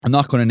I'm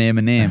not going to name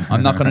a name.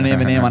 I'm not going to name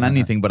a name on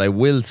anything, but I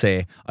will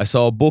say I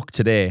saw a book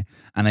today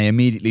and I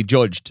immediately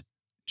judged,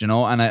 you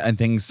know, and I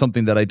think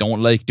something that I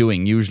don't like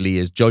doing usually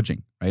is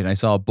judging, right? I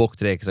saw a book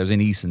today because I was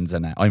in Eason's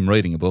and I'm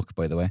writing a book,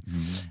 by the way.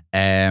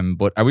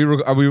 But are we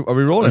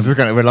rolling?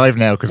 We're live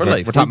now because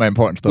we're talking about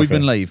important stuff. We've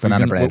been live.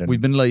 Banana bread.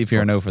 We've been live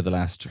here now for the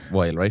last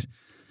while, right?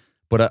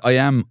 But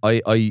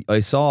I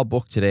saw a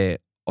book today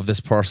of this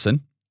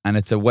person, and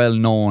it's a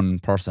well-known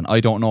person.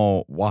 I don't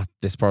know what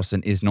this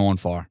person is known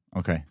for.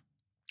 Okay.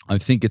 I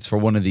think it's for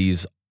one of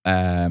these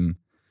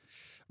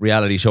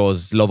reality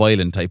shows, Love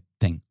Island type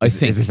thing. I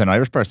think. Is this an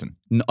Irish person?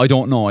 I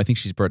don't know. I think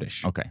she's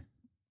British. Okay.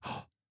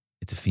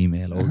 It's a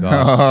female. Oh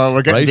God.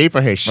 We're getting Right?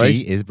 deeper here. She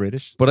Right? is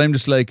British. But I'm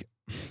just like,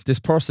 this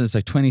person is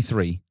like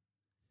 23.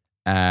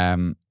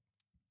 I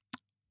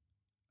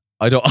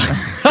don't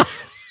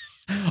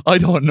I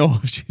don't know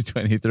if she's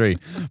 23,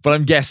 but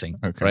I'm guessing,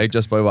 Okay. right?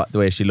 Just by the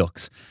way she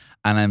looks.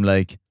 And I'm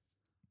like,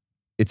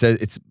 it's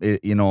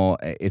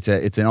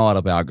an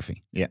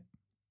autobiography. Yeah.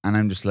 And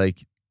I'm just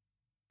like,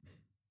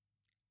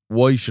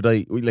 why should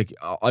I, like,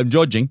 I'm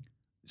judging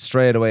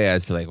straight away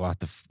as to like, what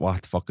the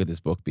fuck could this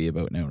book be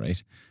about now,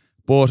 right?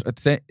 But at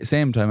the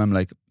same time, I'm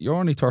like, you're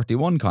only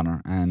 31,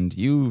 Connor, and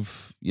you're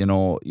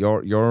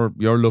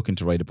looking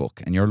to write a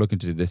book and you're looking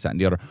to do this, that, and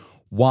the other.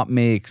 What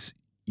makes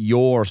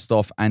your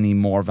stuff any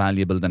more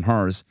valuable than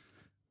hers?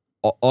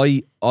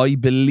 I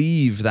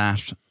believe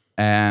that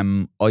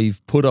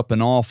I've put up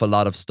an awful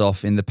lot of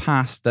stuff in the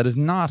past that is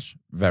not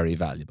very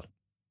valuable.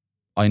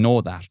 I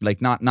know that,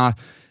 like, not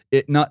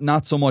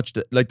so much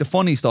like the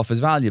funny stuff is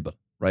valuable.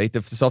 Right?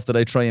 The stuff that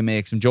I try and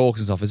make some jokes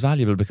and stuff is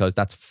valuable because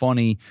that's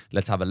funny.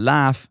 Let's have a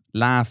laugh.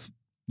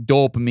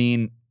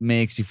 Dopamine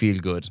makes you feel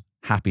good.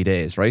 Happy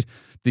days, right?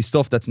 The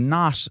stuff that's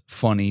not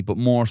funny, but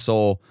more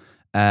so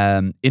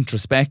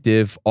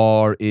introspective,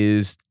 or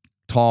is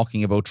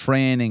talking about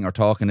training or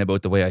talking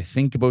about the way I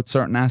think about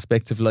certain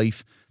aspects of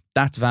life,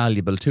 that's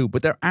valuable too.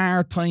 But there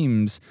are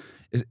times,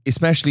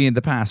 especially in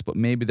the past, but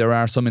maybe there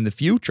are some in the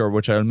future,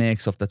 which I'll make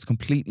stuff that's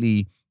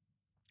completely...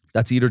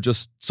 That's either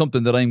just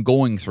something that I'm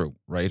going through,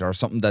 right? Or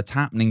something that's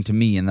happening to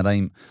me and that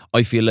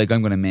I feel like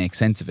I'm going to make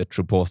sense of it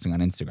through posting on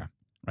Instagram,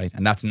 right?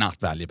 And that's not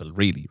valuable,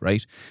 really,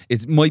 right?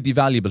 It might be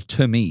valuable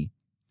to me,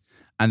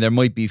 and there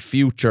might be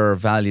future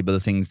valuable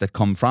things that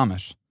come from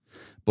it.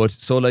 But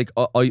so, like,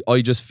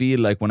 I just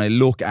feel like when I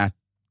look at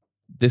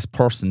this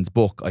person's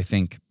book, I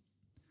think,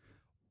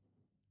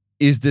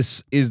 is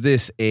this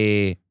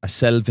a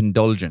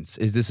self-indulgence?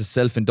 Is this a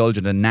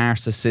self-indulgent, a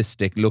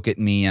narcissistic look at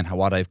me and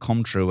what I've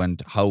come through and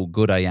how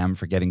good I am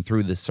for getting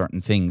through this certain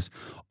things?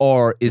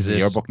 Or is it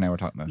your book now we're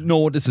talking about?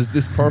 No, this is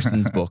this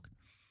person's book.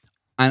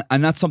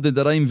 And that's something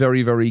that I'm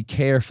very, very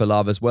careful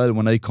of as well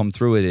when I come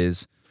through it,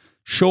 is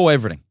show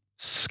everything.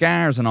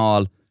 Scars and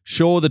all.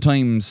 Show the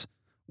times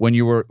when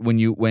you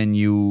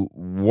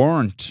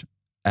weren't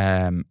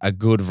a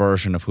good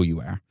version of who you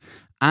are.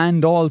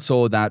 And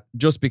also that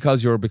just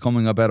because you're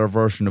becoming a better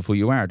version of who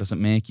you are doesn't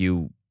make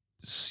you,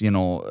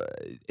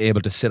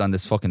 able to sit on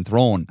this fucking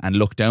throne and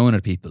look down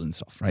at people and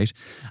stuff, right?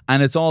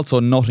 And it's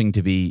also nothing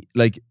to be,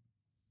 like,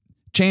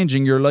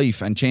 changing your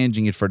life and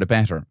changing it for the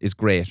better is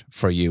great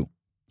for you.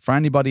 For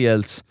anybody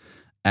else,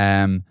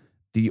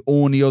 the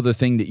only other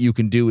thing that you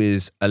can do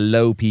is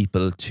allow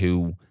people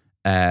to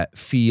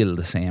feel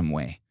the same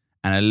way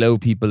and allow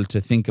people to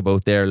think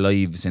about their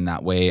lives in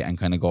that way and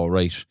kind of go,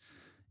 right,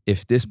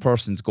 if this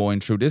person's going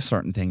through this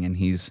certain thing and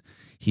he's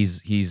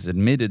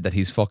admitted that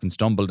he's fucking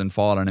stumbled and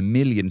fallen a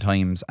million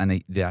times,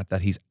 and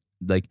that he's,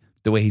 like,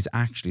 the way he's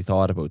actually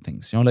thought about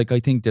things, like, I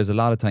think there's a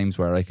lot of times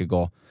where I could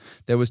go,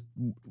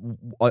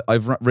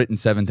 I've written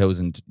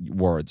 7,000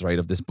 words, right,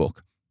 of this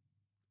book,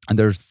 and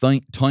there's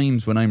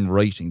times when I'm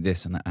writing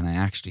this and I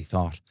actually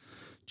thought,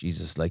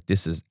 Jesus, like,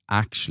 this is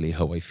actually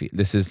how I feel.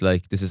 This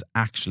is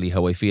actually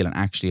how I feel and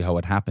actually how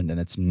it happened, and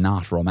it's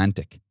not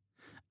romantic.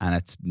 And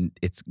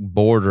it's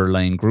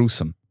borderline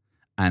gruesome,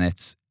 and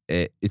it's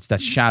that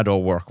shadow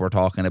work we're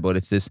talking about.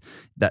 It's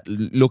that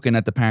looking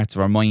at the parts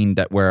of our mind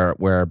that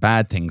where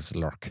bad things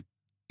lurk,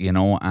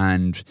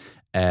 and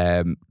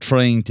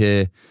trying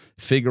to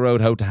figure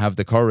out how to have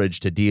the courage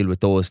to deal with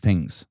those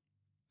things.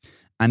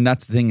 And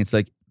that's the thing. It's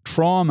like,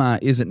 trauma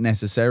isn't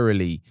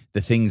necessarily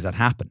the things that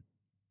happen,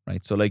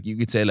 right? So, like, you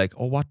could say, like,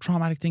 oh, what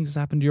traumatic things has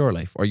happened to your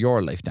life, or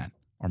your life, Dan,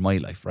 or my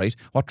life, right?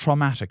 What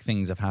traumatic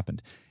things have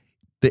happened?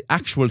 The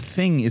actual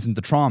thing isn't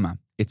the trauma.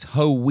 It's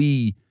how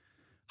we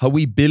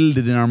build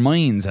it in our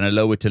minds and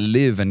allow it to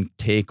live and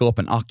take up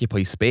and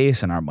occupy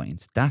space in our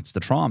minds. That's the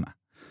trauma.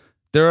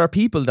 There are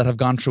people that have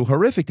gone through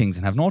horrific things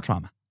and have no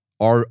trauma,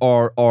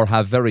 or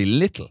have very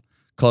little,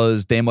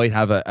 because they might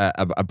have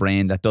a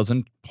brain that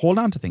doesn't hold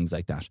on to things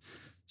like that.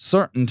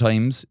 Certain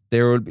times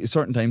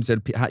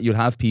you'll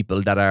have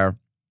people that are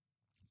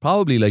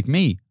probably like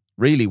me,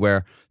 really,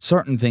 where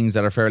certain things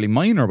that are fairly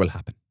minor will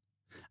happen,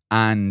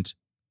 and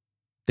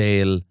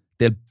they'll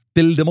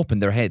build them up in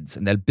their heads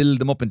and they'll build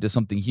them up into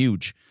something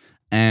huge.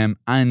 And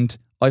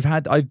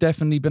I've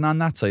definitely been on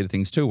that side of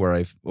things too, where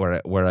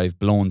I've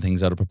blown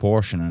things out of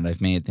proportion and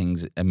I've made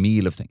things a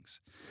meal of things.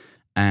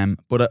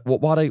 But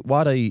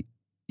what I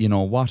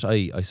what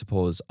I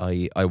suppose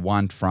I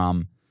want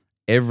from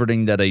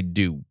everything that I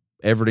do,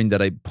 everything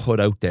that I put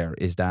out there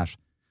is that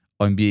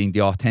I'm being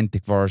the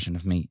authentic version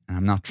of me, and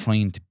I'm not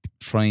trying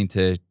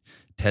to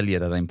tell you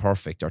that I'm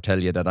perfect or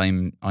tell you that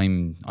I'm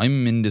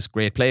in this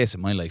great place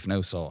in my life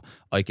now, so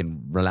I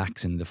can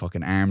relax in the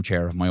fucking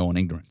armchair of my own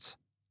ignorance.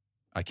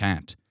 I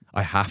can't.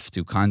 I have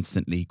to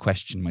constantly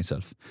question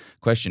myself,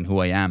 question who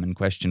I am, and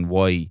question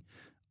why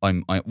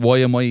why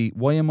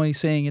am I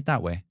saying it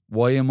that way?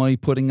 Why am I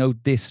putting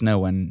out this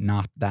now and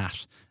not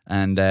that?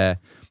 And I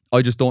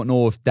just don't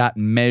know if that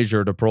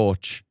measured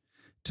approach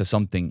to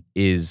something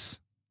is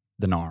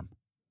the norm.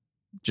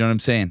 Do you know what I'm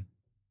saying?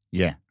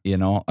 Yeah. I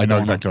know don't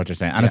exactly what you're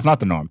saying. And it's not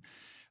the norm.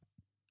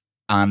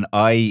 And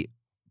I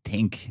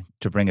think,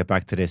 to bring it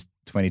back to this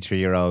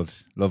 23-year-old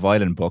Love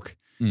Island book,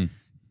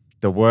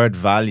 the word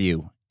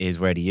value is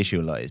where the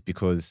issue lies,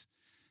 because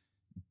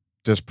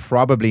there's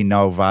probably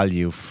no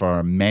value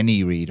for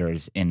many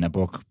readers in a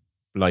book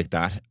like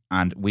that.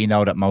 And we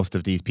know that most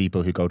of these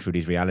people who go through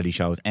these reality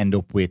shows end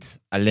up with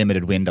a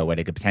limited window where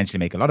they could potentially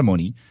make a lot of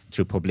money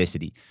through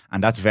publicity.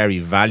 And that's very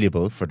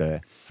valuable for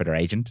their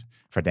agent,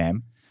 for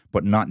them,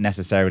 but not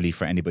necessarily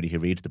for anybody who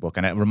reads the book.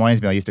 And it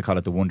reminds me, I used to call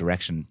it the One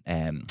Direction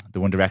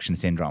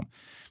syndrome.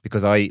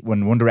 Because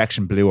when One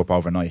Direction blew up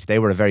overnight, they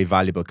were a very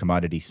valuable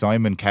commodity.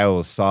 Simon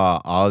Cowell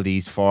saw all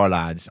these four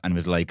lads and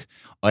was like,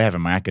 I have a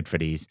market for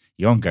these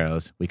young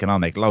girls. We can all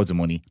make loads of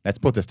money. Let's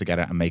put this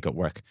together and make it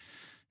work.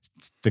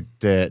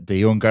 The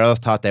young girls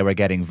thought they were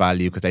getting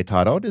value because they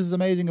thought, oh, this is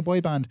amazing, a boy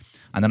band.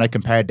 And then I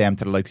compared them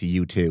to the likes of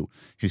U2,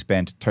 who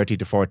spent 30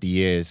 to 40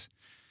 years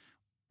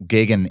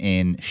gigging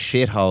in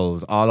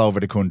shitholes all over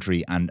the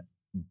country and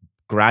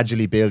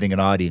gradually building an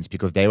audience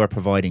because they were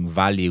providing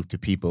value to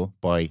people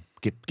by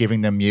giving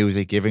them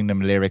music, giving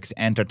them lyrics,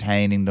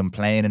 entertaining them,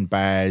 playing in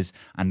bars,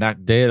 and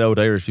that they allowed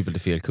Irish people to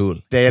feel cool.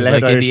 They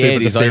allowed Irish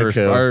people to feel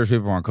cool. Irish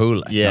people weren't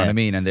cool. You know what I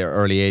mean? In their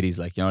early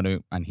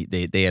 80s, and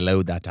they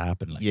allowed that to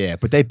happen. Yeah,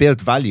 but they built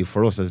value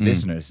for us as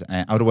listeners.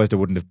 Otherwise, they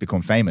wouldn't have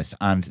become famous.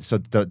 And so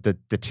the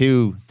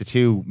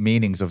two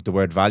meanings of the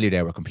word value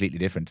there were completely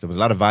different. There was a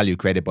lot of value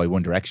created by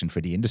One Direction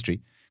for the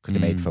industry because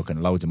they made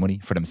fucking loads of money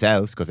for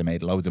themselves because they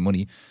made loads of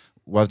money.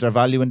 Was there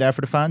value in there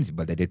for the fans?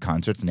 Well, they did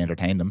concerts and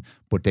entertained them,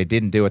 but they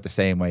didn't do it the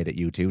same way that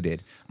U2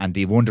 did. And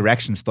the One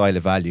Direction style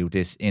of value,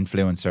 this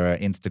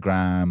influencer,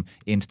 Instagram,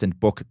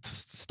 instant book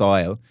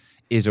style,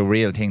 is a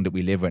real thing that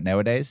we live with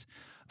nowadays.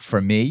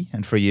 For me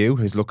and for you,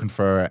 who's looking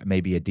for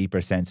maybe a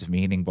deeper sense of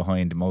meaning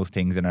behind most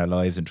things in our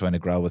lives and trying to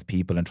grow as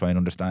people and try and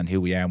understand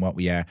who we are and what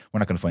we are, we're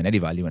not going to find any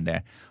value in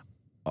there.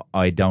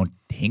 I don't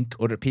think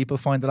other people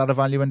find a lot of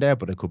value in there,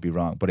 but I could be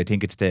wrong. But I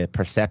think it's the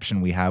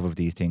perception we have of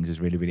these things is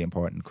really, really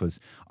important, because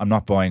I'm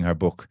not buying her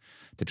book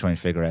to try and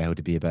figure out how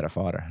to be a better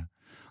father.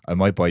 I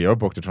might buy your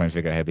book to try and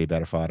figure out how to be a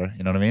better father.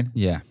 You know what I mean?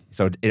 Yeah.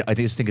 So I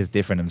just think it's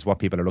different and it's what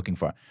people are looking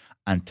for.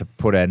 And to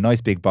put a nice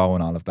big bow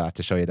on all of that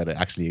to show you that I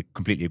actually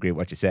completely agree with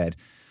what you said,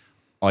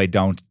 I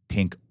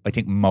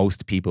think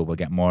most people will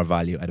get more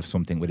value out of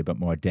something with a bit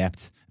more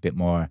depth, a bit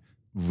more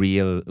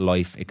real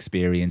life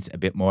experience, a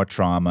bit more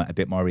trauma, a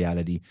bit more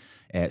reality.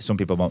 Some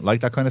people won't like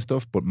that kind of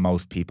stuff, but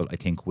most people, I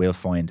think, will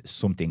find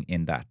something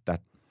in that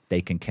they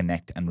can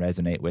connect and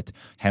resonate with.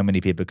 How many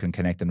people can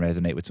connect and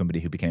resonate with somebody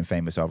who became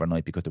famous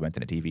overnight because they went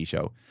on a TV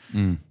show?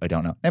 I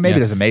don't know. And maybe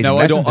there's amazing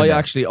lessons in there.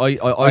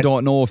 I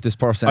don't know if this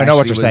person I know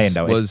what you're saying,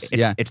 though.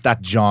 Yeah. It's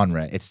that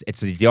genre. It's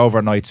the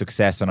overnight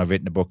success and I've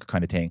written a book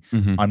kind of thing.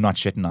 I'm not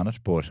shitting on it,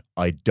 but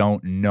I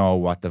don't know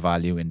what the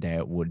value in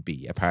there would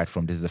be, apart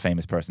from this is a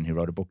famous person who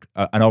wrote a book,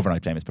 an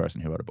overnight famous person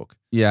who wrote a book.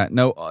 Yeah,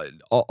 no,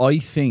 I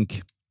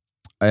think...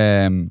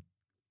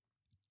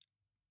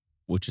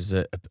 which is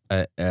a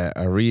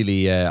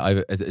really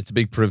it's a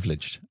big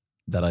privilege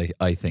that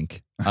I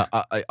think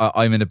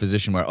I'm in a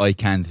position where I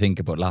can think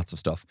about lots of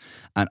stuff,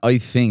 and I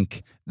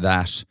think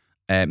that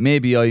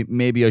maybe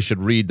I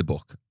should read the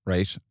book,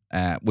 right?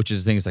 Which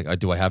is things like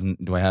do I have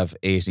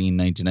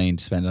 $18.99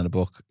 to spend on a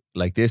book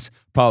like this?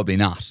 Probably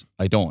not.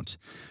 I don't,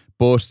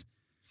 but.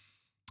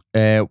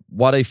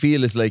 What I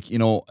feel is like,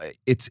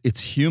 it's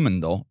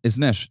human though,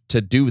 isn't it, to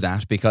do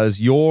that,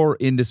 because you're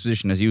in this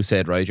position, as you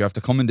said, right? You have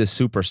to come in this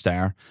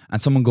superstar and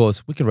someone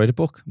goes, we can write a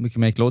book. We can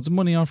make loads of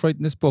money off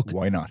writing this book.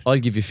 Why not? I'll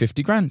give you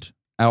 50 grand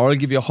or I'll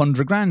give you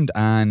 100 grand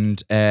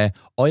and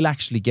I'll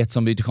actually get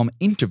somebody to come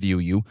interview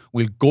you.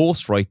 We'll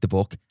ghostwrite the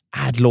book,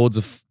 add loads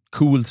of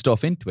cool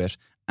stuff into it,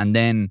 and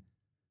then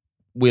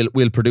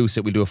we'll produce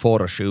it. We'll do a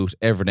photo shoot,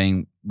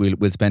 everything.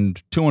 We'll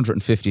spend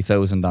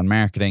 250,000 on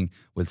marketing.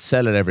 We'll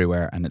sell it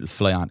everywhere, and it'll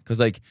fly on. Because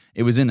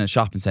it was in a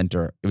shopping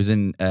centre. It was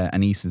in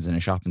an Eason's in a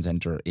shopping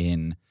centre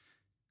in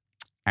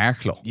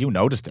Arklow. You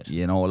noticed it,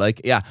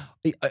 yeah.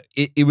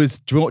 It was.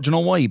 Do you know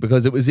why?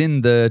 Because it was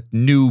in the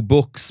new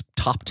books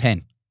top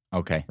 10.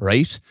 Okay.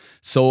 Right.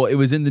 So it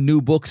was in the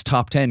new books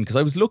top 10 because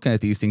I was looking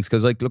at these things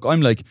because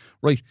I'm like,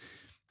 right,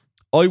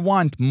 I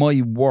want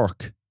my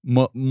work,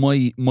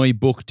 my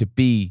book to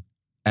be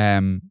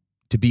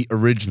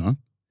original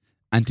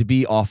and to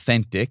be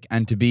authentic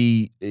and to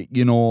be,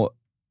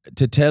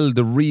 to tell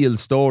the real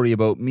story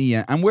about me,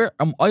 and where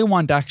I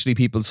want actually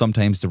people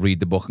sometimes to read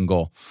the book and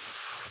go,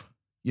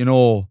 you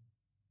know,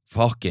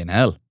 fucking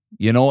hell.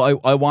 You know,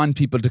 I want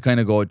people to kind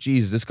of go,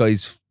 Jesus, this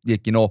guy's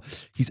like, you know,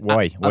 he's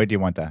Why do you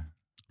want that?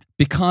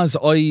 Because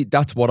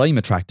that's what I'm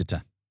attracted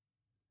to.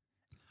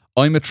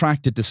 I'm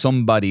attracted to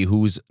somebody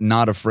who's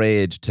not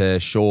afraid to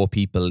show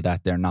people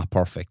that they're not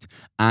perfect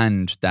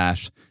and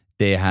that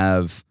they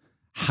have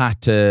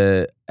had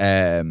to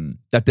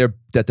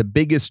that the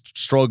biggest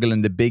struggle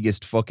and the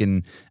biggest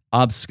fucking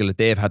obstacle that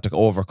they've had to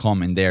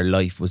overcome in their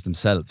life was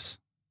themselves.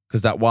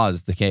 Because that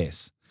was the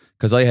case.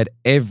 Because I had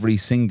every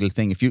single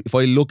thing. If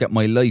I look at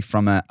my life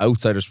from an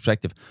outsider's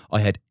perspective,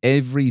 I had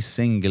every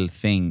single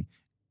thing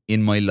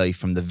in my life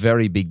from the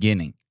very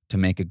beginning to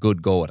make a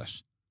good go at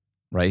it.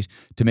 Right?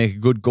 To make a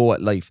good go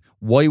at life.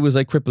 Why was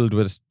I crippled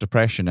with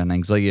depression and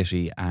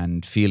anxiety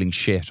and feeling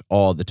shit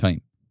all the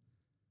time?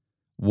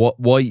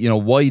 Why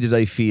did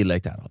I feel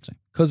like that all the time?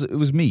 Because it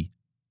was me.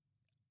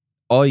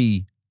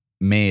 I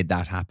made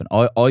that happen.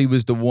 I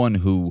was the one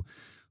who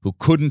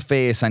couldn't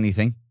face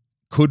anything,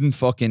 couldn't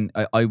fucking,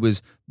 I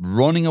was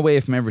running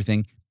away from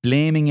everything,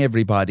 blaming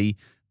everybody.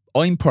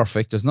 I'm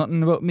perfect. There's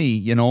nothing about me,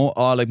 you know.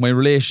 Oh, like my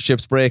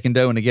relationship's breaking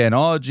down again.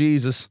 Oh,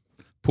 Jesus.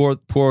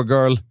 Poor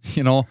girl,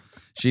 you know.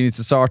 She needs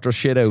to sort her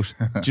shit out.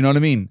 Do you know what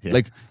I mean? Yeah.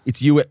 Like,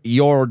 it's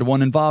you're the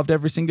one involved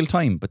every single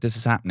time, but this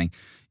is happening.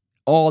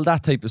 All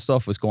that type of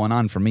stuff was going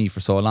on for me for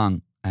so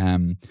long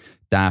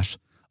that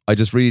I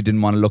just really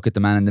didn't want to look at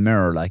the man in the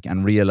mirror, like,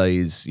 and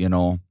realize, you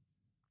know,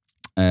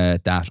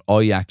 that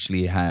I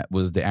actually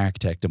was the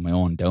architect of my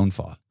own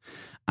downfall.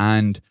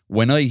 And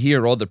when I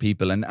hear other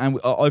people, and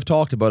I've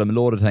talked about him a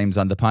load of times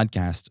on the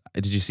podcast.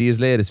 Did you see his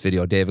latest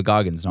video, David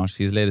Goggins? No, did you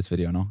see his latest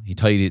video? No, he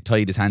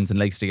tied his hands and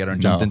legs together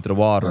and jumped into the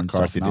water and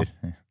stuff. Of course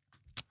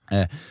he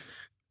did.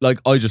 Like,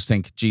 I just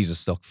think,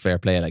 Jesus, look, fair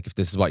play. Like, if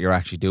this is what you're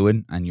actually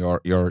doing and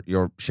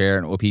you're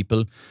sharing it with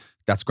people,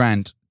 that's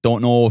grand.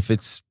 Don't know if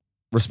it's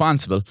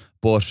responsible,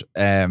 but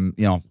you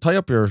know, tie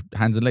up your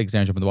hands and legs there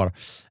and jump in the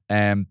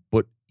water.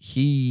 But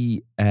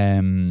he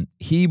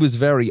was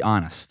very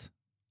honest,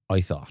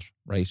 I thought,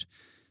 right?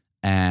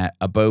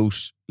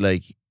 About,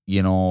 like,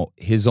 you know,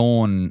 his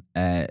own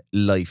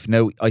life.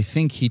 Now, I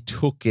think he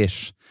took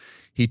it,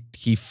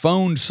 he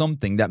found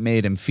something that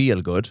made him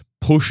feel good,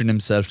 pushing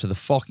himself to the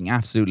fucking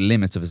absolute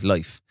limits of his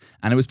life.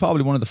 And it was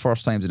probably one of the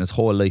first times in his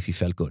whole life he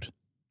felt good.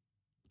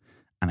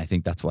 And I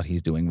think that's what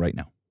he's doing right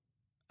now.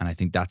 And I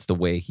think that's the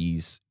way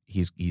he's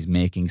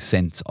making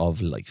sense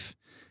of life.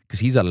 Because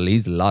he's a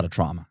lot of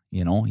trauma,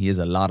 you know? He has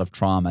a lot of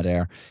trauma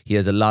there. He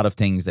has a lot of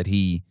things that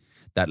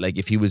like,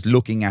 if he was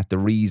looking at the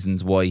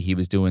reasons why he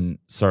was doing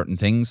certain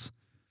things,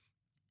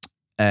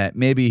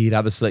 maybe he'd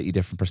have a slightly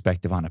different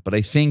perspective on it. But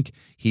I think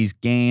he's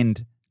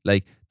gained,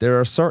 like, there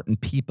are certain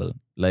people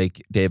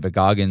like David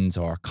Goggins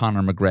or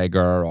Conor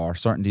McGregor or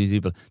certain these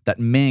people that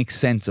make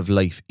sense of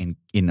life in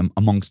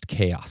amongst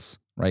chaos,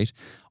 right?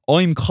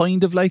 I'm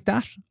kind of like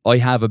that. I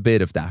have a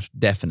bit of that,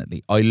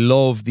 definitely. I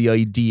love the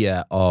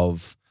idea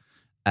of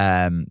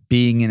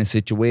being in a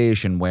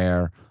situation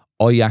where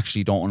I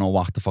actually don't know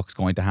what the fuck's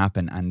going to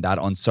happen, and that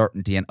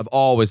uncertainty. And I've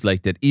always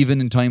liked it.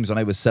 Even in times when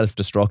I was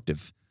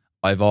self-destructive,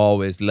 I've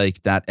always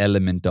liked that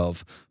element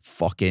of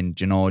fucking,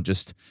 you know,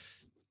 just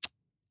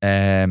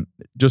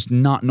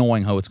not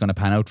knowing how it's going to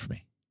pan out for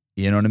me.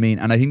 You know what I mean?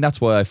 And I think that's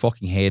why I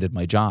fucking hated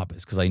my job,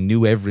 is because I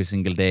knew every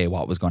single day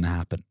what was going to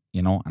happen,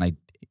 you know? And I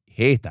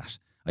hate that.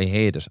 I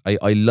hate it.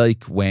 I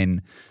like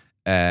when,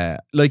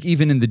 like,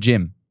 even in the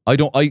gym,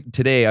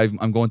 today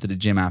I'm going to the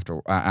gym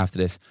after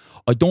this.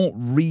 I don't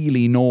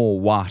really know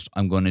what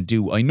I'm going to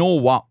do. I know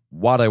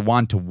what I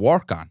want to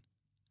work on,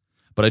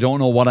 but I don't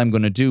know what I'm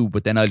going to do.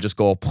 But then I'll just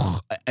go,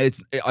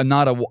 I'm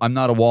not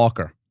a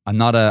walker. I'm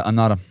not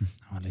a,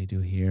 what do I do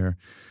here?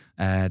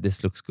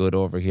 This looks good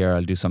over here.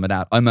 I'll do some of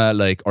that. I'm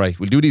like, all right,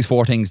 we'll do these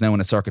 4 things now in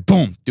a circuit.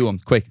 Boom, do them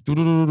quick.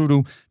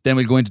 Do. Then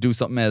we'll go into do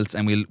something else,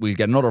 and we'll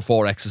get another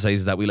 4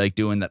 exercises that we like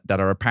doing that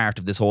are a part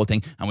of this whole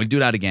thing, and we'll do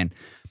that again.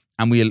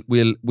 And we'll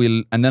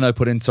and then I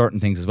put in certain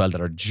things as well that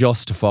are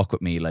just to fuck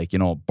with me, like, you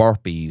know,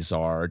 burpees,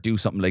 or do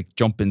something like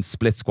jump in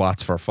split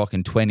squats for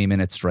fucking 20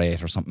 minutes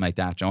straight or something like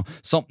that, you know,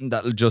 something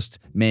that'll just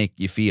make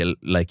you feel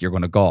like you're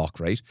going to gawk,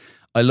 right?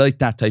 I like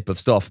that type of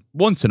stuff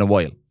once in a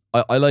while.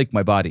 I like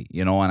my body,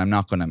 you know, and I'm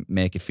not going to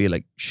make it feel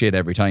like shit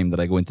every time that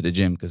I go into the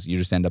gym, because you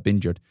just end up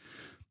injured.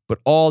 But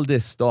all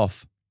this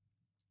stuff,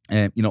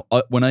 you know,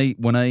 when I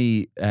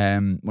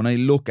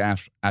look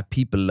at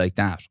people like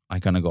that, I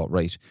kind of go,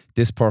 right,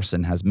 this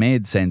person has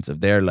made sense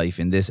of their life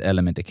in this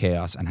element of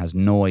chaos and has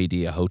no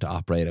idea how to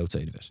operate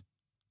outside of it.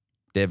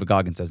 David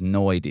Goggins has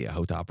no idea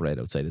how to operate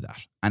outside of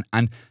that,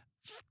 and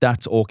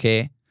that's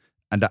okay.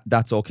 And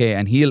that's okay.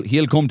 And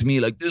he'll come to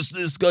me like,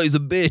 this guy's a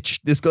bitch.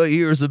 This guy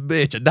here is a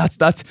bitch. And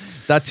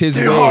that's his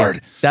way.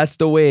 Hard. That's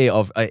the way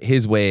of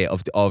his way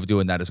of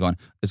doing that is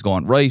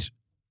going right.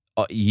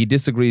 He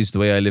disagrees with the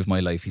way I live my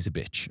life. He's a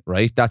bitch,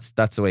 right? That's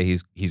the way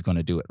he's going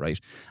to do it, right?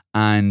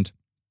 And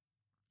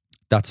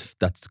that's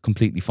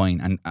completely fine.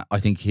 And I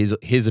think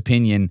his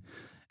opinion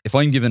if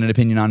I'm giving an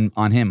opinion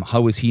on him,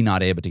 how is he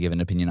not able to give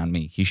an opinion on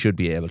me? He should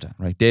be able to,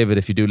 right? David,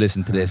 if you do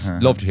listen to this,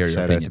 love to hear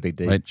your opinion. Shout out to Big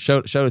D. Right?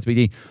 Shout out to Big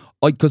D.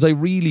 Because I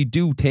really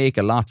do take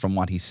a lot from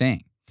what he's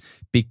saying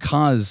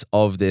because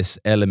of this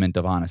element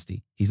of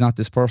honesty. He's not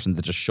this person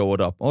that just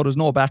showed up. Oh, there's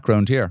no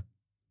background here.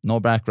 No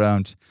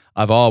background.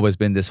 I've always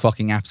been this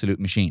fucking absolute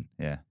machine.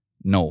 Yeah.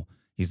 No.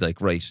 He's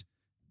like, right,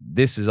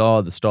 this is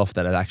all the stuff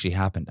that had actually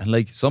happened. And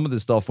like some of the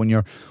stuff when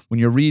you're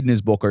reading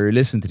his book or you're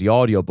listening to the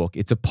audio book,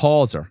 it's a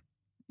pauser.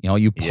 You know,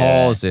 you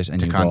pause it and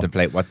to you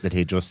contemplate what did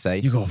he just say.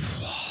 You go,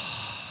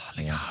 wow,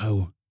 like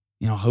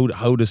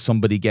how does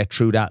somebody get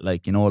through that?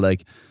 Like, you know,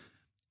 like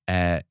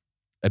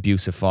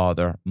abusive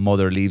father,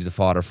 mother leaves the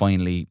father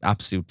finally,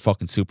 absolute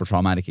fucking super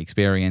traumatic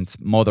experience.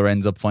 Mother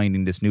ends up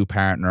finding this new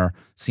partner,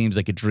 seems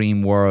like a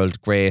dream world,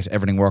 great,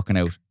 everything working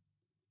out.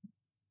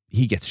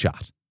 He gets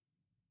shot,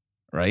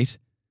 right?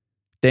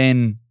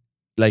 Then,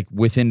 like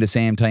within the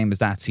same time as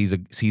that,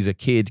 sees a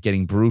kid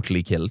getting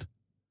brutally killed.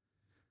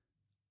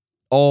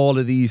 All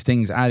of these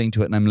things adding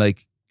to it, and I'm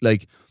like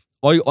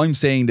I'm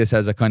saying this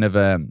as a kind of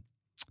a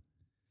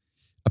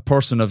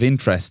person of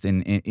interest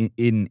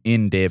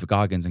in David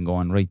Goggins and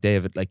going, right,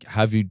 David, like,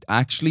 have you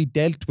actually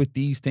dealt with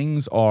these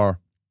things, or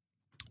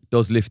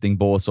does lifting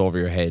boats over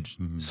your head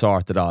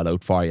sort it all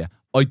out for you?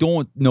 I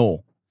don't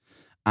know,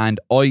 and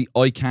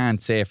I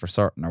can't say for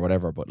certain or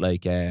whatever, but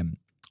like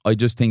I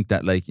just think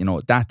that, like, you know,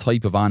 that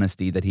type of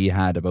honesty that he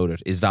had about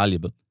it is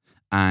valuable,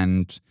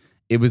 and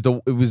it was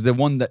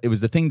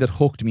the thing that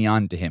hooked me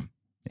onto him.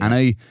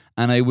 Yeah.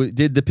 And I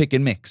did the pick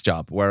and mix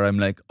job where I'm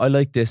like, I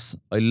like this,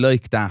 I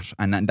like that,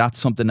 and that's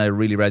something I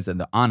really read,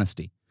 the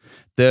honesty.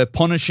 The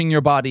punishing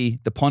your body,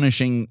 the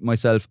punishing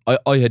myself,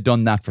 I had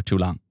done that for too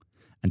long,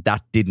 and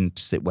that didn't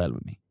sit well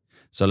with me.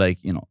 So, like,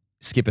 you know,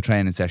 skip a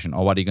training session,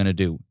 or what are you going to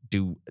do?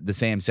 Do the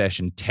same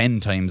session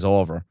 10 times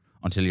over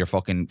until you're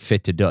fucking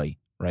fit to die,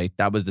 right?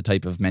 That was the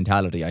type of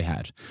mentality I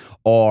had.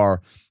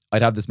 Or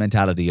I'd have this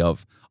mentality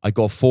of, I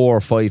go 4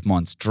 or 5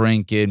 months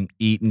drinking,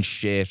 eating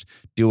shit,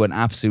 doing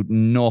absolute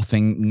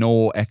nothing,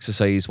 no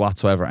exercise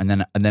whatsoever, and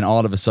then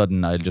all of a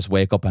sudden I'll just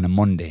wake up on a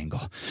Monday and go,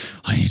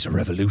 I need to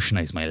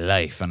revolutionize my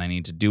life and I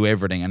need to do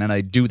everything, and then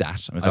I do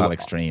that. It was all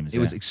extremes. It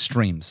was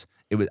extremes.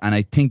 And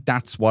I think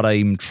that's what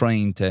I'm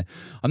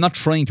not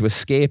trying to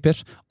escape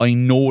it. I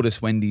notice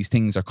when these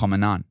things are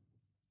coming on,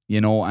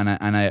 you know, and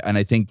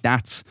I think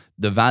that's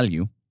the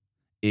value,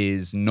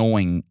 is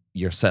knowing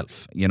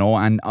yourself, you know,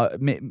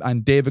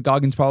 and David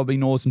Goggins probably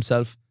knows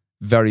himself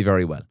very,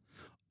 very well.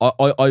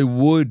 I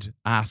would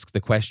ask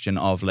the question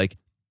of, like,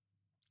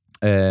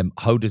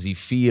 how does he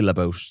feel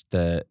about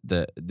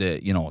the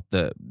you know,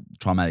 the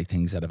traumatic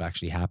things that have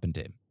actually happened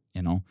to him,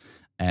 you know,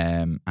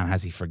 and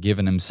has he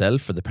forgiven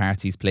himself for the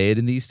parts he's played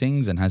in these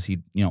things, and has he,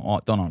 you know,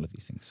 done all of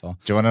these things? So,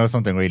 do you want to know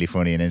something really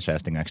funny and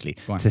interesting, actually,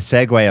 to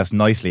segue us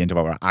nicely into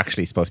what we're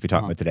actually supposed to be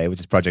talking about today, which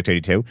is Project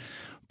 32,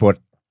 but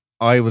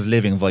I was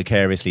living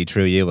vicariously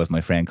through you as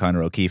my friend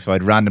Conor O'Keefe, so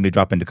I'd randomly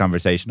drop into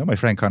conversation. Oh, my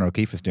friend Conor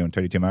O'Keefe is doing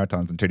 32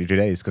 marathons in 32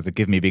 days, because it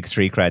gives me big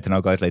street cred to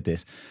know guys like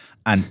this.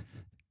 And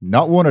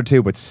not one or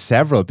two, but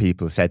several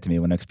people said to me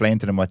when I explained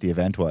to them what the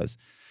event was,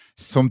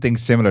 something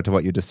similar to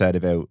what you just said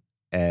about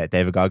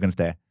David Goggins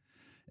there.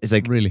 It's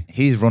like, really,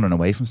 he's running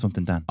away from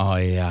something, Dan. Oh,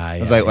 yeah.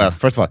 I was like, well,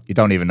 first of all, you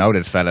don't even know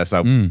this fella,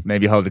 so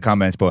maybe hold the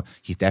comments, but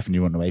he's definitely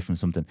running away from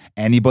something.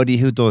 Anybody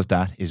who does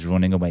that is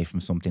running away from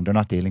something. They're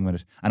not dealing with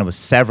it. And it was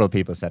several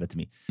people said it to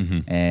me.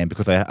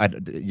 Because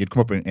you'd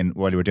come up in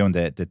while you were doing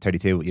the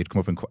 32, you'd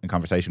come up in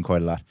conversation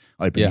quite a lot.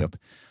 I'd bring it up.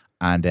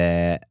 And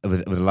it was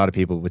a lot of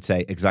people would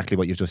say exactly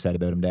what you've just said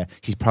about him there.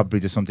 He's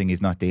probably just something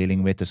he's not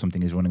dealing with, or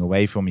something he's running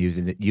away from,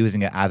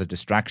 using it as a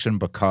distraction,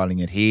 but calling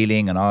it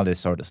healing and all this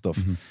sort of stuff.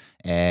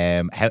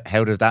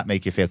 How does that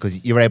make you feel?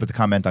 Because you were able to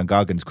comment on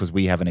Goggins, because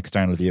we have an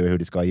external view of who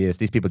this guy is.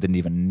 These people didn't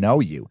even know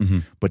you,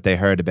 but they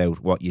heard about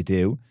what you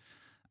do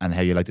and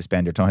how you like to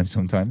spend your time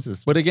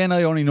sometimes. But again,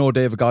 I only know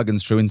David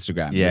Goggins through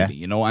Instagram, really,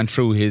 you know, and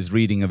through his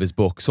reading of his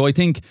book. So I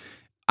think,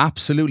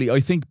 absolutely,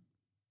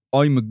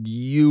 I'm a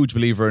huge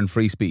believer in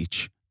free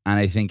speech, and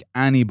I think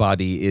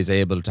anybody is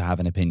able to have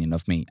an opinion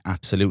of me,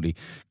 absolutely,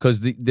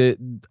 because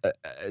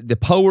the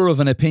power of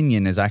an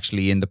opinion is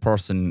actually in the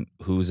person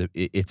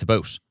it's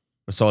about.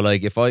 So,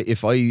 like, if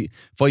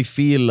I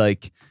feel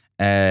like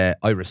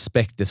I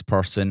respect this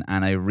person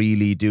and I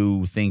really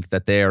do think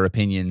that their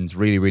opinions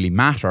really, really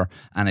matter,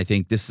 and I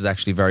think this is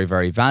actually very,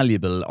 very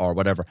valuable or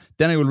whatever,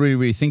 then I will really,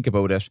 really think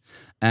about it.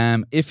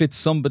 If it's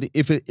somebody,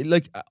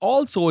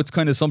 also it's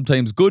kind of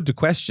sometimes good to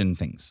question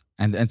things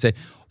and say,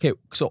 okay,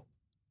 so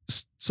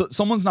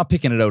someone's not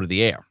picking it out of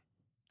the air.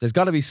 There's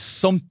got to be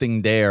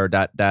something there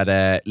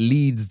that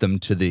leads them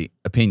to the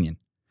opinion.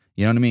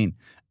 You know what I mean?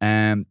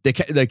 They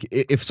can, like,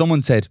 if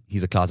someone said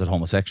he's a closet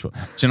homosexual,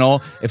 do you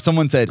know, if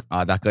someone said,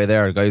 that guy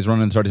there, the guy who's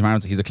running 30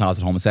 marathons, he's a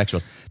closet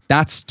homosexual,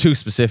 that's too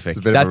specific. It's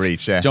a bit of a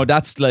reach, yeah. You know,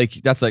 that's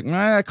like,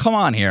 come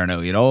on here now,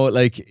 you know,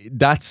 like,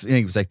 that's, you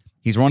know, it's like,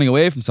 he's running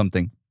away from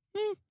something.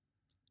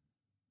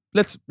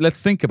 Let's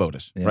think about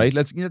it, right?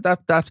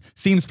 That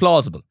seems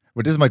plausible.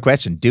 Well, this is my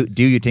question. Do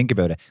you think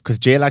about it? Because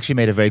Jill actually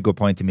made a very good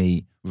point to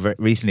me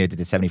recently. I did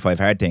the 75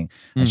 hard thing.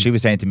 And she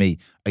was saying to me,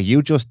 are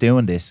you just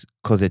doing this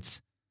because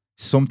it's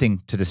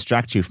something to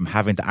distract you from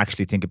having to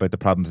actually think about the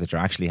problems that you're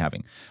actually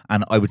having?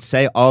 And I would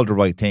say all the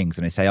right things.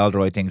 And I say all the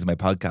right things in my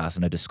podcast.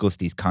 And I discuss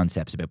these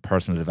concepts about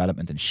personal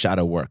development and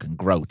shadow work and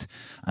growth.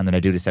 And then I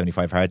do the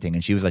 75 hard thing.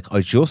 And she was like,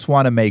 I just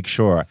want to make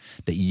sure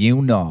that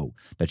you know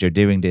that you're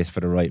doing this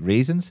for the right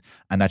reasons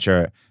and that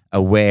you're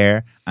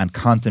aware and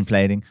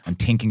contemplating and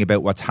thinking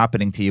about what's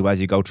happening to you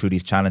as you go through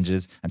these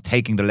challenges and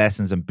taking the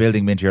lessons and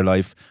building them into your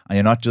life. And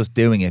you're not just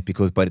doing it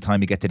because by the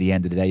time you get to the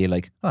end of the day, you're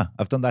like, oh,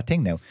 I've done that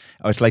thing now.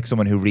 Or it's like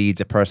someone who reads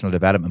a personal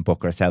development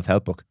book or a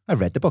self-help book. I've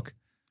read the book.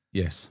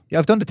 Yes. Yeah,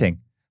 I've done the thing.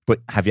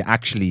 But have you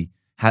actually,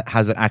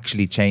 has it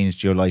actually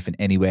changed your life in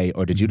any way?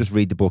 Or did you just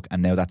read the book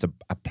and now that's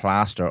a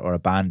plaster or a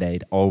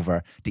Band-Aid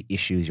over the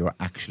issues you're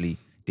actually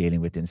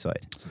dealing with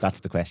inside? So that's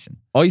the question.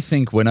 I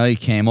think when I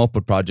came up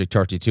with Project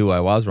 32,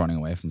 I was running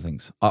away from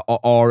things,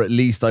 or at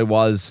least I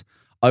was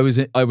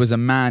a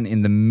man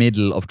in the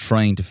middle of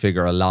trying to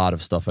figure a lot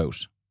of stuff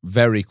out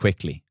very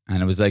quickly,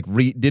 and it was like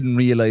didn't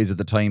realize at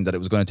the time that it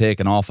was going to take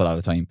an awful lot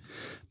of time,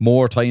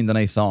 more time than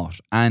I thought.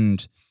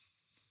 And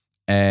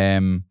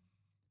I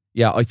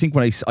think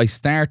when I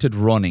started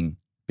running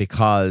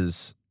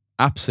because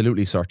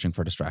absolutely searching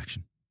for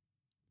distraction.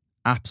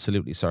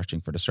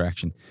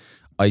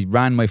 I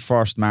ran my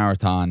first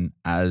marathon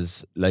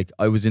as like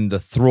I was in the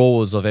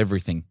throes of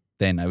everything.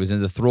 Then I was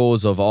in the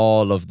throes of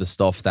all the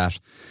stuff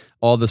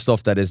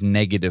that is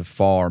negative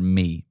for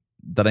me,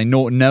 that I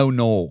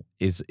know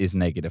is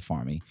negative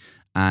for me.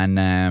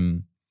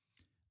 And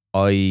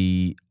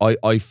I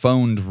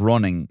found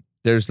running.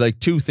 There's like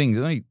two things.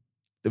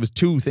 There was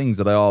two things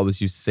that I always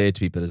used to say to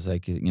people is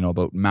like, you know,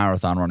 about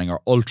marathon running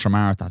or ultra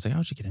marathons. Like,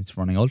 how'd you get into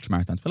running ultra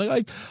marathons? But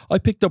like, I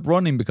picked up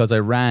running because I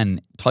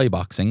ran Thai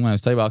boxing. When I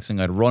was Thai boxing,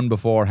 I'd run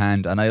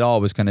beforehand and I'd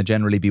always kind of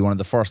generally be one of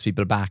the first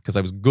people back because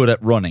I was good at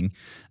running.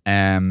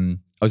 I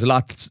was a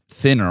lot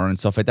thinner and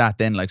stuff like that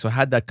then. Like, so I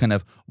had that kind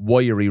of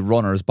wiry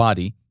runner's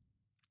body.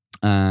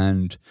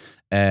 And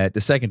the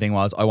second thing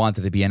was I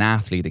wanted to be an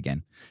athlete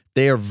again.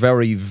 They are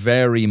very,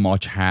 very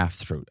much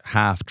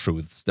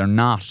half-truths. They're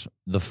not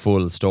the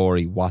full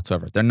story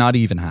whatsoever. They're not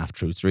even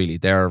half-truths, really.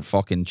 They're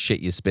fucking shit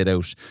you spit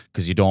out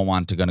because you don't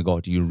want to go,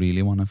 do you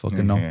really want to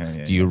fucking know?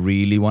 Do you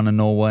really want to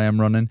know why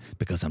I'm running?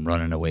 Because I'm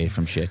running away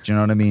from shit. Do you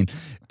know what I mean?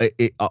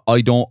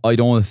 I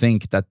don't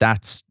think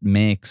that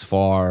makes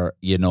for,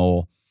 you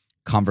know,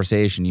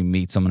 conversation. You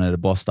meet someone at a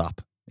bus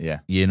stop. Yeah.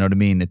 You know what I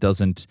mean? It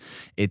doesn't,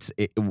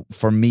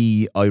 for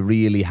me, I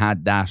really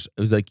had that.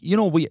 It was like, you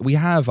know, we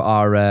have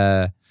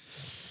our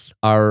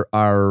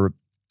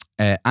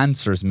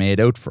answers made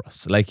out for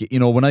us. Like, you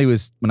know, when I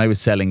was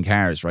selling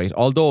cars, right?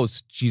 Although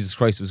Jesus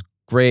Christ, it was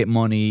great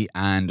money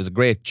and it was a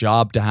great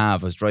job to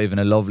have. I was driving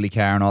a lovely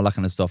car and all that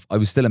kind of stuff. I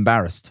was still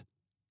embarrassed.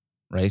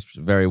 Right?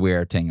 Very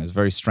weird thing. It was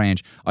very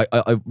strange.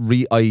 I'm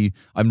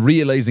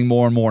realizing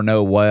more and more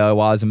now why I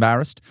was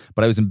embarrassed.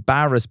 But I was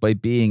embarrassed by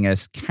being a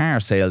car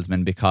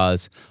salesman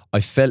because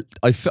I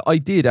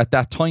did at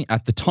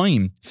the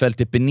time felt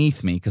it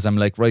beneath me because I'm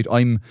like, right,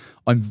 I'm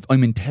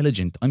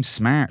intelligent, I'm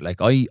smart, like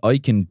I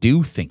can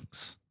do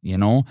things, you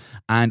know.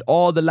 And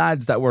all the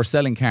lads that were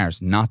selling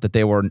cars, not that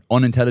they were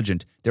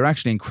unintelligent, they're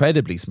actually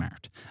incredibly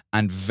smart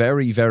and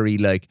very, very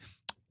like,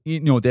 you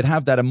know, they'd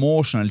have that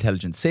emotional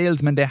intelligence.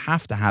 Salesmen, they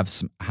have to have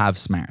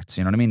smarts.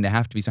 You know what I mean? They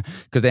have to be smart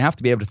because they have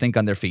to be able to think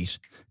on their feet.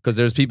 Because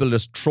there's people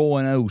just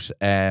throwing out,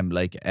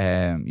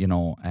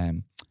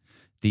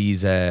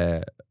 these,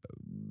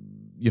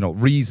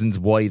 reasons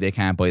why they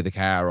can't buy the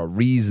car or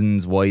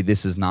reasons why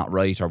this is not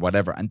right or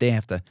whatever, and they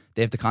have to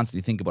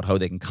constantly think about how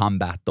they can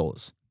combat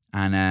those.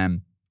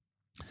 And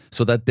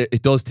so that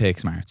it does take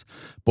smarts,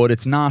 but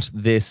it's not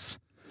this,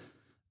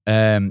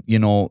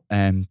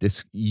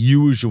 this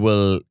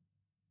usual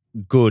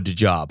good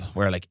job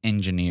where like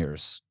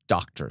engineers,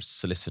 doctors,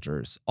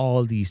 solicitors,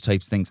 all these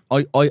types of things.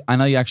 I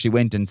actually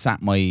went and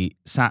sat my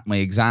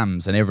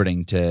exams and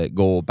everything to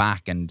go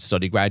back and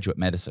study graduate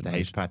medicine. The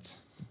HPATs.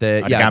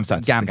 The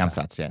GAMSATs.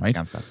 GAMSATs, yeah. Right?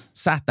 GAMSATs.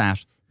 Sat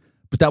that.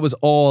 But that was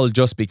all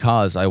just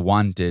because I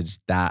wanted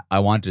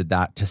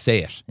that to say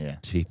it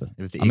to people.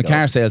 It was the I'm a ego.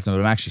 car salesman,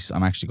 but I'm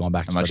actually going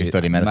back to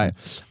study medicine.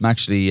 I'm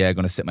actually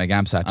going to sit my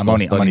GAMSAT. I'm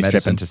only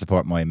stripping to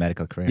support my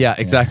medical career. Yeah,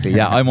 exactly.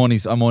 Yeah, I'm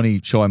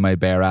only showing my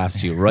bare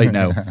ass to you right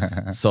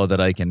now so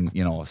that I can,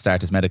 you know, start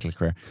this medical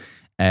career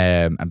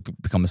and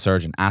become a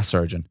surgeon.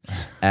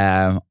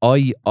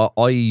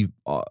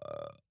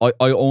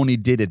 I only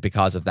did it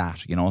because of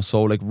that, you know.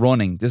 So like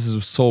running, this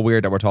is so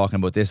weird that we're talking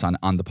about this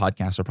on the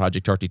podcast or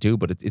Project 32,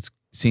 but it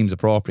seems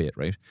appropriate,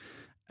 right?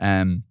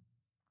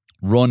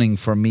 Running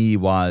for me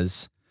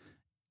was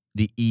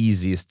the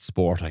easiest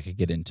sport I could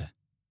get into,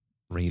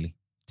 really,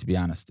 to be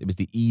honest. It was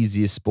the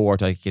easiest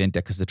sport I could get into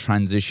because the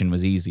transition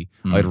was easy.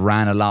 I'd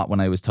ran a lot when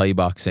I was Thai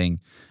boxing.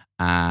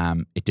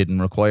 It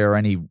didn't require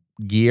any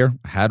gear.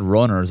 I had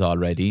runners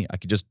already. I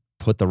could just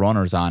put the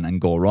runners on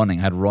and go running.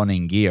 I had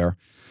running gear.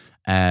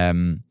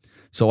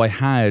 So I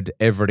had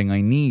everything I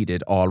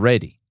needed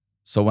already.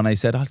 So when I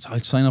said I'll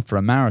sign up for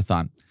a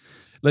marathon,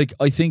 like,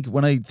 I think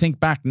when I think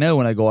back now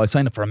and I go, I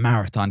signed up for a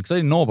marathon because I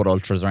didn't know about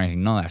ultras or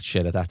anything, none of that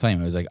shit at that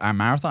time. I was like,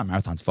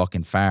 marathon's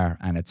fucking far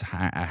and it's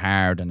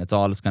hard and it's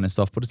all this kind of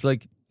stuff. But it's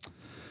like,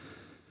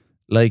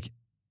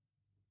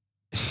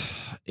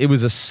 it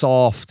was a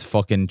soft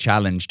fucking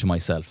challenge to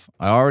myself.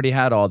 I already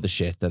had all the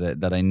shit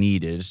that I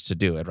needed to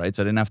do it, right?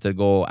 So I didn't have to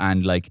go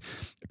and like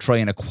try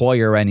and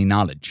acquire any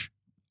knowledge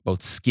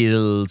about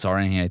skills or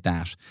anything like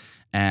that.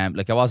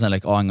 Like I wasn't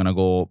like, oh, I'm gonna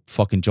go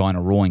fucking join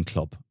a rowing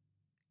club,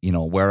 you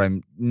know, where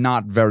I'm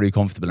not very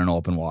comfortable in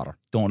open water.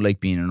 Don't like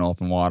being in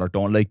open water.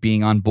 Don't like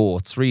being on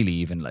boats, really,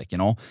 even, like, you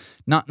know.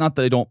 Not that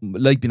I don't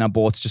like being on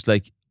boats, just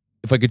like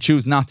if I could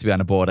choose not to be on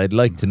a boat, I'd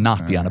like to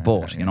not be on a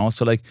boat, you know.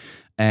 So like,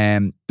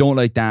 don't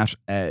like that.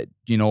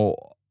 You know,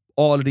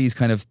 all of these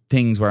kind of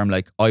things where I'm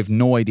like, I've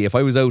no idea. If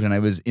I was out and I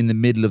was in the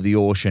middle of the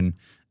ocean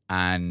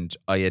and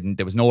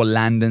there was no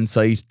land in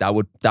sight, that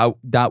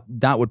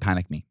would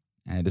panic me.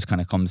 This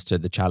kind of comes to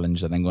the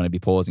challenge that I'm going to be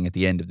posing at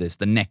the end of this,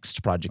 the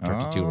next Project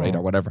 32, right,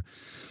 or whatever.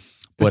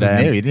 But this is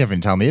new. You didn't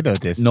even tell me about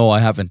this. No, I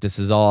haven't. This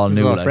is all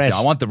new. All fresh.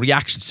 I want the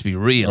reactions to be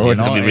real. Oh,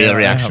 it's going to be real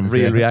reactions.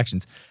 Real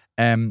reactions.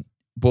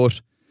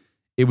 But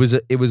it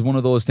was one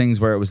of those things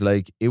where it was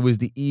like, it was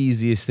the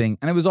easiest thing.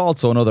 And it was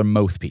also another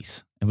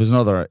mouthpiece.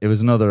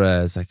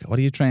 It's like, what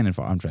are you training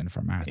for? I'm training for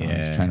a marathon.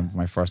 Yeah. I'm training for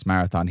my first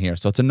marathon here.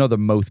 So it's another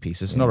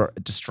mouthpiece. It's another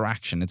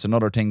distraction. It's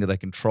another thing that I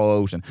can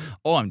throw out and,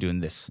 oh, I'm doing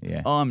this.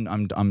 Yeah. Oh,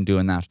 I'm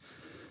doing that.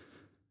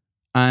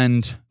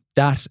 And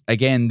that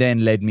again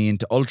then led me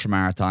into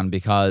ultramarathon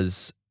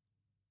because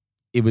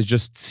it was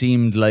just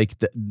seemed like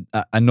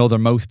another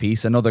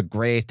mouthpiece, another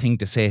great thing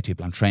to say to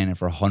people. I'm training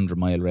for a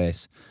 100-mile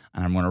race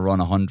and I'm going to run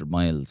 100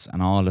 miles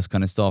and all this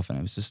kind of stuff. And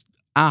it was just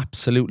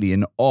absolutely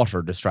an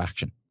utter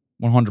distraction,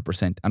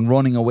 100%. And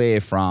running away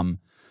from,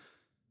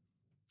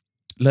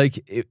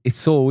 like, it's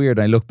so weird.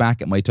 I look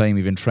back at my time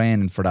even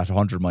training for that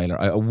 100-miler.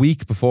 A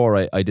week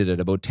before I did it,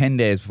 about 10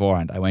 days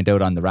beforehand, I went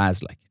out on the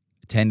Raz, like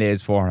 10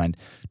 days beforehand,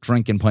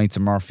 drinking pints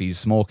of Murphy's,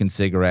 smoking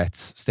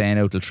cigarettes, staying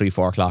out till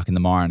 3-4 o'clock in the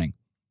morning.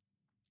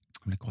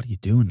 I'm like, what are you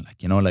doing?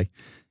 Like, you know, like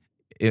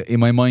in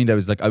my mind, I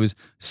was like,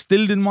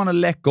 still didn't want to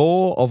let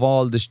go of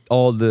all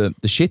the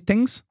shit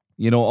things,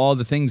 you know, all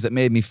the things that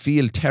made me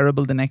feel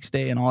terrible the next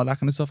day and all that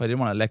kind of stuff. I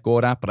didn't want to let go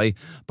of that,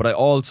 but I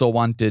also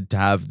wanted to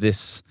have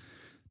this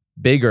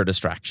bigger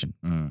distraction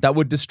that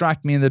would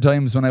distract me in the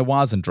times when I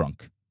wasn't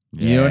drunk.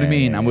 You know what I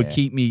mean? And would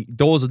keep me.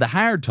 Those are the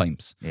hard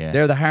times. Yeah.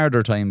 They're the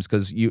harder times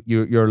because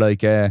you're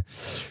like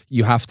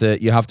you have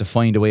to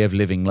find a way of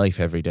living life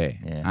every day.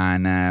 Yeah.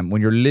 And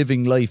when you're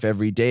living life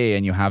every day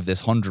and you have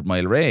this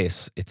 100-mile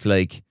race, it's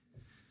like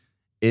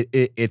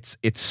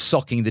it's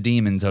sucking the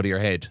demons out of your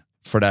head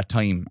for that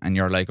time. And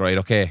you're like, right,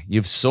 okay,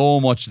 you've so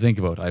much to think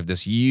about. I have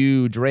this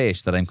huge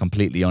race that I'm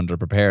completely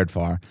underprepared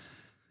for.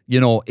 You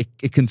know,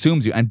 it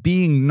consumes you. And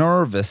being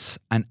nervous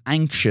and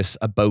anxious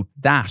about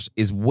that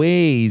is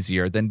way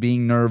easier than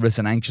being nervous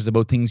and anxious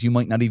about things you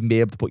might not even be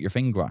able to put your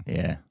finger on.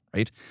 Yeah.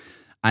 Right?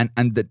 And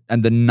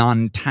the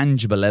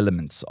non-tangible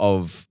elements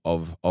of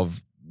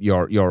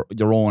your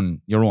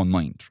own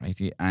mind, right?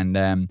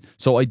 And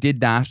so I did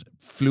that,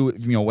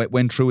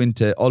 went through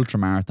into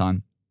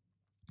ultramarathon,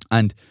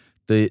 and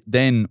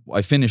then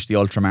I finished the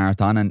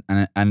ultramarathon,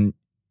 and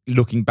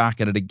looking back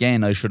at it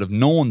again, I should have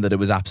known that it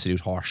was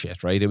absolute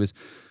horseshit, right? It was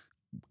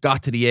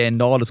got to the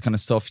end, all this kind of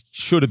stuff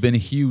should have been a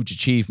huge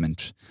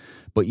achievement,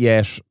 but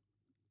yet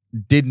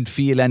didn't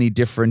feel any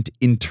different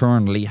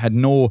internally. I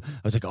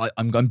was like,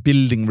 I'm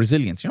building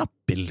resilience. You're not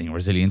building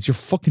resilience. You're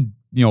fucking,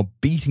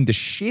 beating the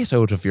shit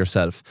out of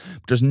yourself.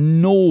 But there's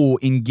no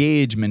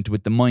engagement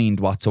with the mind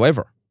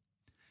whatsoever.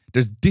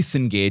 There's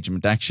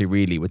disengagement, actually,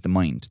 really, with the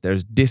mind.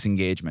 There's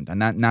disengagement,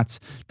 and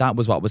that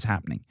was what was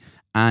happening.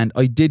 And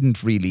I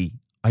didn't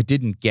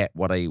get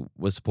what I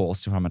was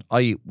supposed to from it.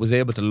 I was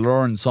able to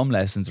learn some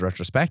lessons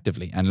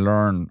retrospectively and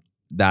learn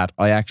that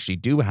I actually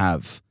do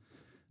have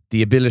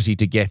the ability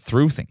to get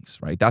through things,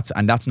 right?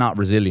 That's not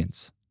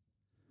resilience.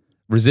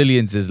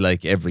 Resilience is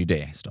like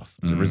everyday stuff.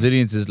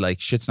 Resilience is like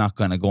shit's not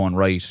kind of going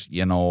right,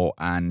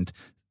 and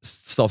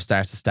stuff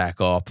starts to stack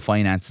up.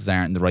 Finances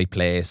aren't in the right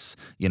place.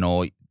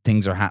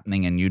 Things are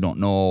happening and you don't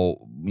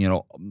know,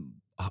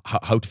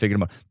 how to figure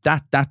them out.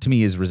 That to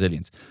me is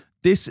resilience.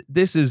 This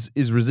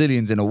is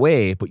resilience in a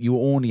way, but you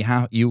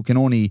can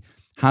only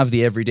have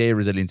the everyday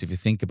resilience if you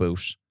think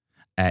about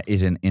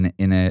it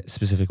in a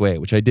specific way,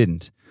 which I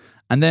didn't.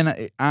 And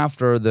then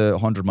after the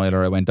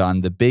 100-miler, I went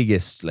on the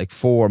biggest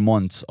 4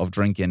 months of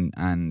drinking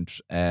and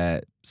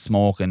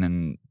smoking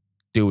and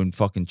doing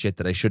fucking shit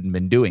that I shouldn't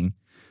have been doing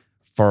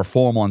for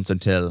 4 months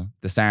until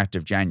the start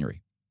of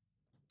January.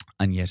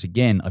 And yet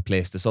again, I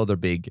placed this other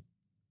big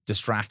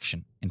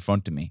distraction in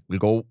front of me. We'll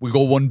go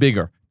one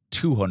bigger.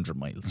 200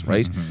 miles,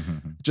 right?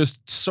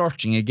 Just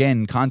searching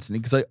again constantly,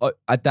 because I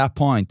at that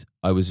point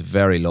I was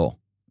very low,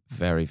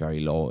 very,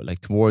 very low.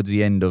 Like towards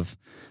the end of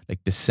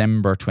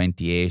December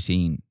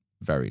 2018,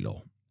 very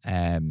low.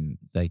 To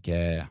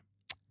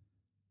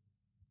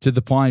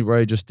the point where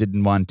I just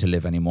didn't want to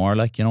live anymore.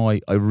 I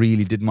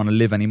really didn't want to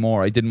live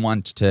anymore. I didn't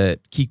want to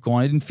keep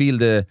going. I didn't feel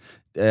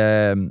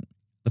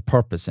the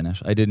purpose in it.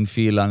 I didn't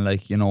feel on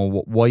like,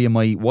 why am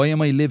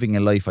I living a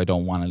life I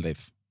don't want to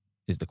live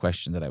is the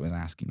question that I was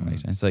asking,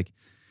 right? And it's like,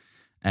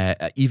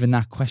 even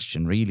that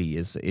question really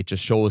it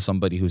just shows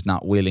somebody who's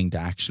not willing to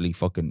actually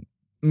fucking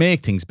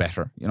make things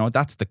better.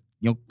 That's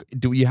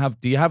do you have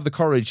the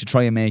courage to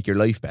try and make your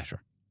life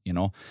better?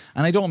 And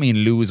I don't mean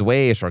lose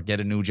weight or get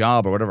a new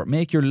job or whatever.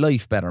 Make your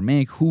life better.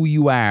 Make who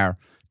you are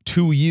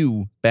to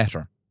you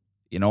better.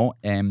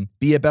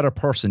 Be a better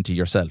person to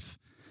yourself.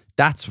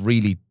 That's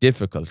really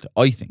difficult,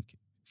 I think.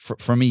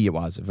 For me, it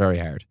was very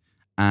hard.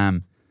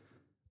 And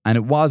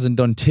it wasn't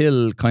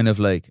until kind of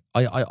like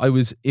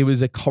it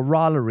was a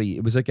corollary.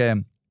 It was like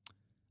a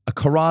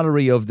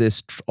corollary of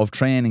this of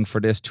training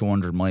for this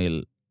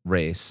 200-mile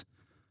race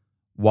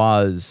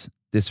was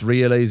this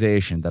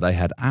realization that I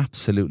had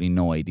absolutely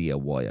no idea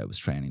why I was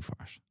training for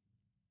it.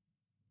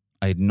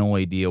 I had no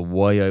idea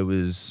why I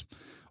was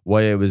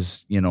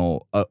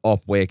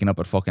up, waking up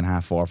at fucking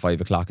 4:30,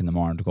 5 o'clock in the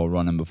morning to go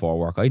running before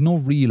work. I had no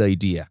real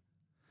idea.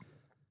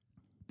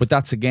 But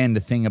that's again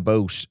the thing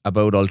about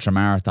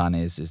ultramarathon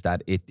is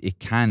that it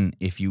can,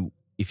 if you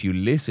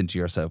listen to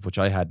yourself, which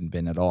I hadn't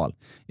been at all.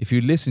 If you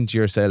listen to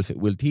yourself, it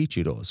will teach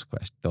you those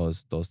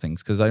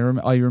things. Because I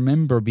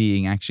remember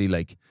being actually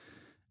like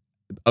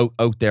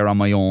out there on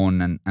my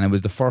own, and it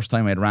was the first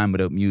time I'd ran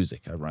without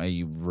music.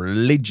 I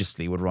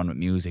religiously would run with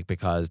music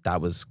because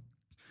that was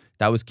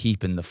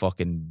keeping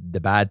the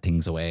bad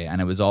things away, and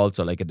it was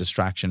also like a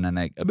distraction and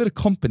a bit of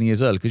company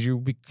as well, because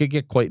you could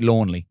get quite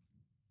lonely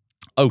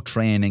out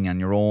training on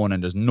your own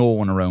and there's no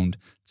one around.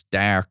 It's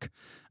dark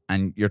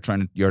and you're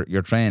training. You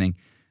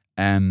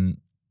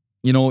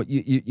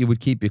would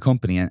keep you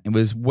company. And it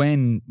was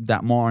when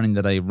that morning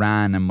that I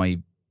ran and my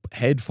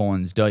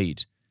headphones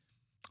died,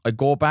 I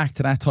go back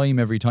to that time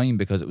every time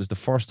because it was the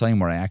first time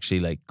where I actually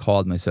like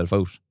called myself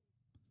out.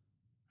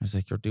 I was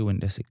like, you're doing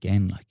this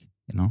again,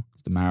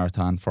 it's the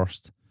marathon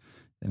first,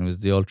 then it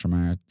was the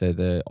ultramarathon,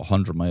 the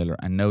 100-miler,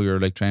 and now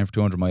you're like training for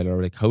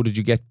 200-miler. Like, how did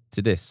you get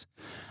to this?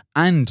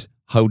 And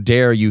how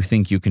dare you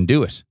think you can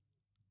do it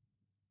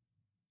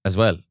as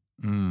well?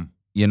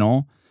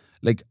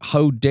 Like,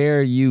 how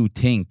dare you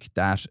think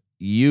that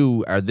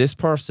you are this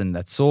person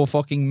that's so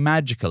fucking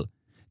magical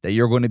that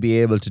you're going to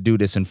be able to do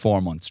this in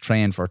 4 months,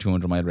 train for a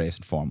 200-mile race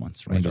in 4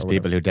 months, right? And there's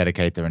people who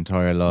dedicate their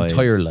entire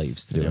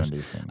lives to do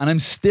it. And I'm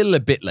still a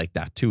bit like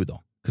that too,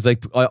 though. Because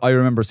like I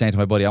remember saying to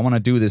my buddy, I want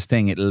to do this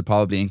thing. It'll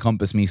probably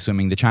encompass me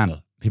swimming the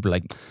channel. People are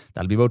like,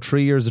 that'll be about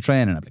 3 years of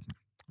training. I'm like,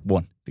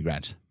 1, be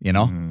grand, be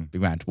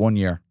grand. 1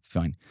 year,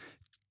 fine.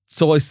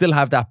 So I still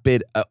have that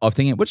bit of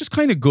thinking, which is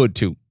kind of good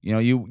too.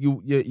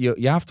 You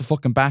have to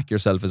fucking back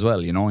yourself as well,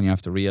 and you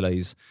have to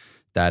realize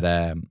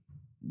that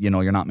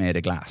you're not made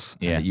of glass.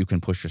 Yeah. And that you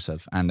can push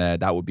yourself. And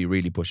that would be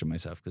really pushing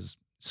myself, because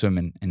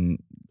swimming in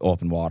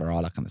open water,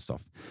 all that kind of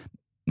stuff,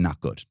 not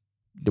good.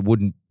 It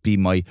wouldn't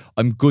be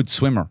I'm good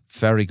swimmer,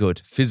 very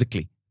good,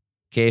 physically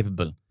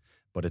capable.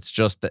 But it's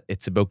just that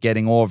it's about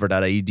getting over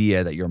that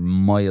idea that you're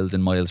miles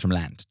and miles from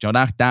land.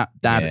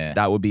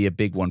 That would be a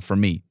big one for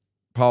me.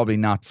 Probably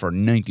not for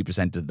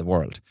 90% of the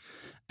world.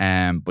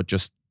 But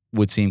just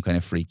would seem kind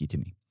of freaky to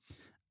me.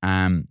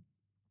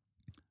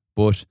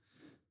 But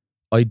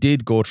I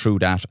did go through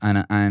that,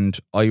 and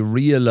I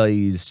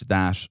realized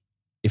that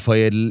if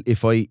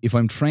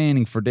I'm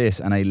training for this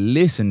and I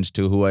listened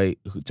to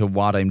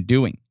what I'm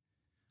doing,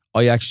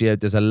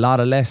 there's a lot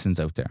of lessons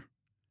out there.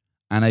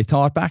 And I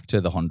thought back to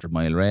the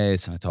 100-mile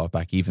race, and I thought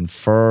back even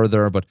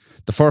further. But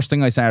the first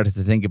thing I started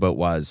to think about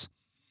was,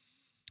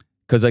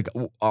 because like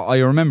I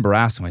remember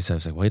asking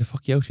myself, like, why the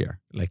fuck are you out here?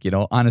 Like,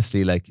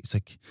 honestly, like, it's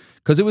like,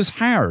 because it was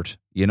hard,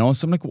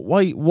 So I'm like,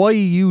 why are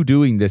you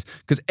doing this?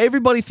 Because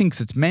everybody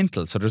thinks it's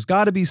mental, so there's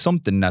got to be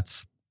something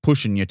that's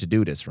pushing you to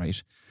do this,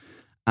 right?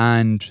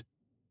 And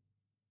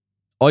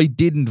I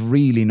didn't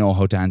really know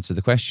how to answer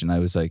the question. I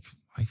was like,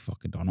 I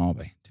fucking don't know,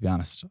 to be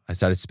honest. I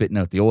started spitting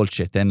out the old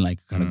shit then,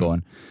 like kind of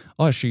going,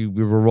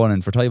 we were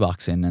running for Thai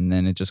boxing, and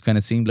then it just kind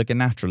of seemed like a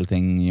natural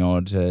thing,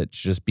 to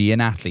just be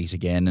an athlete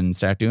again and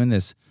start doing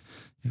this.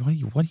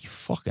 What are you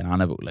fucking on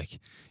about? Like,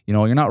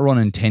 you're not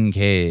running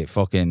 10K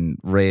fucking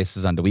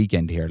races on the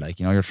weekend here. Like,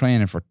 you're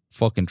training for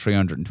fucking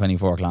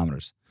 324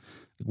 kilometers.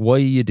 Why are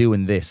you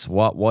doing this?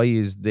 Why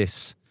is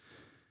this?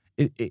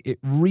 It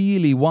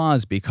really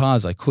was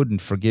because I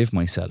couldn't forgive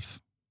myself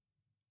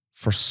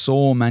for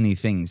so many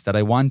things, that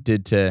I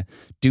wanted to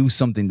do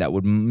something that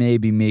would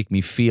maybe make me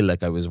feel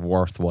like I was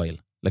worthwhile,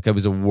 like I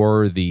was a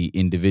worthy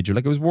individual,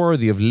 like I was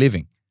worthy of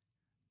living.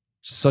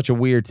 It's such a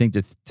weird thing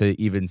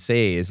to even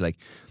say, is like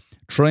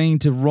trying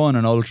to run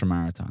an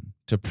ultramarathon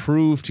to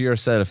prove to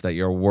yourself that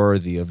you're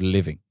worthy of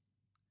living.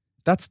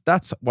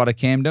 That's what it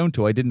came down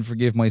to. I didn't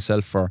forgive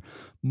myself for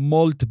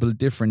multiple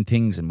different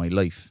things in my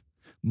life,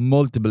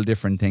 multiple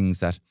different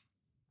things that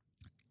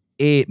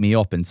ate me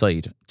up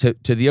inside. To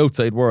the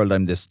outside world,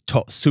 I'm this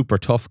super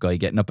tough guy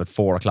getting up at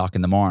 4 o'clock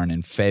in the morning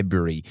in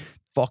February,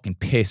 fucking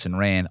piss and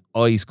rain,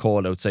 ice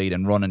cold outside,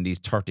 and running these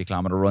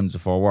 30-kilometer runs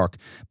before work.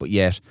 But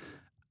yet,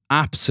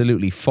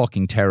 absolutely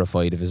fucking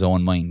terrified of his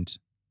own mind.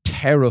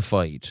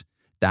 Terrified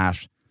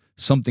that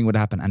something would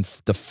happen, and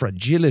the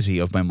fragility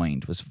of my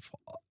mind was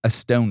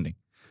astounding.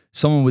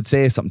 Someone would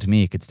say something to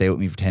me, it could stay with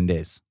me for 10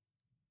 days,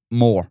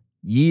 more,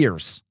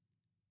 years,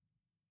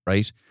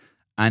 right?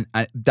 And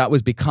that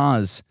was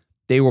because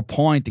they were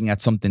pointing at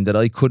something that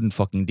I couldn't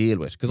fucking deal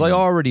with, because I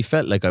already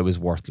felt like I was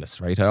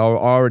worthless, right? I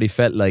already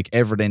felt like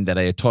everything that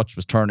I had touched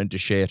was turned into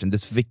shit, and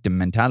this victim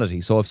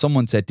mentality. So if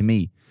someone said to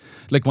me,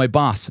 like my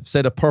boss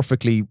said a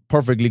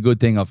perfectly good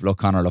thing of, look,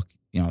 Conor, look,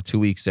 2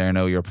 weeks there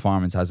now, your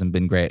performance hasn't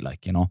been great,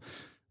 like,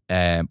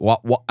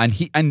 what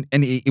and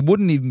it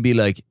wouldn't even be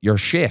like you're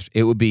shit.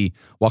 It would be,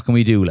 what can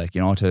we do, like,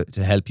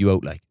 to help you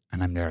out, like.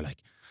 And I'm there like,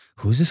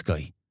 who's this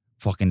guy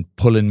fucking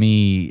pulling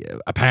me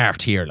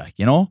apart here, like,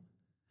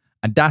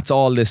 And that's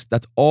all,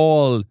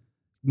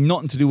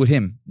 nothing to do with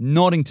him.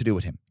 Nothing to do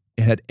with him.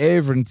 It had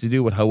everything to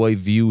do with how I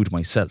viewed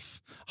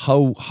myself.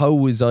 How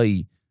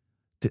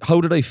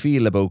did I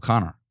feel about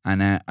Conor?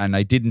 And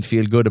I didn't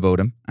feel good about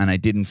him, and I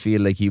didn't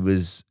feel like he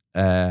was.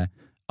 I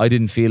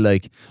didn't feel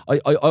like I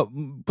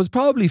was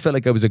probably felt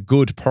like I was a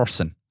good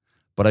person,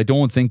 but I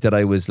don't think that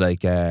I was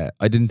like. I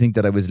didn't think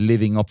that I was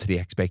living up to the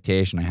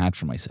expectation I had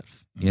for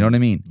myself. You know what I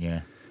mean?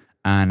 Yeah.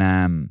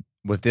 And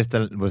was this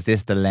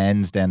the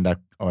lens then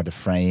or the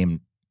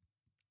frame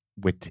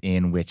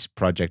within which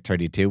Project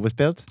 32 was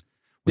built?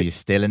 Were you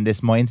still in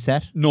this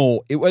mindset?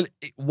 No, it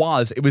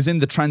was. It was in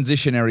the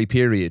transitionary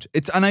period.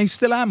 And I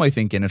still am, I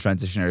think, in a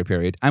transitionary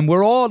period. And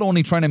we're all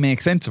only trying to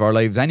make sense of our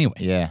lives anyway.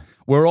 Yeah.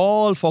 We're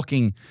all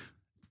fucking,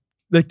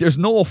 like, there's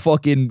no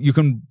fucking, you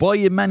can buy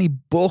as many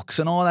books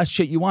and all that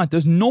shit you want.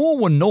 There's no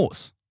one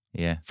knows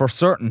for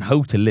certain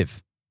how to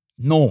live.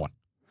 No one.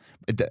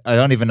 I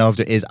don't even know if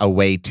there is a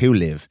way to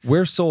live.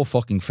 We're so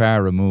fucking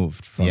far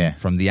removed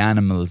from the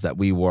animals that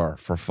we were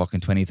for fucking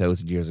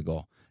 20,000 years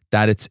ago,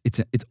 that it's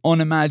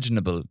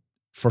unimaginable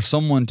for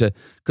someone to,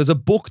 because a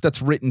book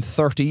that's written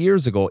 30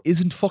 years ago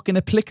isn't fucking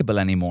applicable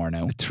anymore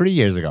now. 3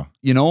 years ago.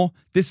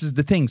 This is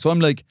the thing. So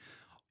I'm like,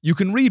 you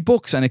can read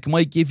books and it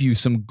might give you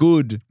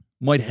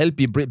might help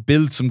you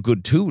build some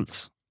good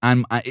tools.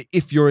 And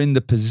if you're in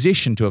the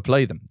position to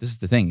apply them, this is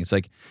the thing. It's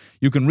like,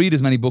 you can read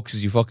as many books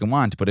as you fucking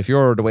want, but if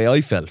you're the way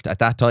I felt at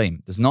that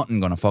time, there's nothing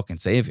going to fucking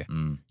save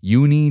you.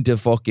 You need to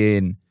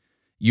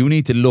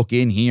look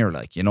in here,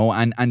 like,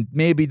 and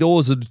maybe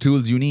those are the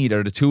tools you need,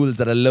 are the tools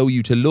that allow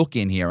you to look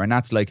in here. And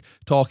that's like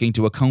talking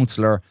to a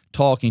counselor,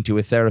 talking to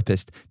a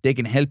therapist. They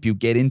can help you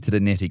get into the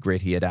nitty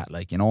gritty of that,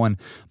 like, and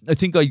I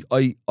think I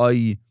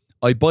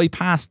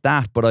bypassed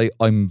that, but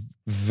I'm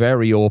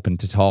very open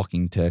to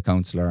talking to a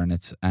counselor,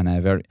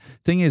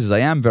 thing is I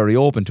am very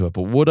open to it,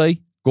 but would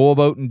I go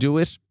about and do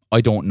it?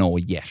 I don't know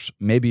yet.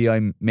 Maybe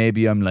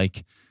I'm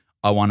like,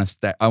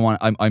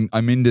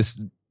 I'm in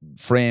this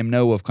frame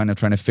now of kind of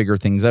trying to figure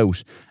things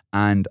out,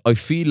 and I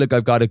feel like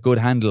I've got a good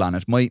handle on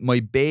it.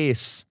 My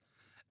base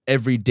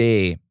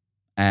everyday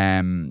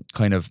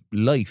kind of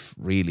life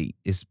really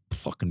is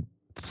fucking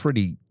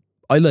pretty.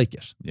 I like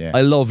it. Yeah.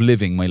 I love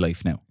living my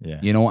life now.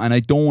 Yeah. And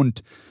I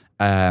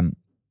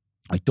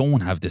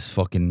don't have this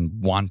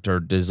fucking want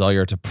or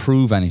desire to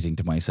prove anything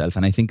to myself,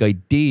 and I think I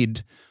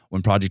did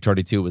when Project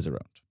 32 was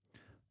around.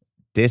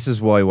 This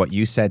is why what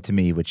you said to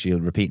me, which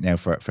you'll repeat now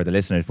for the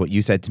listeners, what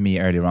you said to me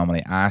earlier on when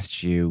I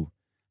asked you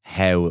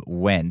how it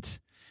went,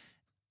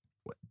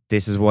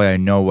 this is why I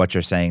know what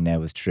you're saying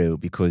now is true,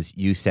 because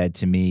you said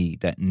to me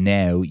that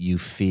now you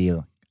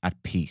feel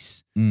at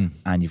peace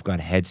and you've got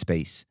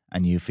headspace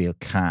and you feel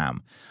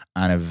calm.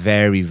 And I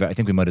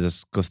think we might have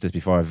discussed this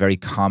before, a very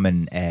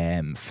common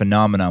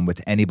phenomenon with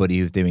anybody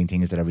who's doing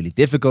things that are really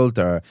difficult,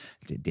 or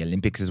the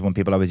Olympics is one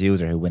people always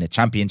use, or who win a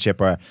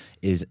championship,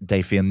 is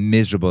they feel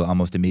miserable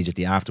almost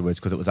immediately afterwards,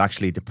 because it was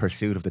actually the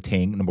pursuit of the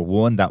thing, number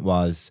one, that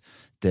was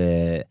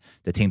the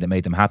thing that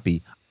made them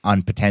happy,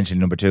 and potentially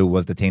number two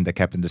was the thing that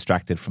kept them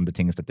distracted from the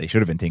things that they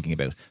should have been thinking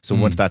about. So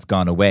once that's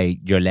gone away,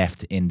 you're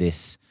left in the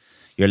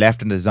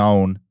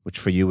zone, which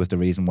for you was the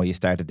reason why you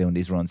started doing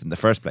these runs in the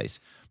first place.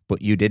 But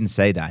you didn't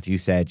say that. You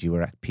said you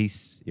were at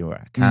peace, you were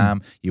at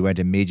calm. You weren't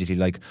immediately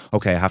like,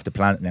 okay, I have to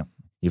plan it now.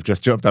 You've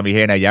just jumped on me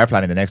here now. You're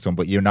planning the next one,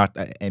 but you're not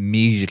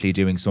immediately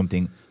doing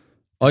something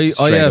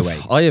straight away.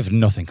 I have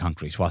nothing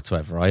concrete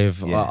whatsoever.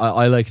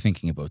 I like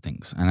thinking about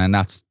things, and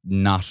that's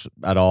not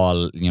at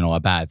all, a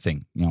bad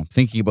thing.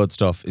 Thinking about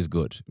stuff is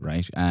good,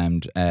 right?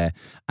 And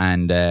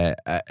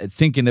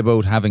thinking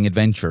about having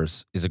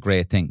adventures is a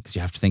great thing, because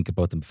you have to think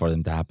about them for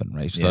them to happen,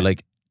 right? Yeah. So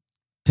like,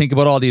 think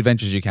about all the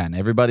adventures you can.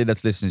 Everybody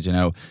that's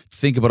listening,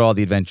 think about all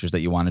the adventures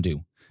that you want to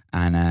do,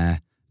 and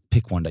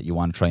pick one that you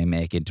want to try and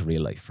make into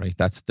real life, right?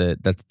 That's the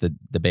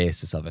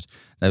basis of it.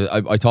 Now,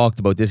 I talked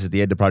about this at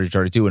the end of Project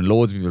 32, and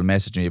loads of people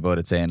messaged me about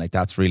it, saying like,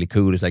 that's really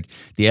cool. It's like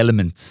the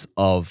elements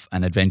of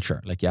an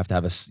adventure. Like, you have to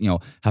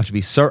have to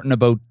be certain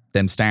about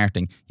them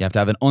starting. You have to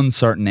have an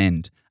uncertain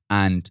end,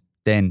 and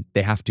then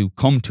they have to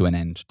come to an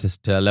end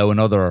to allow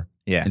another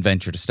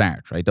adventure to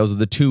start, right? Those are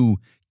the two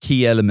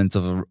key elements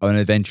of an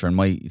adventure. And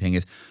my thing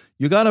is,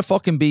 you gotta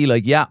fucking be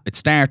like, yeah, it's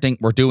starting,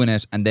 we're doing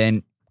it, and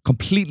then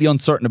completely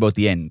uncertain about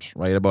the end,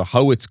 right? About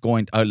how it's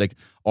going to,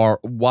 or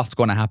what's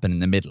going to happen in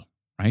the middle,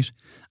 right?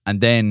 And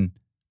then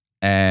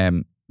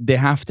they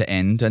have to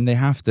end, and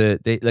that's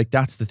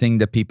the thing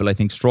that people I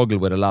think struggle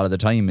with a lot of the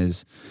time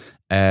is,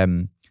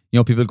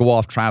 people go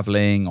off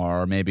traveling,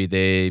 or maybe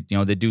they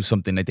do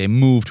something like they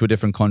move to a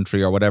different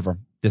country or whatever.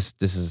 This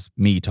is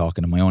me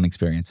talking in my own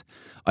experience.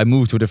 I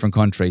moved to a different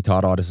country,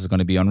 thought, oh, this is going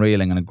to be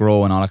unreal and going to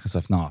grow and all that kind of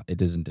stuff. No,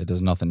 it isn't. It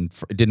does nothing.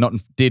 It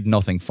did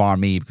nothing for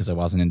me because I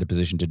wasn't in the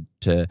position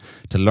to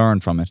learn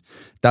from it.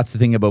 That's the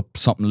thing about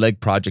something like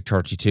Project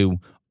 32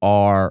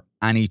 or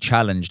any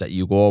challenge that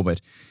you go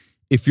with.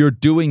 If you're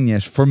doing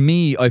it, for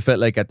me, I felt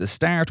like at the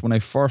start when I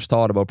first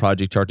thought about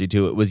Project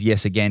 32, it was,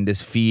 yes, again,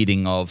 this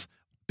feeding of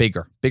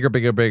bigger,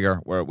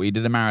 where we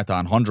did a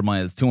marathon, 100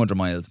 miles, 200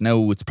 miles.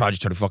 Now it's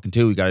Project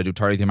 32. We got to do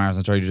 32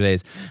 marathons, 32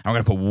 days. And we're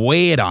going to put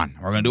weight on.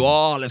 We're going to do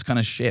all this kind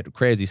of shit,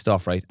 crazy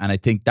stuff, right? And I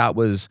think that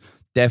was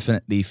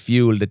definitely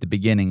fueled at the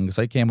beginning, because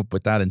I came up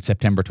with that in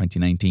September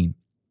 2019.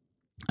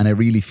 And I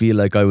really feel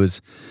like I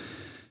was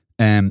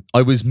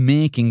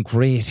making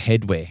great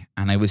headway,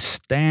 and I was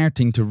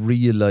starting to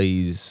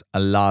realize a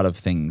lot of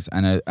things.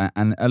 And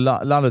a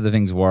lot of the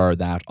things were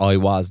that I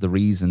was the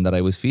reason that I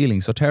was feeling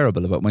so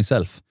terrible about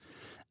myself.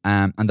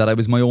 And that I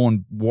was my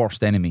own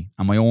worst enemy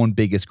and my own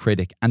biggest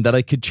critic, and that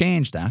I could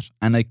change that,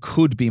 and I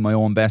could be my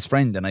own best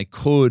friend, and I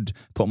could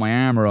put my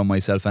arm around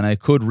myself, and I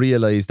could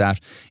realize that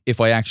if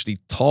I actually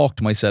talked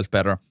to myself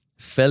better,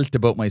 felt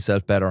about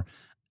myself better,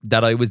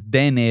 that I was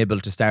then able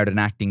to start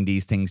enacting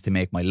these things to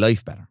make my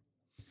life better.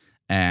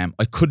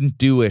 I couldn't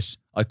do it.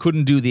 I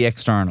couldn't do the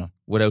external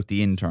without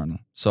the internal.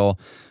 So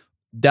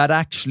that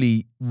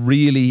actually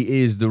really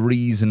is the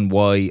reason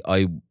why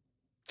I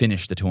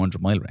finished the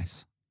 200-mile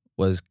race.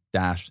 Was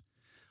that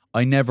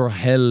I never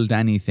held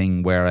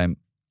anything where and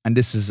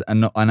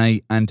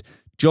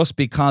just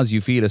because you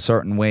feel a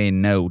certain way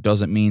now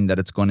doesn't mean that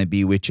it's going to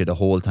be with you the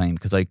whole time,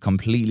 because I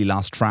completely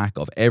lost track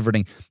of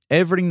everything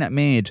that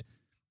made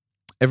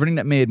my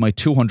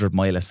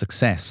 200-mile a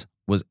success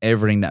was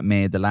everything that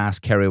made the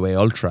last Kerryway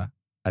Ultra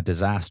a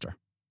disaster.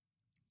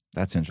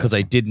 That's interesting. Because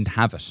I didn't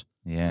have it.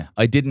 Yeah.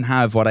 I didn't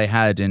have what I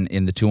had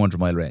in the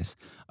 200-mile race.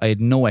 I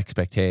had no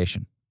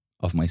expectation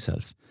of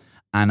myself.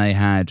 And I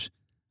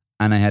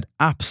had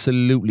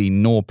absolutely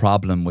no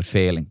problem with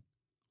failing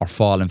or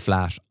falling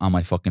flat on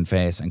my fucking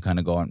face and kind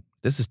of going,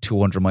 this is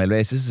 200-mile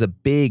race. This is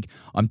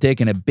I'm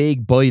taking a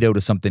big bite out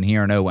of something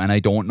here now, and I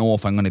don't know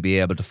if I'm going to be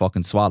able to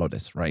fucking swallow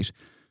this, right?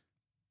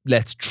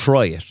 Let's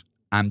try it.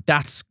 And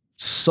that's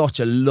such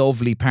a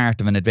lovely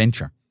part of an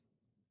adventure,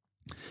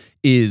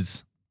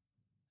 is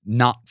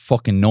not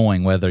fucking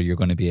knowing whether you're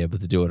going to be able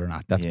to do it or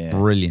not. That's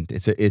brilliant.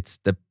 It's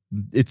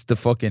the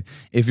fucking,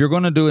 if you're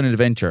going to do an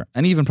adventure,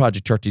 and even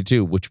Project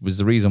 32, which was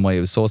the reason why it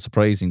was so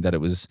surprising that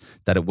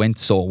it went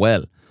so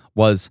well,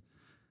 was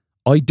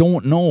I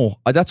don't know.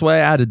 That's why I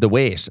added the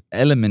weight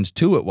element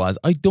to it. Was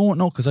I don't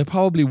know, because I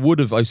probably would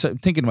have. I was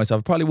thinking to myself,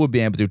 I probably would be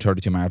able to do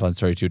 32 marathons,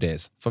 32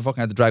 days. If I fucking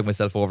had to drag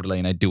myself over the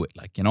line, I'd do it.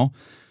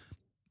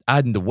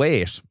 Adding the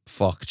weight,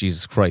 fuck,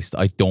 Jesus Christ,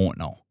 I don't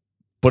know.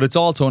 But it's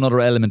also another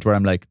element where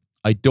I'm like,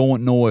 I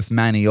don't know if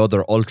many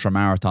other ultra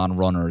marathon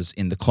runners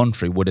in the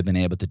country would have been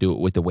able to do it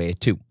with the weight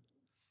too.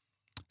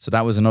 So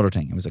that was another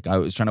thing. It was like I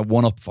was trying to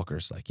one up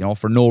fuckers,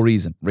 for no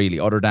reason really,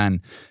 other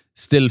than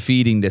still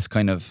feeding this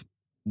kind of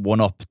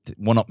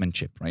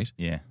one-upmanship, right?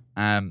 Yeah.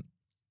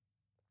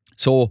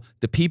 So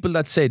the people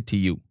that said to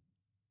you,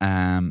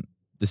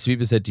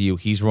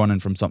 he's running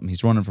from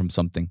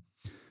something,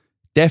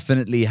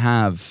 definitely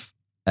have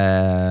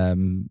a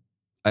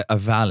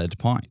valid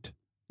point.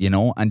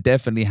 And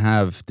definitely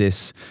have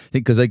this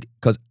thing,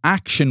 because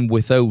action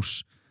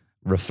without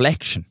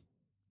reflection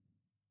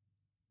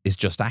is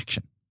just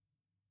action,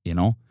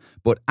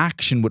 but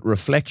action with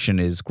reflection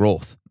is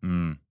growth,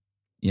 and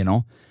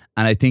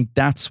I think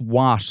that's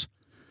what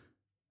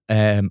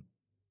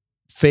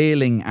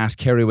failing at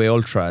Kerryway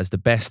Ultra is the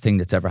best thing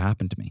that's ever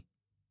happened to me.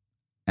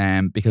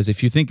 Because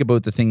if you think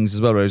about the things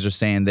as well, I was just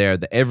saying there,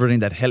 that everything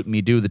that helped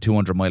me do the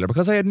 200-miler,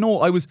 because I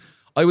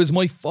was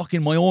my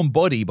own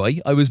buddy,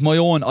 boy. I was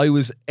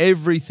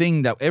every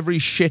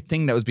shit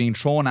thing that was being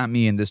thrown at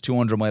me in this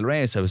 200-mile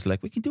race. I was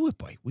like, we can do it,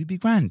 boy. We'll be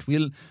grand.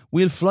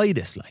 We'll fly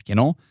this,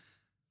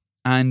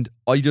 And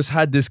I just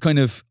had this kind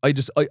of,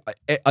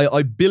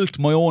 I built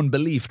my own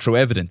belief through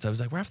evidence. I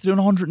was like, we're after doing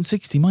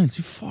 160 miles.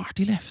 We've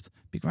 40 left.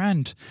 Be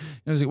grand.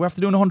 I was like, we're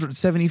after doing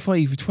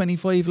 175,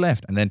 25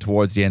 left. And then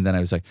towards the end, I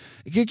was like,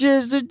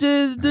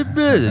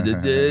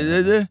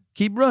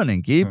 keep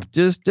running,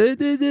 just go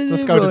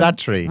to that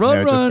tree.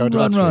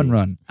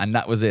 Run. And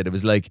that was it. It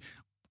was like,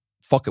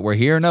 fuck it, we're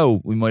here now.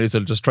 We might as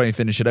well just try and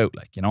finish it out,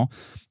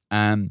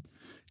 Then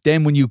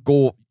when you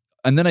go,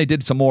 and then I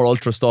did some more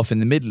ultra stuff in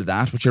the middle of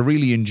that, which I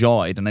really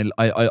enjoyed, and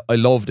I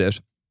loved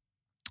it.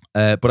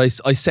 But I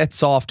set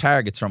soft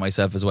targets for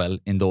myself as well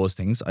in those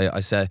things. I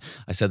said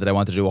that I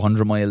wanted to do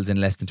 100 miles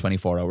in less than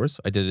 24 hours.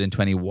 I did it in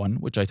 21,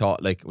 which I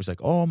thought was like,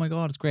 oh my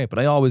God, it's great. But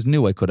I always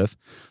knew I could have.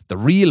 The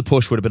real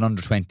push would have been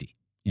under 20,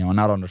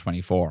 not under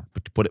 24.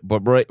 But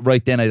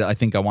right then I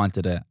think I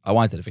wanted a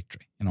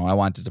victory. I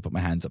wanted to put my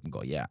hands up and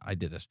go, yeah, I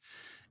did it.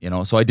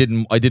 So I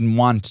didn't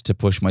want to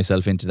push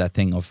myself into that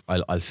thing of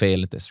I'll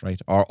fail at this, right?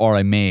 Or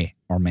I may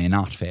or may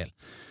not fail.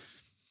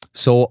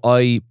 So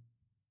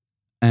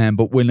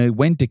but when I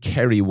went to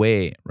Kerry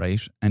Way,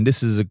 right, and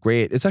this is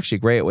it's actually a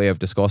great way of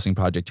discussing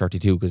Project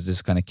 32 because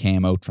this kind of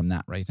came out from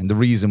that, right? And the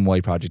reason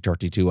why Project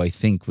 32, I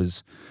think,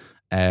 was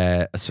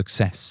a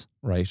success,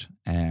 right?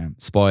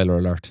 Spoiler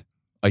alert,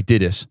 I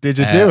did it. Did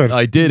you do it?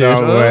 I did it.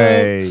 No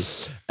way.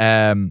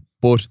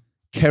 But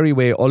Kerry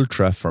Way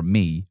Ultra for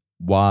me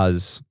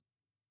was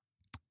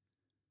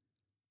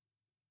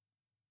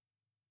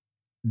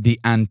the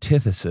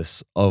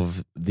antithesis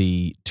of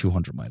the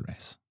 200-mile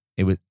race.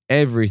 It was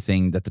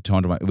everything that the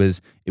 200-mile...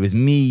 It was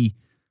me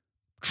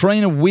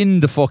trying to win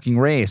the fucking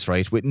race,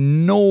 right? With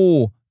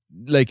no...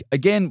 Like,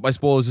 again, I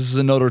suppose this is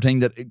another thing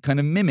that it kind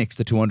of mimics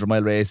the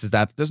 200-mile race, is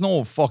that there's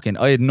no fucking...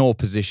 I had no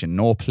position,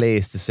 no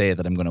place to say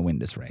that I'm going to win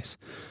this race.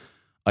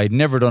 I'd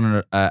never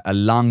done a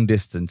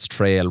long-distance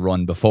trail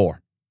run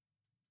before,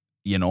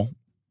 you know,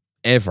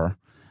 ever.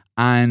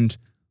 And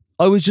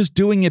I was just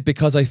doing it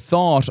because I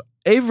thought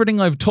everything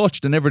I've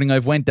touched and everything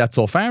I've went at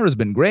so far has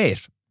been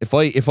great.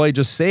 If I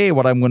just say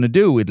what I'm going to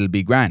do, it'll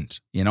be grand,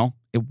 you know?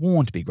 It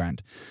won't be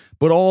grand.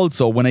 But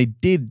also, when I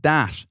did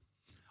that,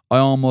 I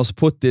almost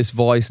put this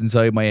voice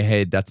inside my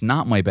head that's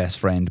not my best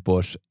friend,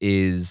 but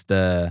is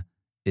the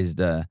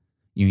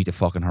you need to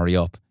fucking hurry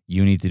up.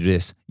 You need to do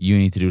this. You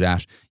need to do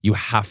that. You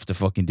have to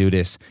fucking do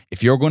this.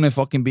 If you're going to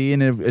fucking be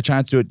in a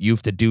chance to do it, you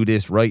have to do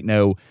this right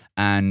now.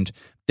 And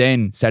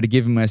then started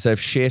giving myself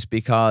shit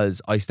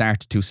because I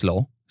started too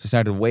slow. So I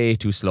started way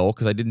too slow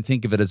because I didn't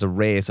think of it as a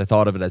race. I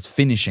thought of it as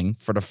finishing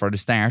for the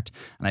start.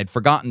 And I'd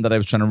forgotten that I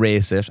was trying to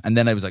race it. And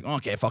then I was like,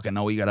 okay, fucking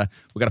no, we gotta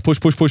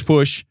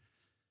push.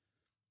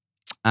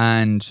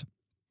 And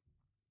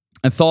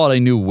I thought I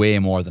knew way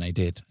more than I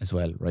did as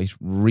well, right?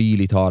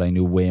 Really thought I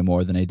knew way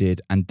more than I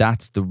did. And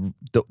that's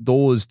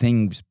those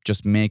things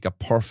just make a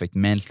perfect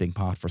melting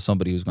pot for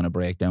somebody who's going to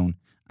break down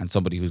and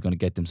somebody who's going to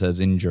get themselves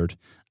injured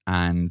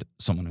and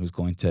someone who's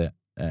going to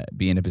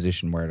be in a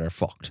position where they're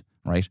fucked,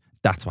 right?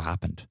 That's what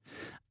happened.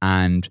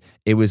 And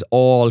it was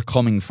all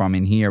coming from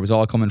in here. It was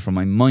all coming from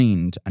my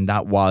mind. And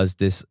that was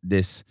this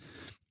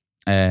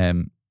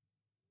I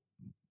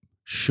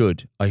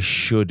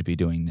should be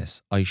doing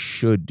this. I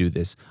should do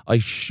this. I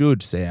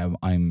should say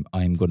I'm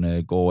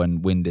gonna go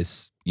and win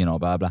this, you know,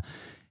 blah blah.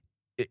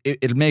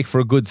 It'll make for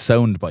a good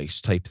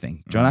soundbite type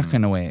thing. Do you know that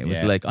kind of way? It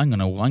was like I'm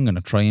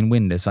gonna try and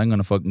win this. I'm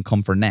gonna fucking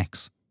come for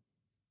necks.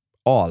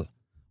 All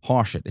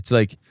horseshit. It's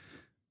like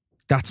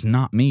that's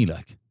not me.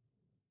 Like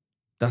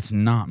that's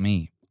not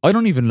me. I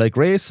don't even like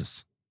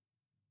races.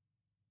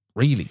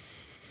 Really,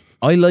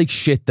 I like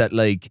shit that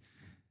like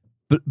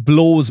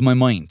blows my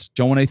mind.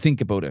 Do you know, when I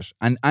think about it?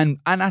 And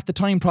at the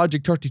time,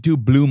 Project 32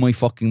 blew my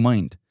fucking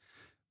mind.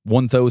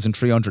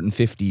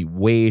 1,350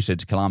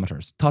 weighted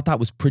kilometers. Thought that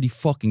was pretty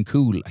fucking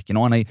cool, like, you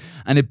know,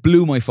 and it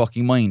blew my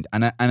fucking mind.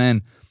 And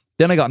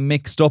then I got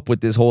mixed up with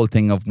this whole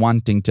thing of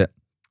wanting to,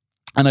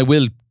 and I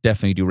will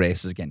definitely do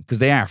races again because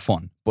they are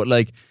fun, but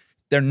like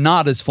they're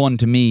not as fun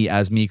to me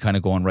as me kind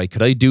of going, right,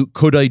 could I do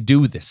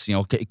this? You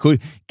know,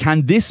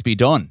 can this be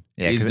done?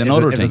 Yeah, is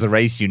another thing. If there's a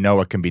race, you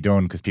know it can be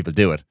done because people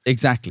do it.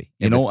 Exactly.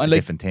 You know, and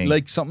different thing.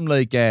 Like something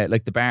like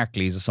the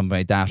Barclays or something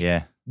like that.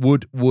 Yeah.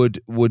 Would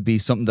be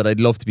something that I'd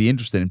love to be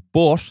interested in.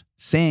 But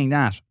saying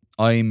that,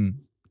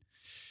 I'm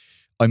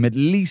at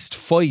least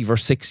 5 or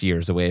 6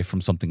 years away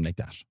from something like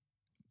that.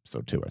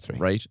 So 2 or 3.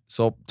 Right?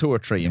 So 2 or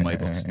 3 in my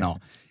books. No.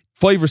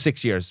 5 or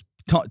 6 years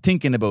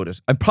thinking about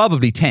it. I'm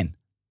probably 10.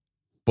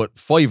 But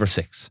 5 or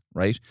 6,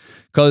 right?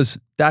 Because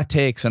that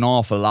takes an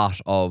awful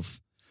lot of...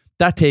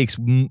 That takes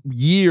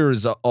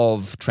years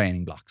of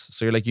training blocks.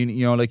 So you're like, you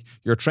know, like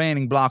your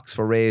training blocks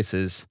for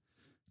races,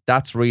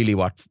 that's really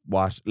what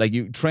like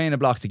you train a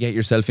block to get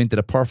yourself into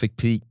the perfect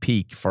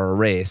peak for a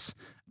race.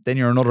 Then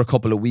you're another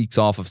couple of weeks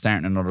off of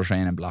starting another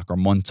training block or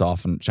months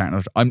off and starting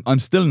another. I'm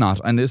still not,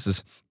 and this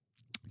is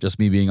just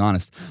me being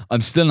honest,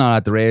 I'm still not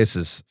at the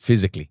races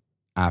physically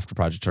after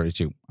Project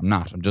 32. I'm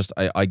not.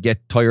 I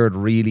get tired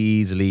really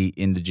easily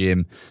in the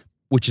gym,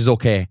 which is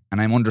okay. And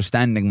I'm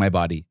understanding my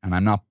body and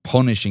I'm not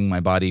punishing my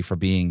body for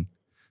being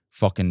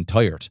fucking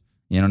tired.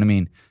 You know what I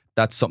mean?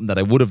 That's something that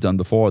I would have done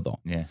before though.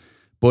 Yeah.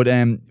 But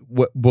I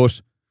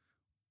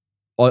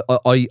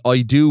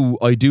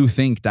do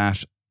think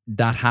that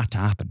had to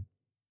happen.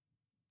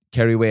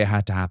 Kerry Way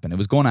had to happen. It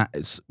was going to,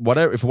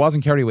 whatever, if it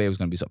wasn't Kerry Way, it was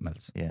going to be something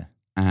else. Yeah.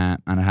 And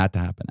it had to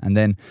happen. And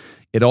then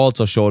it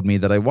also showed me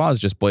that I was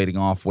just biting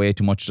off way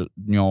too much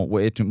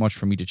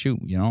for me to chew,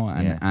 you know,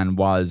 and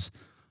was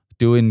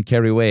doing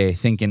Kerry Way,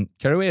 thinking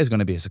Kerry Way is going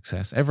to be a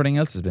success. Everything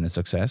else has been a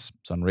success.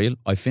 It's unreal.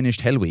 I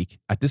finished Hell Week.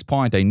 At this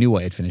point, I knew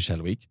I had finished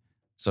Hell Week.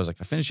 So I was like,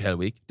 I finished Hell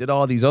Week, did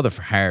all these other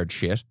hard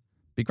shit.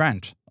 Be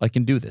grand. I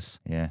can do this.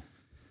 Yeah.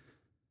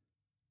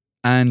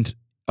 And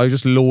I was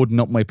just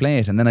loading up my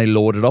plate. And then I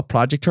loaded up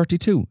Project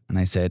 32. And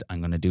I said, I'm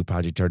going to do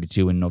Project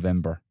 32 in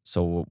November.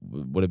 So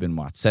it would have been,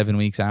 7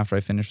 weeks after I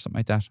finished, something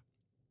like that.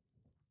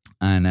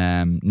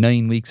 And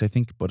 9 weeks, I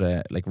think. But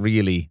like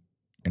really...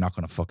 You're not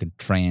going to fucking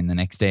train the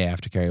next day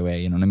after Kerry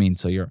Way, you know what I mean?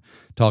 So you're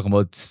talking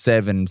about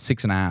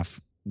 6.5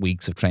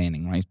 weeks of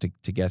training, right?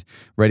 To get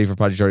ready for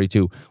Project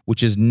 32,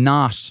 which is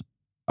not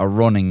a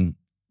running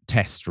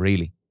test,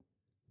 really.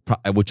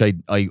 which I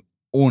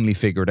only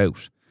figured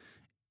out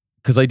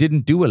because I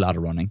didn't do a lot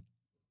of running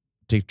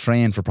to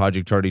train for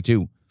Project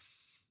 32,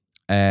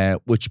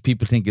 which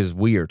people think is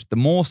weird. The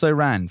most I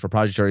ran for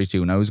Project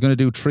 32, and I was going to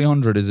do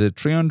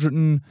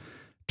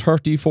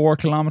 334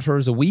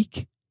 kilometers a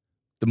week.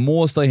 The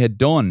most I had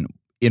done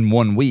in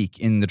 1 week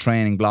in the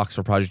training blocks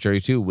for Project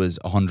 32 was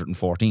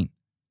 114.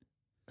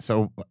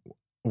 So,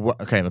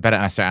 okay, I better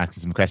start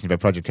asking some questions about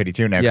Project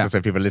 32 now, because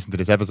so people listen to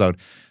this episode.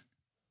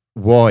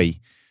 Why?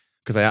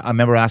 Because I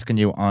remember asking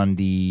you on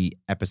the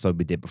episode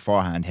we did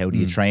beforehand, how do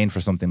you train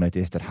for something like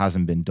this that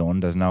hasn't been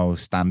done? There's no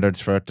standards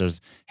for it.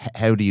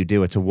 How do you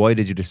do it? So why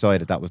did you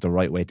decide that was the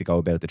right way to go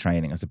about the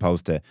training, as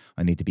opposed to,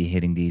 I need to be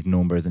hitting these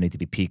numbers, I need to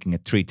be peaking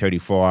at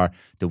 334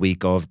 the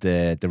week of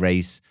the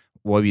race?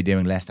 Why were you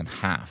doing less than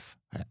half?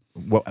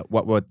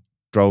 What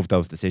drove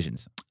those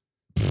decisions?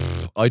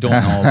 I don't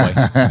know, boy,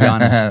 to be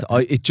honest.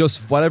 It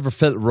just, whatever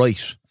felt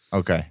right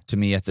to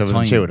me at the time. So it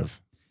was intuitive?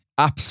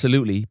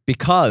 Absolutely.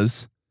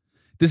 Because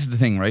this is the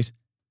thing, right?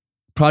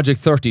 Project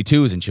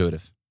 32 is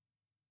intuitive.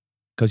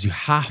 Because you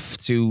have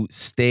to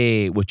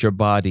stay with your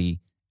body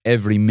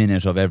every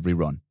minute of every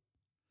run.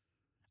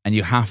 And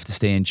you have to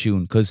stay in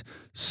tune. Because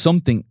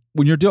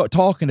when you're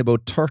talking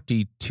about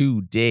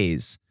 32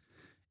 days,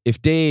 if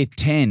day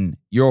 10,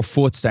 your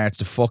foot starts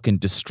to fucking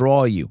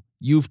destroy you,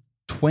 you've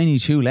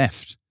 22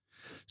 left.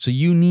 So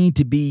you need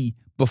to be,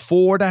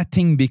 before that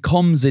thing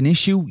becomes an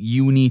issue,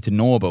 you need to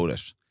know about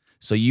it.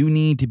 So you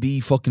need to be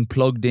fucking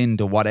plugged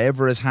into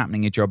whatever is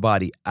happening at your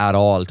body at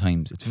all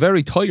times. It's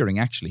very tiring,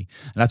 actually.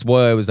 And that's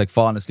why I was like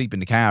falling asleep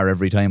in the car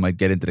every time I'd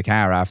get into the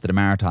car after the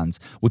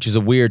marathons, which is a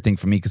weird thing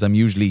for me because I'm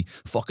usually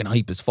fucking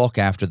hype as fuck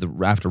after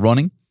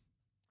running.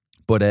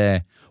 But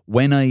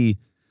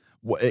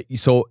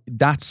so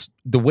that's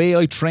the way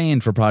I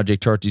trained for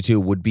Project 32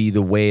 would be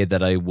the way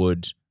that I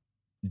would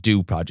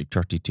do Project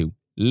 32.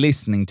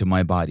 Listening to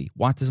my body.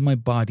 What does my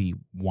body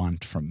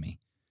want from me?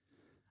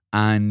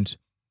 And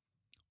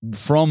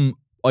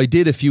I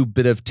did a few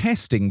bit of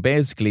testing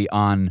basically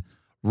on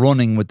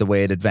running with the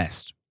weighted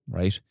vest,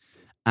 right?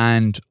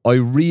 And I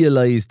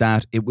realized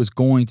that it was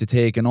going to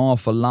take an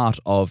awful lot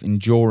of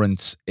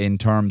endurance in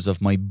terms of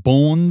my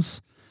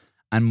bones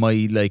and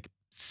my like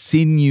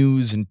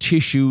sinews and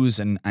tissues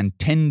and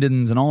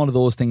tendons and all of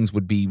those things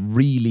would be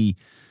really,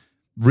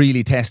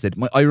 really tested.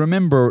 I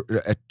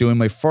remember doing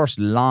my first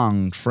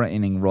long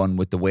training run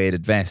with the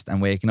weighted vest and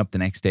waking up the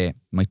next day.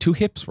 My two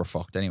hips were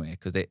fucked anyway,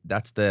 because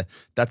that's the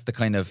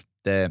kind of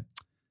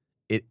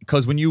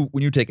because when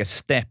you take a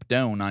step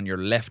down on your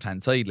left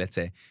hand side, let's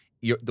say,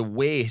 the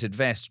weighted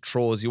vest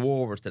throws you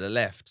over to the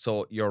left,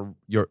 so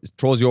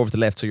throws you over to the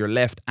left, so your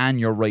left and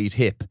your right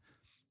hip,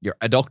 your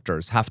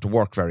adductors have to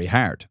work very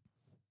hard.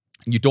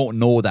 You don't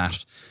know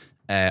that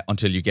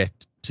until you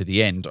get to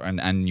the end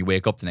and you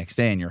wake up the next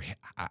day and your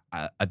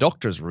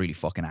adductors are really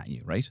fucking at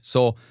you, right?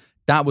 So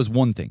that was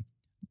one thing.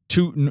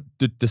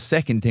 The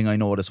second thing I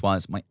noticed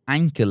was my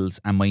ankles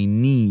and my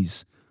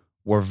knees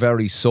were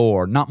very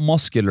sore, not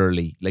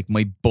muscularly, like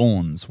my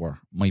bones were.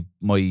 My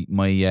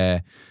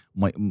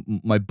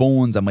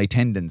bones and my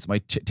tendons. My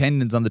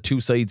tendons on the two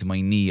sides of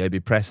my knee, I'd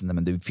be pressing them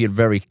and they'd feel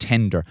very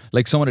tender,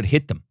 like someone had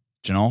hit them,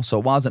 you know? So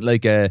it wasn't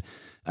like a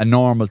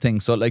normal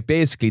thing. So like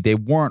basically they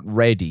weren't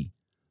ready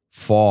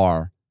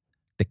for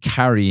the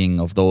carrying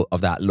of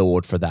that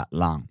load for that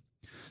long.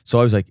 So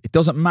I was like, it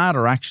doesn't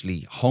matter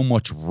actually how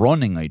much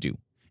running I do.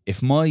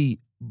 If my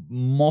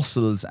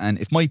muscles and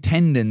if my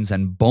tendons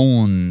and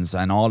bones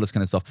and all this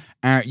kind of stuff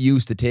aren't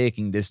used to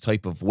taking this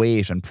type of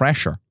weight and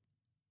pressure,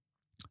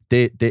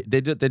 they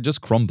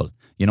just crumble,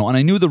 you know. And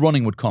I knew the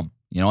running would come,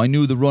 you know. I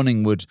knew the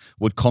running would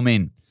come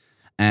in.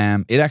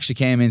 It actually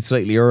came in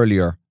slightly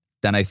earlier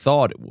than I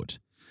thought it would.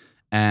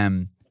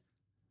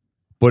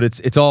 But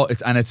it's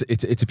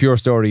a pure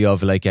story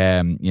of like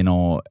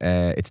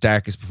it's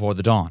darkest before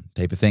the dawn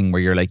type of thing,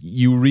 where you're like,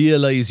 you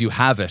realize you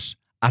have it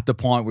at the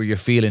point where you're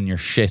feeling your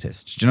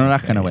shittest. Do you know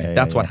that kind of way?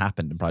 That's what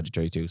happened in Project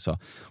 32. So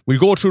we'll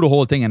go through the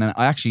whole thing, and I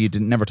actually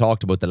never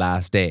talked about the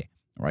last day,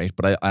 right?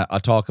 But I'll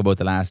talk about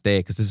the last day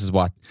because this is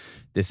what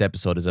this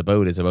episode is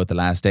about the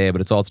last day,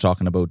 but it's also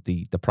talking about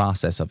the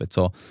process of it.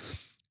 So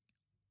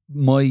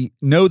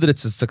now that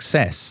it's a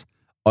success,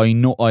 I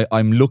know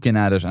I'm looking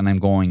at it and I'm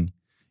going,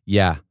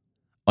 yeah,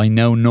 I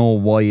now know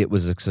why it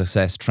was a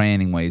success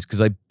training wise,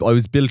 because I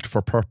was built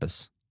for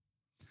purpose.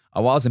 I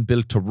wasn't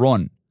built to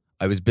run.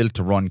 I was built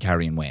to run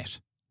carrying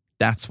weight.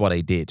 That's what I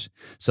did.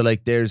 So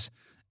like there's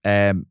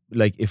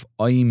like if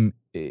I'm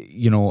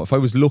if I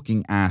was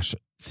looking at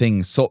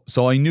things, so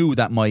I knew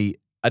that my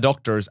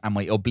adductors and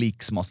my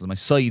obliques muscles, my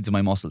sides of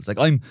my muscles, like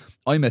I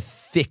have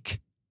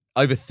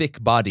a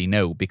thick body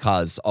now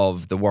because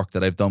of the work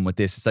that I've done with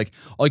this. It's like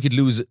I could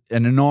lose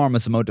an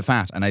enormous amount of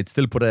fat and I'd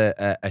still put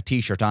a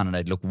t-shirt on and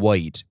I'd look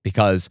wide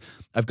because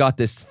I've got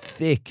this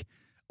thick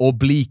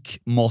oblique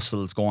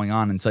muscles going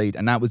on inside,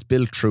 and that was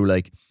built through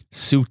like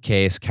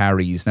suitcase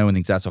carries now and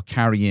things like that. So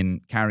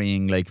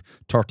carrying like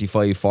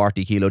 35,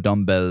 40 kilo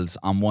dumbbells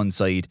on one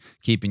side,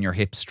 keeping your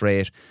hips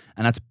straight.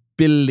 And that's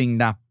building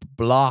that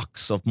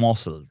blocks of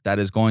muscle that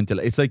is going to,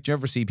 it's like, do you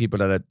ever see people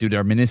that do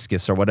their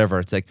meniscus or whatever?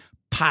 It's like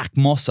pack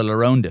muscle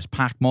around it.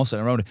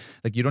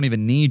 Like you don't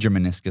even need your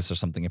meniscus or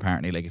something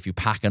apparently. Like if you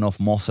pack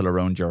enough muscle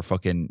around your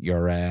fucking,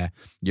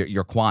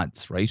 your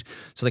quads, right?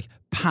 So like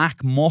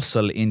pack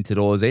muscle into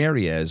those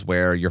areas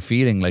where you're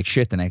feeling like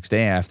shit the next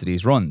day after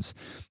these runs.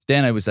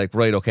 Then I was like,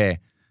 right, okay,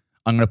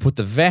 I'm going to put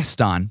the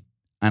vest on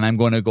and I'm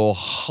going to go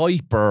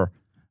hyper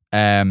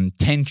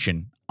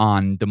tension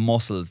on the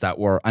muscles that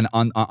were, and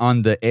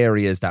on the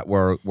areas that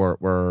were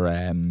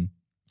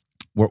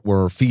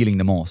feeling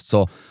the most.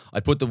 So I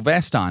put the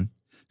vest on,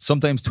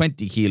 sometimes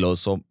 20 kilos,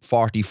 so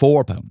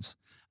 44 pounds,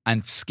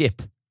 and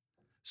skip.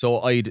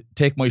 So I'd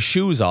take my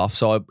shoes off,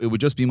 so it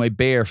would just be my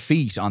bare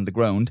feet on the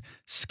ground,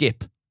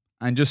 skip,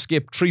 and just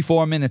skip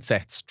 3-4 minute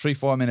sets,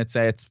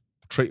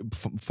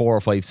 4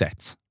 or 5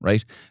 sets,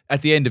 right?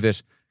 At the end of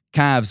it,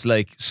 calves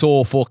like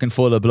so fucking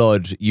full of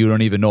blood, you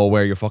don't even know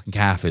where your fucking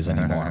calf is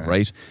anymore,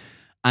 right?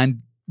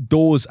 And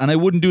I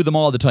wouldn't do them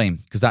all the time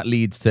because that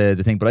leads to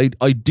the thing, but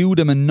I do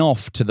them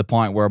enough to the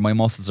point where my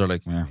muscles are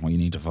like, well, you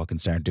need to fucking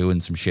start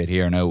doing some shit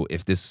here now.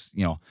 If this,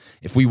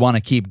 if we want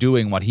to keep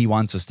doing what he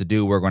wants us to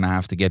do, we're going to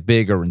have to get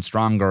bigger and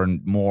stronger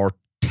and more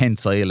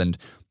tensile and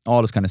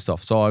all this kind of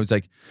stuff. So I was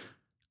like,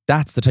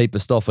 that's the type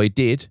of stuff I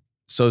did.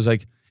 So I was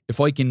like,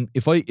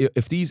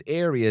 if these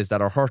areas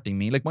that are hurting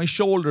me, like my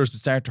shoulders would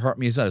start to hurt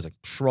me as well, I was like,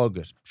 shrug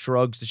it,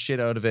 shrugs the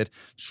shit out of it,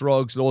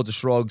 shrugs, loads of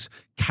shrugs,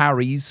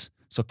 carries.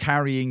 So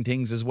carrying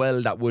things as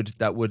well that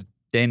would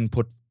then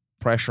put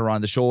pressure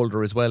on the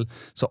shoulder as well.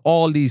 So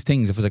all these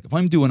things, if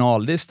I'm doing all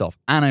this stuff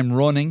and I'm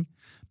running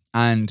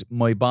and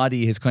my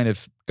body has kind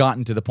of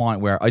gotten to the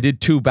point where I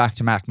did 2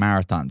 back-to-back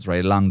marathons,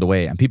 right, along the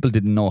way, and people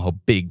didn't know how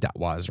big that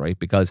was, right?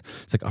 Because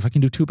it's like, if I can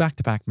do 2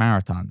 back-to-back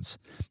marathons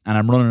and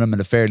I'm running them at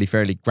a fairly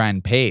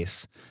grand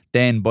pace,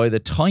 then by the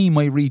time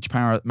I reach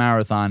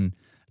marathon,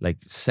 like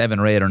 7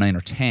 or 8 or 9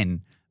 or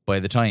 10, by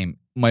the time,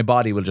 my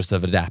body will just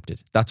have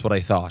adapted. That's what I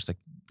thought. It's like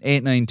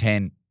 8, 9,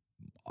 10,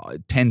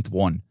 10th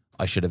one,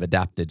 I should have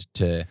adapted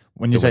to.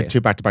 When you said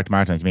 2 back-to-back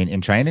marathons, you mean in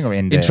training or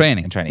in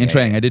training? In training.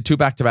 Yeah. I did 2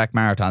 back-to-back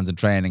marathons in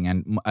training,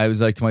 and I was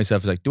like to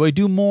myself, do I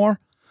do more?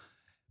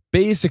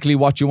 Basically,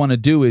 what you want to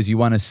do is you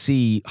want to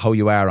see how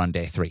you are on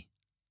day 3.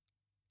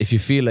 If you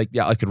feel like,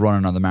 I could run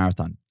another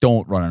marathon,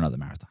 don't run another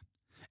marathon.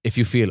 If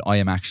you feel I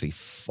am actually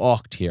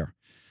fucked here,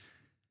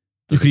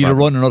 you could either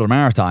run another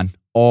marathon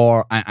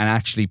or and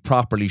actually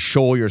properly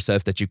show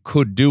yourself that you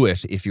could do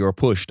it if you were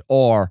pushed,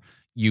 or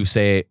you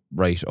say,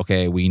 right,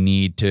 okay, we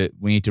need to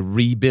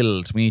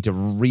rebuild, we need to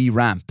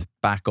re-ramp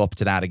back up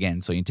to that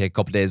again. So you take a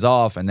couple of days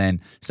off and then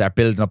start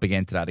building up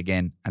again to that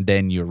again, and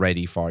then you're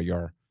ready for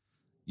your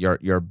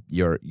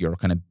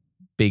kind of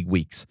big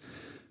weeks.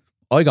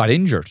 I got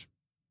injured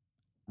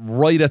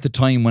right at the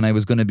time when I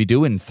was going to be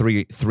doing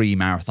three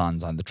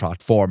marathons on the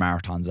trot, 4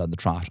 marathons on the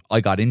trot.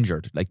 I got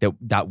injured like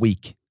that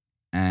week,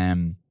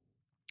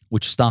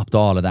 which stopped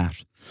all of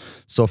that.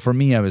 So for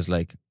me, I was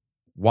like,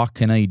 what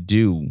can I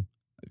do?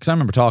 Because I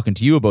remember talking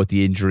to you about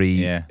the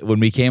injury when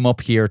we came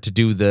up here to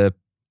do the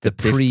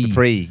Project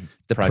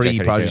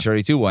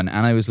 32 one,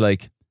 and I was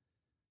like,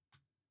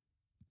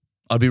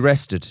 I'll be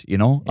rested,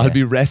 I'll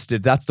be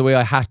rested. That's the way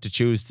I had to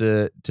choose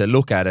to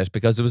look at it,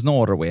 because there was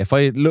no other way. If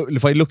I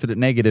looked at it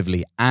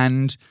negatively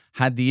and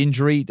had the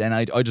injury, then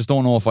I just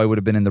don't know if I would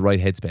have been in the right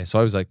headspace. So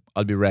I was like,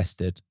 I'll be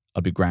rested,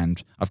 I'll be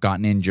grand. I've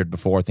gotten injured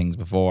before,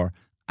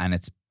 and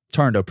it's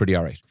turned out pretty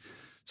all right.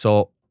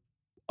 So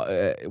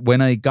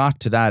when I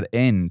got to that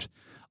end,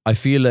 I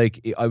feel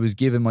like I was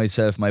giving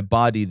my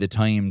body the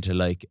time to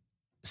like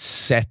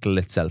settle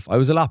itself. I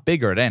was a lot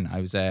bigger then.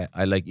 I was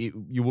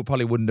you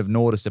probably wouldn't have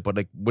noticed it, but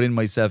like within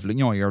myself,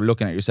 you're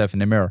looking at yourself in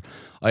the mirror.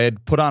 I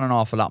had put on an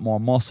awful lot more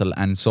muscle,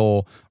 and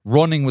so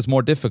running was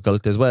more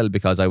difficult as well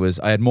because I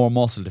had more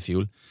muscle to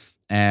fuel.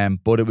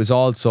 But it was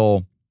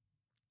also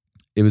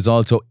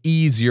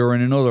easier in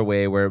another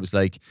way, where it was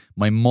like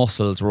my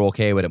muscles were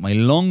okay with it. My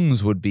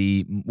lungs would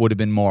have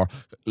been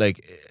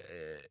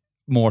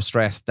more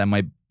stressed than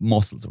my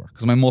muscles were,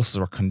 because my muscles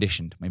were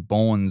conditioned. My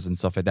bones and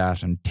stuff like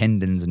that, and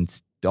tendons and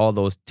all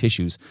those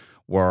tissues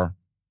were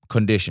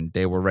conditioned.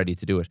 They were ready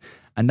to do it.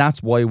 And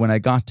that's why when I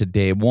got to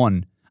day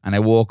 1 and I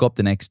woke up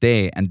the next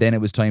day, and then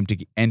it was time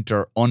to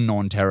enter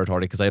unknown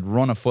territory, because I had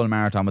run a full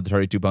marathon with the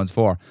 32 pounds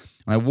 4.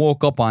 And I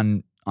woke up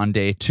on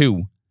day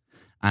 2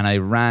 and I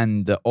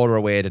ran the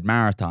other weighted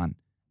marathon.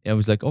 It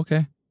was like,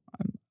 okay,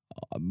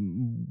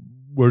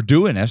 we're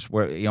doing it.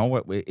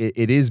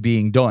 It is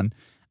being done.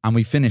 And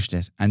we finished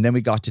it. And then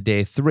we got to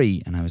day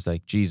 3 and I was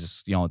like,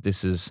 Jesus,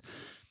 this is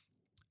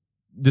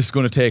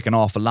going to take an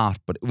awful lot.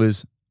 But it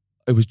was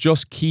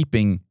just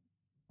keeping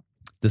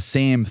the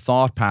same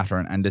thought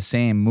pattern and the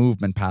same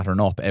movement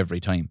pattern up every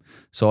time.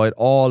 So I'd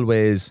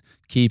always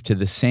keep to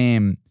the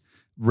same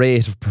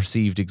rate of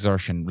perceived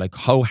exertion, like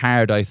how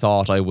hard I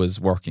thought I was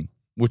working,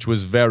 which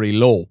was very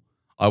low.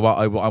 I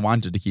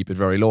wanted to keep it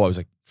very low. I was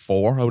like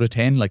 4 out of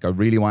 10. Like I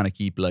really want to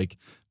keep like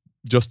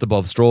just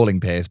above strolling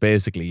pace,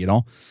 basically,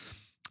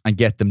 and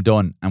get them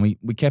done. And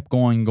we kept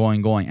going.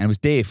 And it was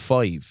day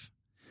 5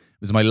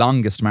 was my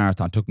longest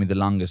marathon. It took me the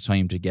longest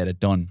time to get it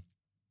done.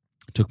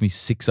 It took me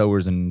 6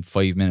 hours and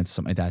 5 minutes,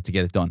 something like that, to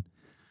get it done.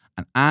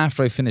 And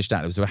after I finished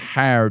that, it was a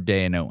hard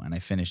day now, and I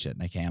finished it,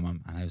 and I came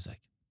home, and I was like,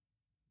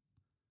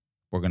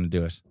 we're going to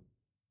do it.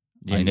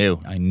 I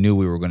knew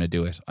we were going to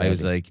do it. I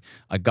was like,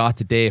 I got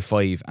to day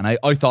 5, and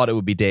I thought it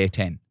would be day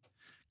 10.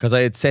 Because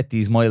I had set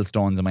these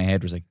milestones in my head.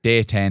 It was like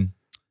day 10,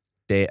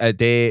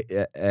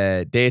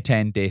 day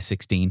 10, day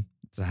 16.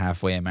 It's a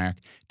halfway mark.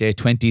 Day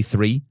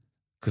 23,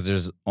 because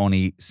there's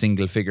only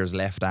single figures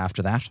left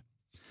after that.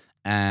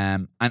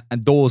 And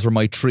those were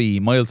my 3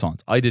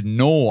 milestones. I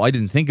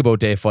didn't think about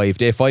day 5.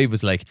 Day 5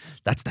 was like,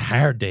 that's the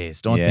hard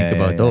days. Don't think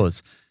about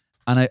those.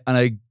 And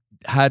I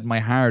had my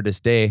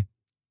hardest day,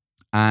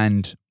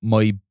 and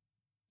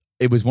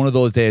it was one of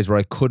those days where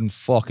I couldn't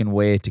fucking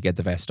wait to get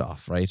the vest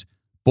off, right?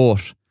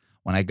 But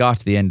when I got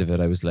to the end of it,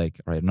 I was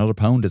like, all right, another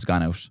pound has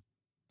gone out.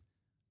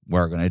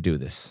 We're going to do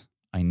this.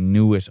 I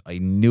knew it. I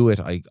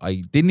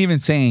didn't even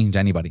say anything to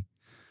anybody,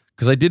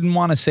 because I didn't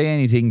want to say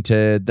anything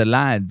to the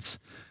lads,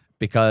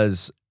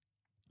 because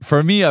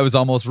for me, I was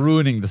almost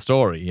ruining the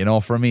story. You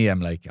know, for me,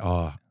 I'm like,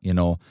 I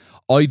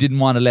didn't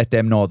want to let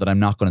them know that I'm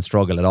not going to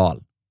struggle at all,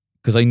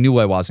 because I knew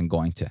I wasn't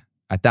going to.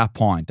 At that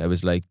point, I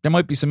was like, there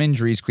might be some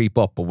injuries creep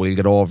up, but we'll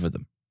get over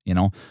them. You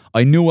know,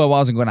 I knew I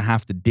wasn't going to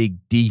have to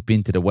dig deep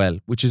into the well,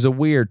 which is a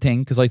weird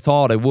thing, because I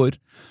thought I would.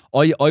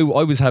 I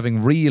was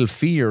having real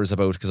fears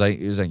about, because it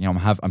was like,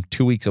 I'm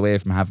 2 weeks away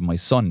from having my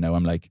son now.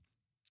 I'm like,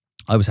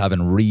 I was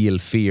having real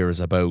fears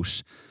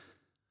about,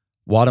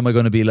 what am I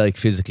going to be like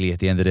physically at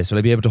the end of this? Will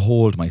I be able to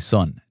hold my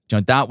son? You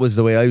know, that was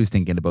the way I was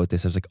thinking about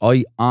this. I was like,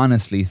 I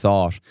honestly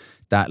thought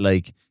that,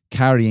 like,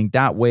 carrying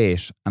that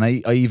weight, and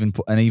I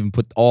even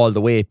put all the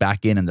weight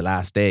back in the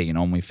last day, you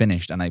know, when we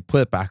finished, and I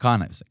put it back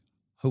on. I was like,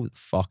 how the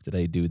fuck did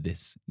I do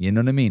this? You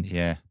know what I mean?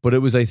 Yeah. But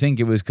I think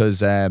it was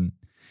because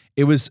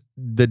it was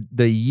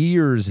the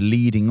years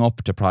leading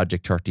up to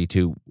Project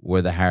 32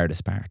 were the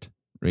hardest part,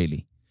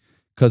 really.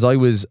 Because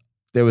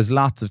there was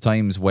lots of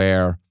times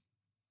where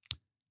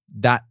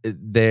that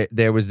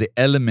there was the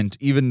element,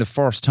 even the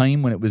first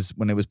time when it was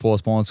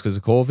postponed because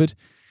of COVID,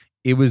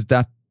 it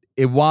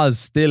was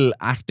still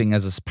acting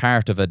as a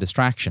part of a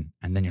distraction.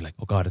 And then you're like,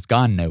 oh God, it's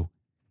gone now.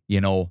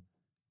 You know,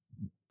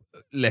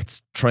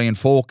 let's try and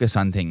focus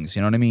on things.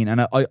 You know what I mean?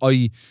 And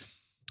I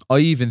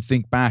even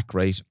think back,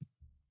 right,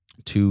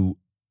 to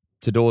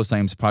those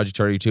times, Project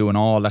 32 and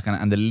all that kind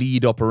of, and the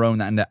lead up around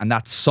that, and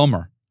that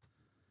summer.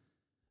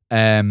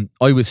 I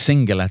was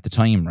single at the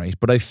time, right?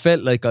 But I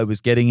felt like I was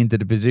getting into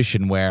the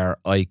position where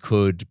I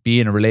could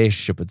be in a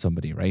relationship with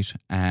somebody, right?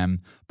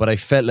 But I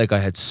felt like I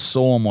had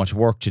so much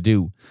work to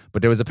do.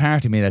 But there was a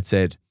part of me that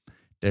said,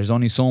 there's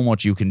only so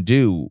much you can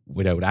do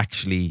without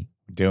actually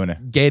doing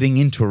it, getting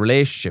into a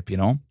relationship, you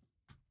know?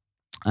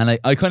 And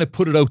I kind of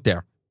put it out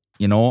there,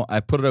 you know?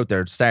 I put it out there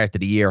at the start of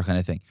the year kind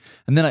of thing.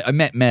 And then I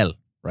met Mel,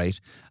 right?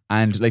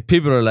 And like,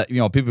 people are like, you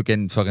know, people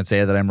can fucking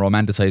say that I'm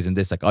romanticizing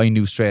this. Like, I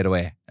knew straight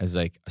away. I was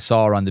like, I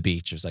saw her on the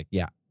beach. I was like,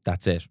 yeah,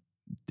 that's it.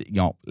 You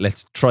know,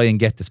 let's try and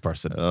get this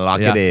person.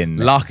 Lock it in.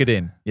 Lock it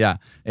in. Yeah.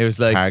 It was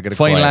like, Target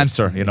final acquired.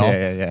 answer, you know?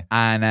 Yeah.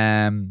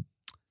 And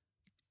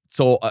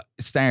so I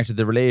started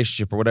the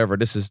relationship or whatever.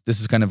 This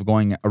is kind of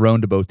going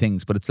around about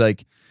things, but it's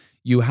like,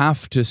 you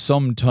have to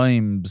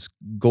sometimes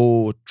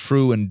go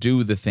through and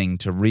do the thing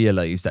to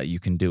realize that you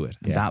can do it.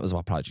 And that was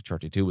what Project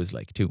 32 was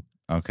like too.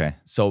 Okay.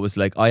 So it was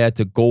like, I had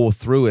to go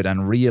through it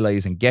and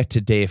realize and get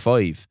to day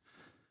 5.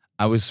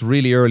 I was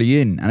really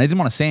early in, and I didn't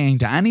want to say anything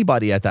to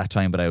anybody at that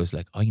time, but I was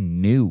like, I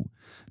knew.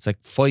 It's like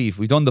 5.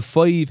 We've done the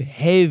 5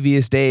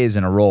 heaviest days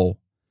in a row,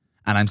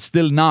 and I'm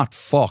still not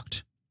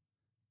fucked.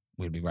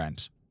 We'll be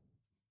grand.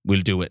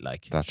 We'll do it,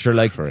 like. That's sure,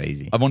 like,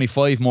 crazy. I've only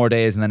 5 more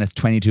days, and then it's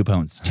 22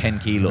 pounds,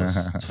 10 kilos.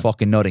 It's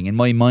fucking nothing in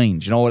my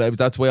mind. You know what?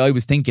 That's the way I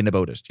was thinking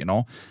about it, you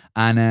know?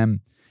 And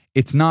and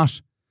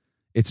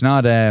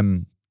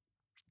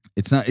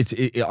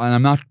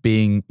I'm not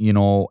being, you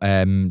know,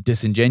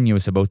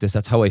 disingenuous about this.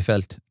 That's how I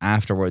felt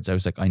afterwards. I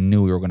was like, I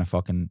knew we were gonna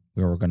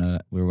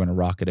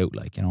rock it out,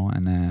 like, you know.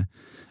 And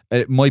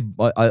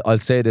I'll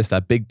say this: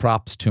 that big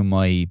props to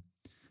my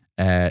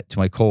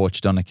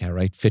coach Donncha,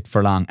 right? Fit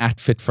for Long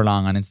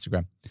on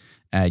Instagram.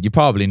 You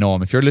probably know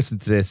him if you're listening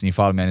to this and you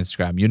follow me on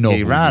Instagram. You know he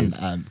who ran he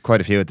is.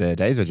 quite a few of the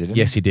days with you, didn't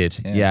Yes, he did.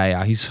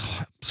 Yeah. He's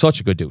such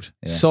a good dude.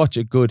 Yeah. Such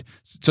a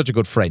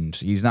good friend.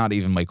 He's not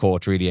even my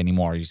coach really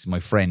anymore. He's my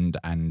friend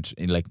and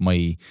like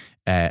my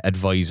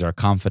advisor,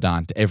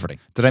 confidant, everything.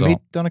 Did I meet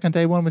Donncha on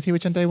day 1 with you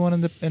on day 1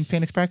 in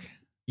Phoenix Park?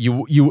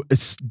 You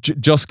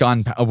just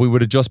gone. We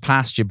would have just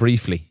passed you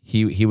briefly.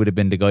 He would have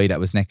been the guy that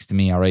was next to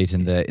me, all right,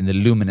 in the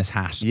luminous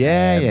hat.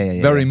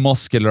 Yeah. Very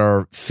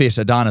muscular, fit,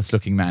 Adonis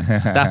looking man.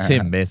 That's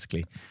him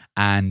basically.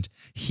 And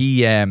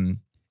he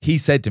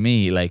said to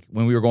me, like,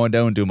 when we were going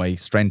down to my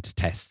strength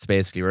tests,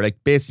 basically, we were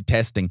like basically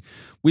testing.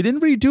 We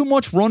didn't really do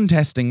much run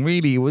testing,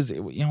 really. It was,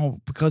 you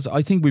know, because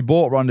I think we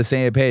both were on the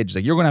same page.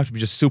 Like, you're going to have to be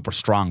just super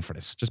strong for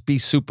this. Just be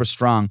super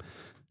strong.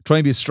 Try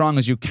and be as strong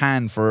as you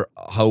can for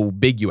how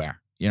big you are.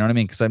 You know what I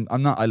mean? Because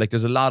I'm not,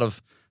 there's a lot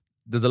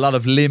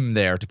of limb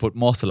there to put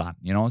muscle on,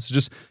 you know? So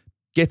just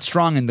get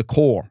strong in the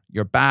core,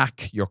 your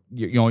back, you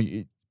know,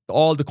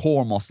 all the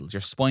core muscles,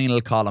 your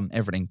spinal column,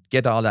 everything.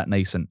 Get all that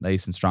nice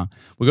and strong.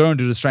 We're going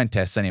to do the strength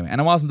tests anyway.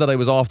 And it wasn't that I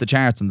was off the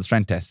charts on the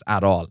strength tests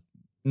at all.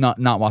 Not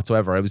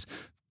whatsoever. I was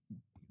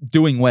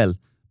doing well.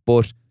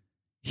 But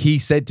he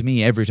said to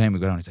me every time we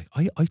go down, he's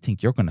like, I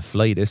think you're going to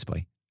fly this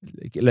by.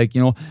 Like,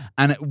 you know,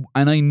 and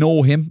I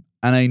know him,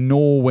 and I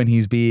know when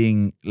he's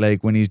being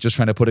like, when he's just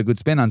trying to put a good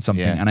spin on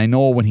something. And I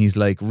know when he's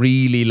like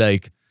really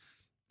like,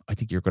 I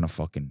think you're going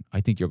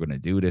to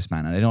do this,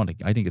 man. And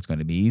I think it's going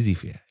to be easy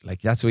for you.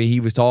 Like, that's the way he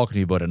was talking to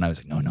me about it. And I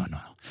was like, no.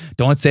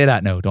 Don't say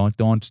that now. Don't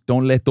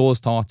let those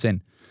thoughts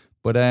in.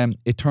 But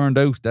it turned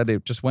out that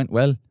it just went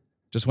well.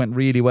 Just went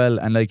really well.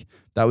 And like,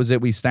 that was it.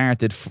 We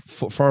started,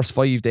 first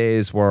 5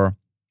 days were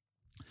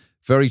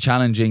very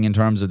challenging in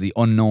terms of the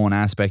unknown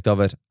aspect of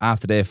it.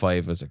 After day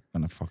 5, I was like,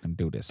 I'm going to fucking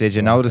do this. Did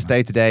you notice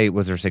day to day,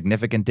 was there a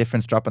significant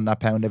difference dropping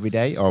that pound every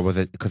day? Or was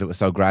it because it was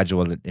so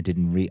gradual, it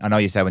didn't I know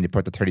you said when you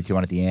put the 32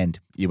 on at the end,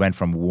 you went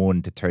from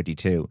 1 to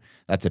 32.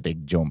 That's a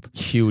big jump.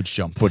 Huge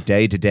jump. But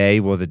day to day,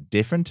 was it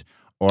different?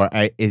 Or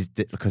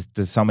because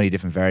there's so many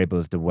different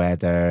variables, the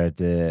weather,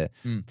 the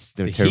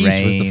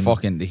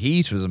terrain. The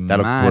heat was a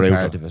mad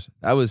part of it.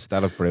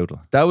 That looked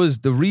brutal. That was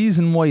the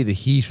reason why the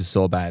heat was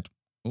so bad.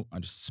 Oh,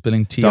 I'm just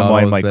spilling tea all over the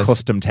place. Don't mind my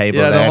custom table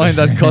there. Don't mind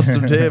that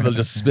custom table.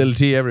 Just spill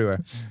tea everywhere.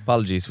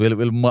 Apologies.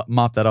 We'll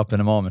mop that up in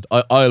a moment.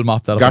 I'll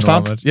mop that up in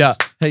a moment. Yeah.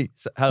 Hey,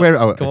 come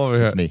over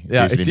here. It's me.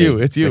 It's you.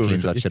 It's you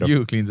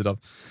who cleans it up.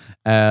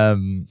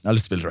 I'll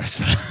just spill the rest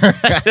of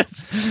it.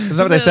 Is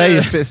that what they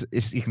say?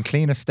 You can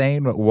clean a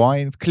stain with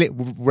wine.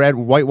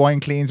 White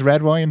wine cleans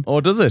red wine. Oh,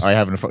 does it? I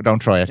haven't. Don't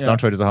try it. Yeah. Don't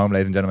try this at home,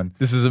 ladies and gentlemen.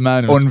 This is a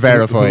man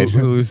unverified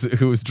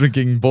who's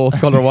drinking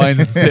both colour wines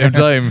at the same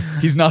time.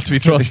 He's not to be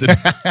trusted.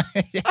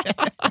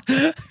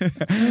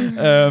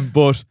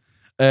 But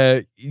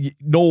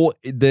no,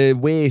 the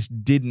weight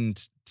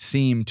didn't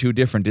seem too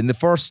different in the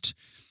first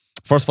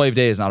 5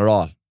 days. Not at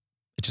all.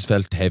 It just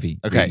felt heavy.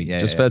 Okay,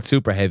 really. Felt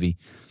super heavy.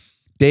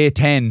 Day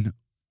 10,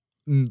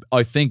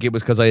 I think it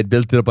was because I had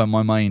built it up in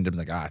my mind. I was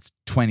like, it's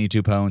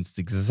 22 pounds. It's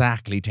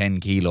exactly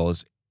 10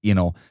 kilos. You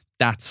know,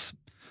 that's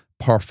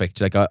perfect.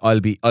 Like, I'll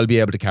be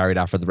able to carry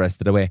that for the rest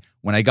of the way.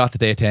 When I got to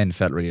day 10, it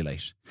felt really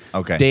light.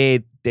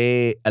 Okay.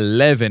 Day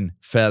 11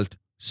 felt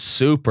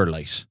super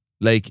light.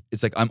 Like,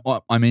 it's like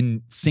I'm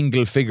in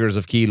single figures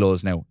of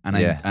kilos now, and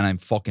I'm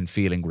fucking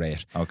feeling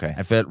great. Okay.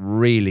 I felt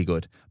really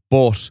good.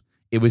 But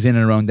it was in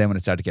and around then when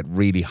it started to get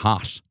really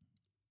hot.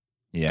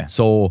 Yeah.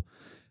 So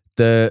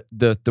the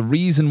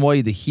reason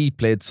why the heat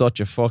played such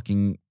a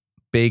fucking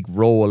big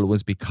role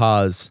was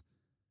because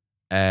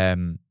I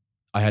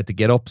had to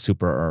get up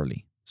super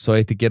early. So I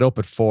had to get up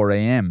at 4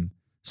 a.m.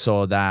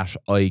 so that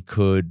I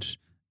could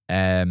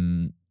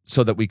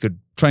so that we could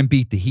try and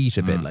beat the heat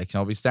a bit. Like,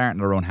 I'll be starting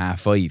around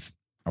 5:30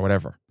 or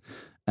whatever.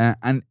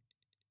 And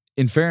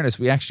in fairness,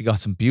 we actually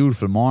got some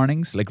beautiful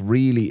mornings. Like,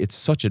 really, it's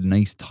such a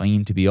nice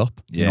time to be up.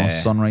 You know,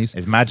 sunrise.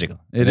 It's magical.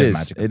 It is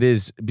magical. It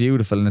is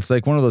beautiful. And it's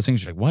like one of those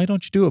things, you're like, why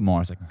don't you do it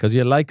more? It's like, because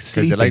you like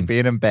sleeping. Because you like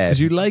being in bed.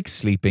 Because you like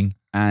sleeping,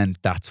 and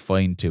that's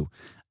fine too.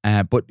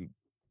 But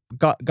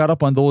got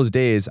up on those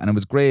days, and it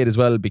was great as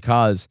well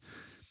because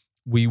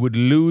we would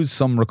lose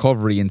some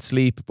recovery in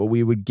sleep, but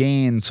we would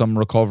gain some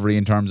recovery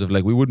in terms of,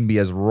 like, we wouldn't be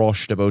as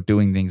rushed about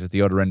doing things at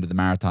the other end of the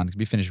marathon. It could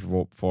be finished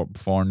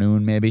before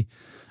noon maybe.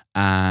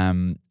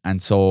 And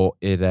so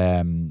it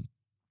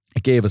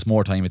gave us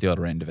more time at the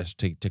other end of it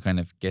to kind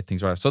of get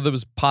things right. So there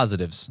was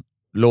positives,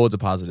 loads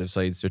of positive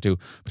sides there too.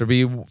 But there'd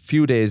be a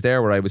few days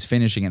there where I was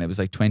finishing and it was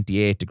like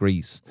 28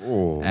 degrees.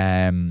 Oh,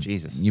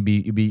 Jesus! You'd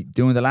be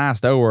doing the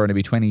last hour and it'd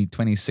be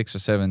 26 or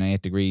 7 or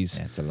 8 degrees.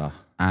 Yeah, it's a lot.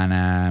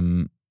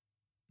 And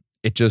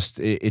it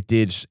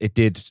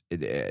did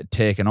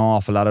take an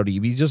awful lot out of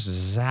you. We just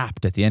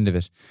zapped at the end of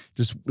it.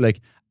 Just like,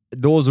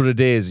 those were the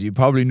days. You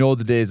probably know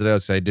the days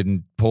that I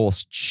didn't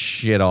post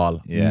shit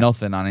all. Yeah.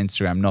 Nothing on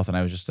Instagram, nothing.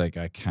 I was just like,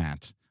 I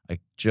can't. I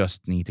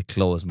just need to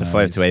close my eyes.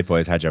 5 to 8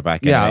 boys had your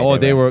back. Yeah, anyway.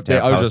 they were.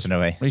 I was just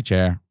away.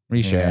 reshare.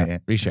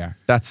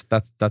 That's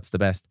the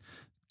best.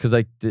 Because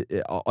I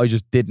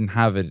just didn't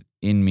have it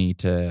in me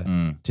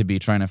to be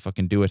trying to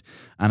fucking do it.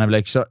 And I'm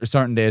like,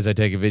 certain days I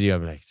take a video,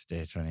 I'm like,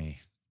 day 20,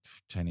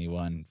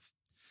 21,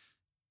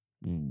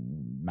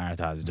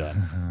 marathon's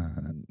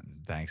done.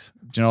 Thanks.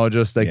 Do you know,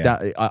 just like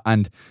that.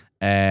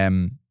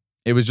 And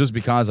it was just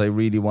because I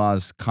really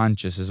was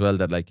conscious as well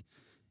that, like,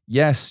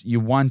 yes, you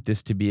want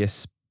this to be a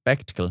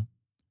spectacle,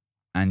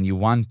 and you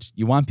want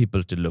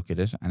people to look at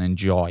it and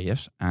enjoy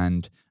it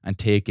and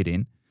take it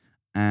in.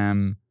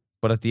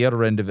 But at the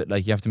other end of it,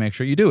 like, you have to make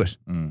sure you do it.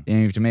 And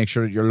you have to make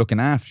sure that you're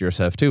looking after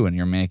yourself too, and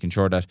you're making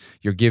sure that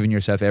you're giving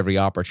yourself every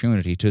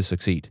opportunity to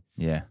succeed.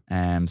 Yeah.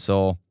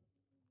 So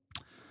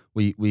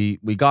we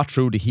got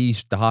through the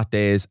heat, the hot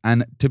days,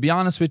 and to be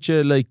honest with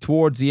you, like,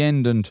 towards the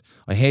end, and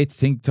I hate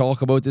to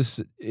talk about this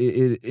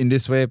in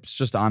this way, it's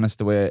just honest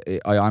the way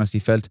I honestly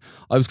felt.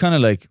 I was kind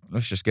of like,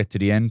 let's just get to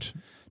the end.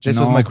 This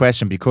was my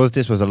question, because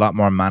this was a lot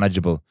more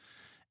manageable.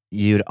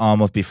 you'd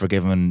almost be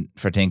forgiven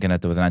for thinking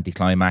that there was an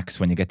anticlimax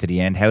when you get to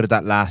the end. How did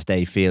that last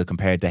day feel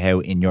compared to how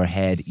in your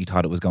head you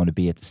thought it was going to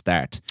be at the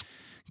start?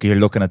 Because you're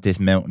looking at this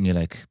mountain, you're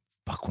like,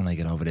 fuck, when I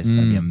get over this, it's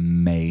going to be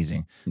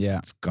amazing. Yeah.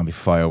 It's going to be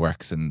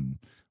fireworks, and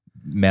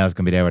Mel's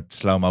going to be there with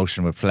slow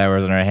motion with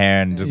flowers in her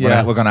hair, and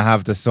we're going to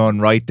have the sun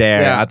right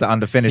there on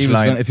the finish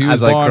line. If he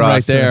was born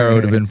right there, it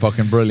would have been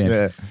fucking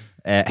brilliant.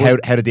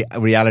 How did the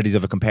realities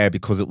of it compare,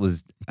 because it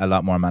was a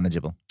lot more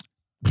manageable?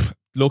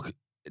 Look,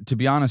 to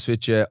be honest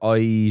with you,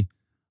 I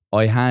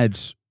had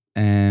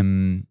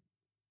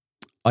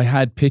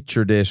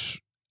pictured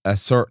it a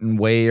certain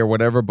way or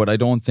whatever, but I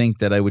don't think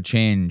that I would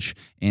change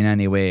in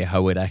any way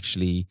how it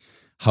actually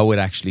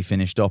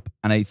finished up.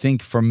 And I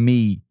think for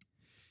me,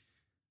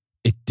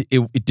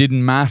 it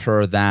didn't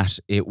matter that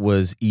it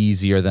was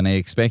easier than I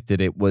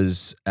expected. It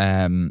was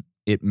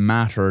it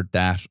mattered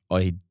that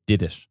I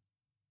did it,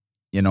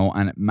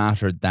 and it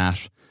mattered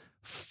that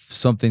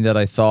something that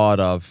I thought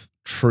of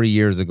 3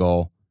 years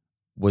ago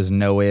was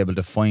now able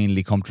to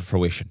finally come to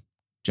fruition,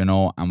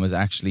 and was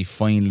actually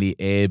finally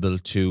able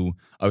to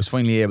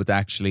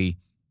actually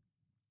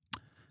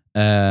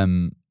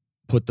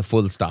put the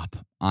full stop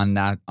on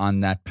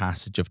that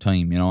passage of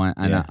time,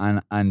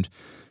 and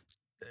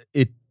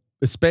it,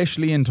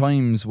 especially in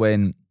times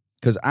when,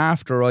 because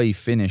after I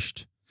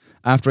finished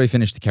the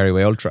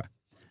Kerryway Ultra,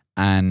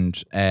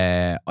 and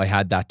I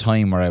had that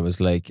time where I was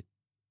like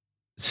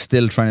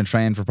still trying to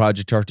train for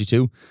Project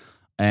 32,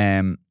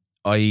 my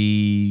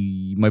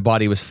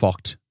body was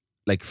fucked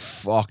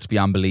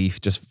beyond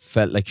belief. Just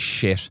felt like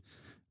shit,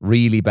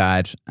 really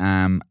bad.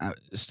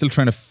 Still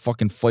trying to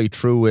fucking fight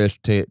through it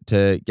to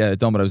get it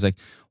done. But I was like,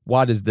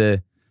 what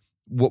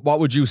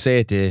would you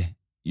say to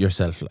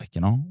yourself?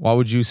 What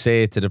would you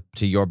say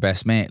to your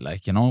best mate?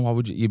 What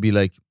would you'd be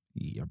like?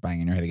 You're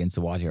banging your head against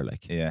the wall here.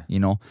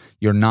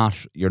 You're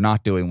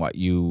not doing what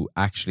you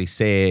actually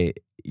say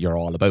you're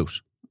all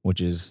about,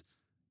 which is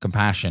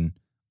compassion,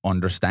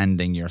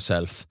 understanding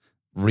yourself,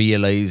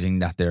 realizing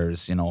that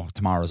there's,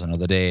 tomorrow's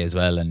another day as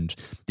well, and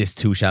this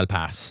too shall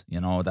pass,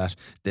 that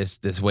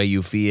this way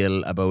you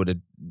feel about it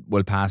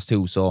will pass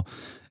too. So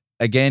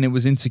again, it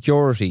was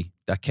insecurity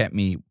that kept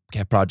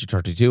Project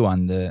 32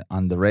 on the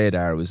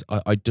radar. It was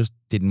I just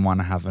didn't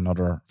want to have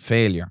another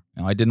failure.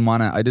 I didn't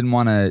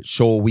want to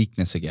show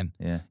weakness again.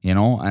 Yeah.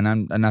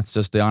 And that's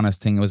just the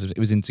honest thing. It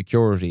was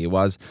insecurity. It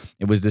was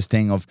this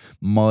thing of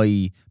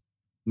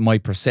my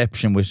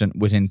perception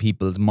within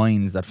people's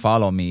minds that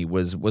follow me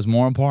was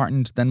more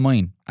important than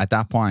mine at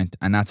that point,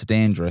 and that's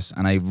dangerous.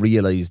 And I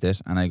realized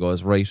it, and I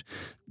goes, right,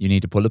 you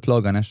need to pull the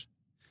plug on it,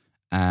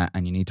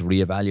 and you need to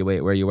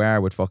reevaluate where you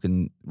are with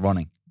fucking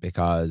running,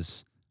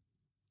 because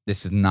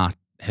this is not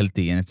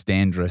healthy and it's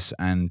dangerous,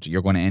 and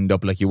you're going to end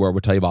up like you were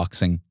with Thai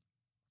boxing,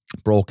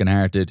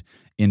 brokenhearted,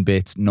 in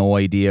bits, no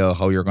idea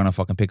how you're going to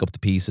fucking pick up the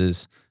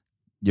pieces.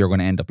 You're going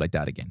to end up like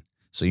that again.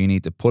 So you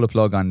need to pull a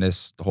plug on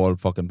this whole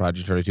fucking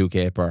Project 32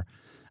 caper,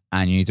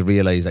 and you need to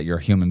realize that you're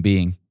a human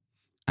being,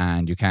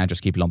 and you can't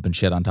just keep lumping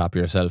shit on top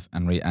of yourself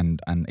and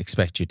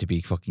expect you to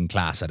be fucking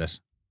class at it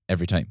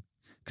every time,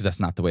 because that's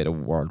not the way the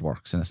world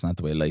works, and that's not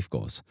the way life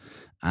goes.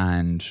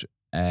 And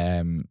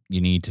you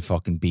need to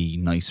fucking be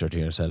nicer to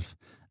yourself.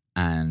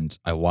 And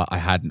I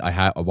wasn't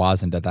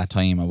at that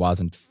time. I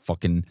wasn't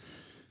fucking.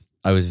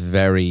 I was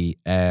very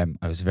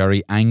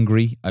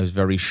angry. I was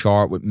very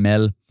short with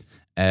Mel.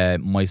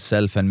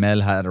 Myself and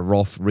Mel had a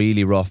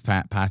really rough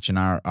patch in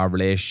our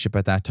relationship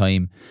at that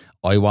time.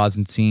 I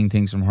wasn't seeing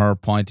things from her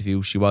point of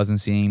view. She wasn't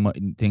seeing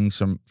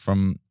things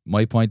from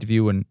my point of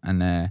view, and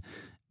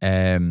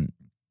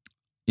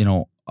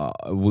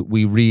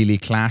we really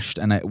clashed.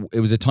 And it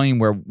was a time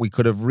where we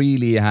could have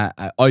really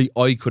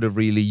I could have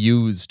really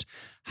used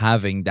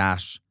having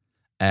that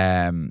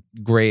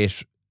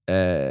great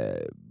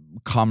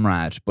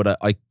comrade, but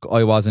I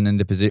wasn't in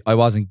the position. I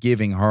wasn't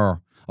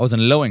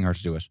allowing her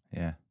to do it.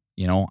 Yeah.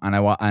 And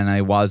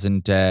I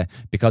wasn't,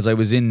 because I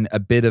was in a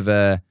bit of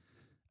a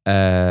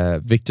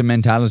victim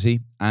mentality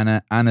and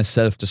a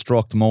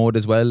self-destruct mode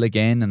as well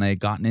again, and I had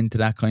gotten into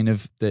that kind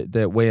of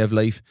the way of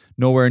life,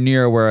 nowhere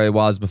near where I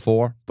was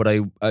before, but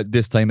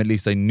this time at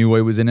least I knew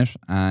I was in it.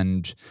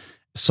 And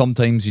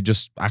sometimes you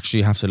just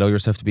actually have to allow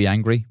yourself to be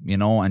angry,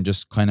 and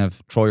just kind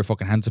of throw your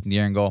fucking hands up in the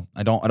air and go,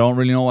 I don't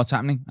really know what's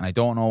happening, and I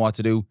don't know what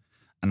to do,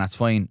 and that's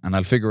fine, and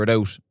I'll figure it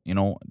out.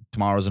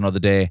 Tomorrow's another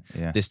day.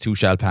 Yeah. This too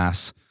shall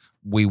pass.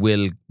 We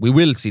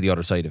will see the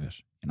other side of it,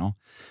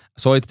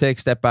 So I had to take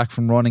a step back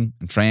from running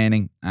and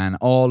training and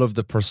all of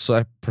the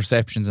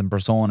perceptions and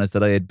personas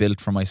that I had built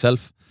for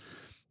myself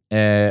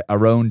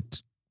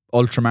around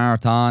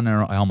ultramarathon,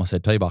 or I almost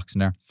said Thai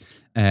boxing there,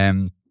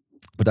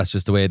 but that's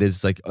just the way it is.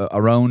 It's like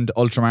around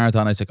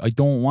ultramarathon, I was like, I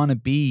don't want to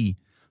be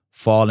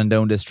falling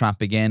down this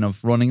trap again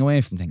of running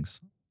away from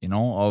things,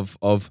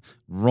 of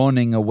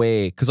running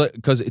away,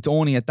 because it's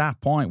only at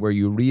that point where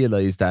you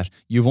realize that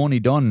you've only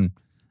done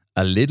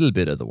a little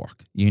bit of the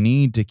work. You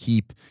need to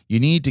keep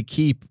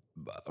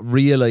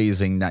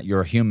realizing that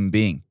you're a human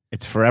being.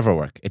 It's forever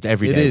work. It's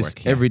everyday work. It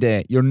is every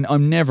day.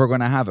 I'm never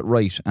going to have it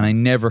right, and I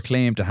never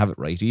claim to have it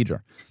right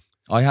either.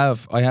 I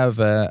have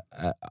a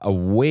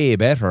way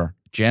better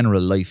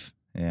general life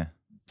Yeah.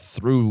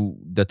 through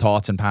the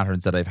thoughts and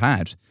patterns that I've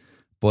had.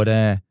 But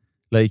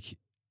like,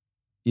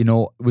 you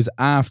know, it was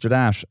after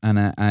that,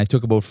 and I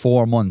took about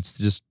 4 months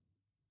to just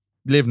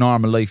live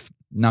normal life,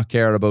 not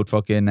care about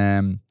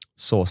fucking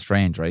so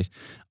strange, right?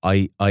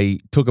 I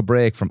took a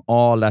break from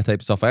all that type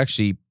of stuff. I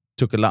actually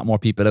took a lot more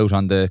people out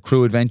on the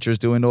crew adventures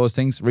doing those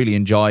things. Really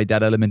enjoyed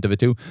that element of it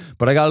too.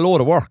 But I got a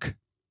load of work,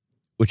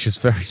 which is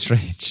very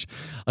strange.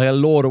 I got a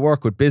load of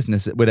work with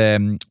business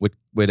with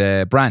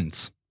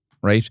brands,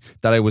 right?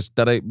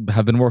 That I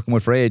have been working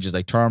with for ages,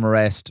 like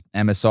Thermarest,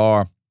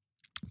 MSR,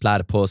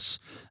 Platypus,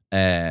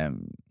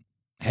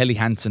 Helly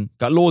Hansen.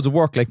 Got loads of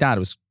work like that. It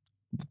was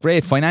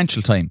great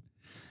financial time,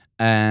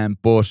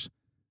 but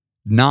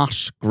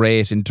not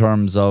great in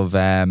terms of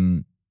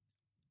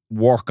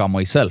work on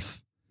myself.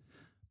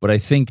 But I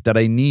think that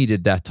I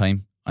needed that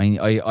time.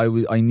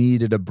 I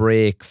needed a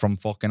break from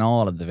fucking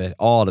all of it,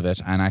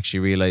 and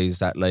actually realize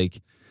that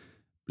like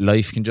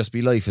life can just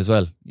be life as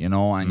well, you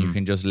know, and you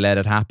can just let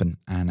it happen.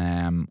 And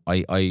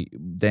I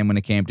then when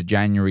it came to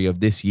January of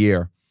this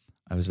year,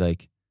 I was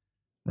like,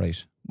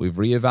 right, we've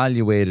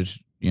reevaluated,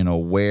 you know,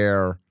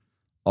 where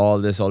all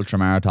this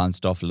ultramarathon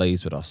stuff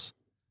lies with us.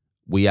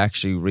 We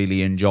actually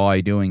really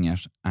enjoy doing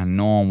it, and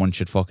no one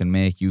should fucking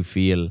make you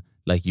feel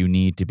like you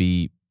need to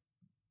be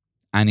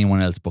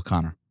anyone else but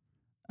Conor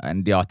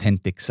and the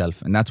authentic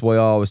self. And that's why I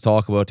always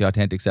talk about the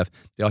authentic self.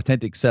 The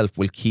authentic self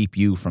will keep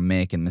you from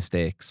making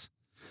mistakes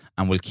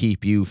and will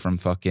keep you from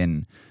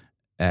fucking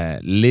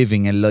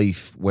living a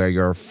life where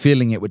you're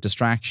filling it with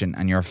distraction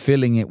and you're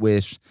filling it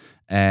with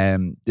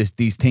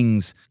these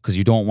things because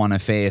you don't want to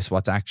face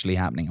what's actually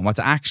happening. And what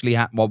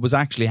was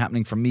actually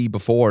happening for me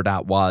before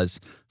that was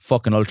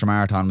fucking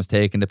ultramarathon was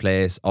taking the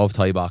place of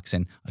Thai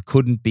boxing. I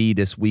couldn't be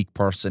this weak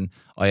person.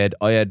 I'd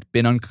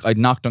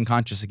knocked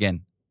unconscious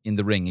again in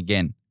the ring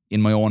again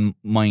in my own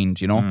mind,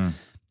 you know.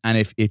 And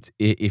if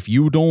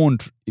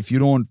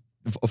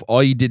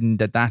I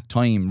didn't at that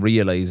time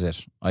realize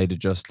it, I'd have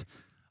just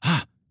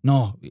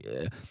no,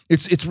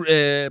 it's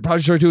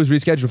Project 32 is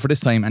rescheduled for this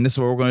time, and this is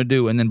what we're going to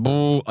do. And then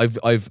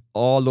I've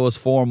all those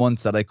 4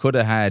 months that I could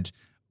have had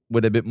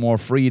with a bit more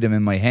freedom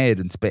in my head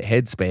and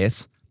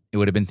headspace, it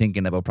would have been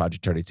thinking about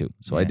Project 32.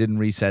 So I didn't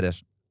reset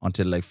it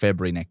until like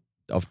February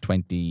of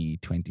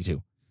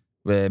 2022,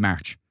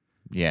 March.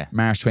 Yeah,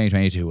 March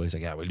 2022. I was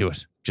like, yeah, we'll do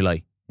it.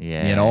 July.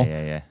 Yeah, you know.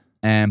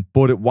 Yeah.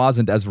 But it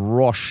wasn't as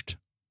rushed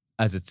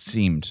as it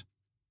seemed.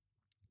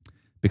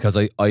 Because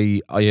I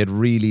had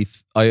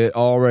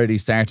already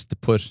started to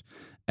put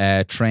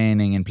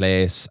training in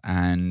place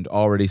and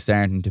already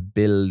starting to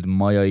build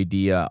my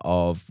idea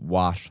of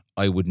what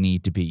I would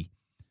need to be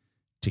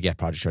to get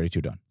Project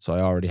 32 done. So I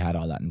already had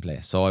all that in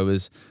place. So I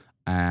was,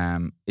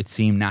 it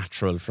seemed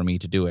natural for me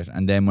to do it.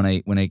 And then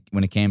when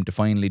it came to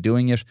finally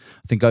doing it,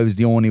 I think I was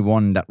the only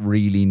one that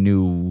really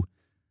knew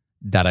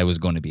that I was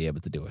going to be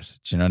able to do it.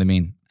 Do you know what I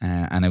mean?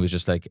 And it was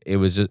just like, I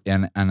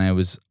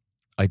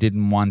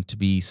didn't want to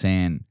be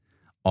saying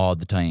all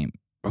the time,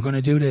 we're going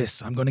to do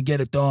this, I'm going to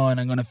get it done,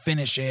 I'm going to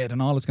finish it, and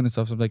all this kind of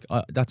stuff. So I'm like,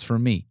 that's for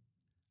me.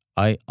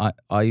 I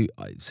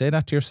say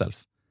that to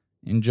yourself.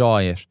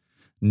 Enjoy it.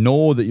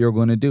 Know that you're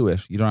going to do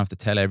it. You don't have to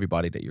tell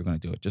everybody that you're going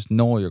to do it. Just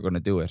know you're going to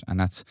do it. And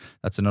that's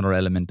another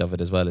element of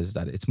it as well, is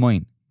that it's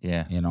mine.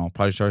 Yeah. You know,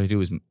 Project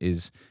 32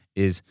 it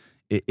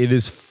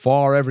is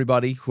for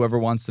everybody, whoever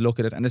wants to look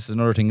at it. And this is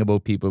another thing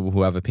about people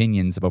who have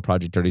opinions about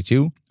Project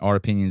 32 or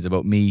opinions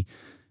about me,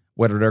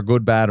 whether they're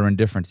good, bad, or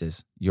indifferent.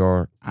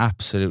 You're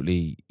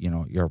absolutely, you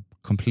know, you're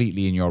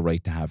completely in your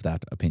right to have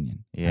that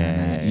opinion.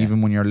 Yeah,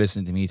 even when you're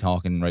listening to me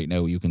talking right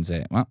now, you can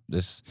say, well,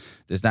 this,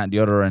 that, and the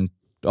other, and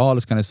all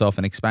this kind of stuff,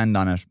 and expand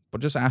on it.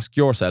 But just ask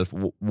yourself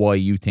why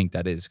you think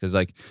that is. Because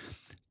like,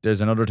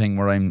 there's another thing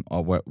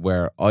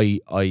where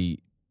I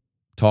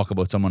talk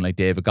about someone like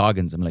David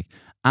Goggins. I'm like,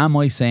 am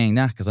I saying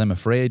that because I'm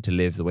afraid to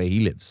live the way he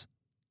lives?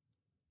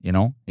 You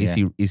know,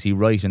 is he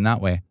right in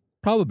that way?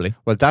 Probably.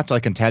 Well, I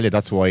can tell you,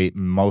 that's why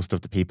most of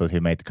the people who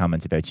made the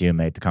comments about you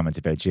made the comments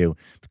about you,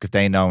 because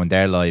they know in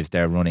their lives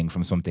they're running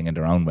from something in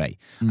their own way.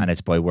 And it's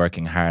by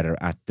working harder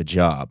at the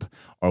job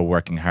or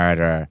working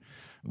harder,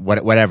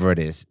 whatever it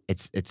is.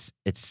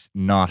 It's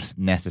not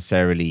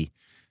necessarily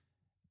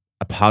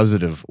a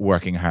positive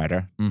working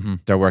harder.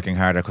 They're working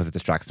harder because it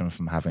distracts them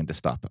from having to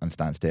stop and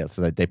stand still.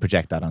 So they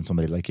project that on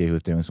somebody like you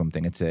who's doing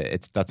something. That's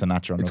a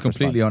natural. It's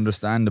completely response.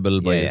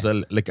 Understandable by as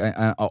well. Like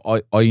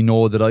I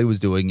know that I was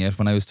doing it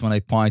when I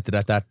pointed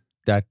at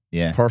that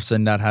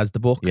person that has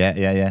the book. Yeah.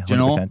 100%. Do you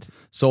know?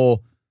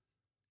 So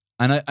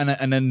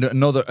and then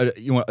another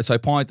so I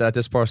pointed at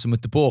this person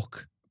with the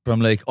book, but I'm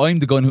like, I'm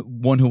the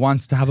one who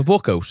wants to have a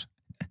book out.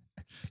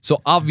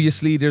 So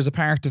obviously there's a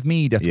part of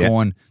me that's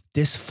going,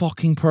 this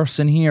fucking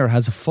person here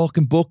has a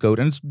fucking book out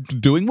and it's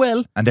doing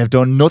well. And they've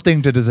done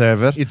nothing to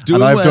deserve it. It's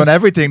doing and I've done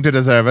everything to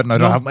deserve it and I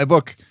don't have my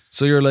book.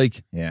 So you're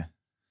like, well,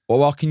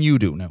 what can you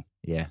do now?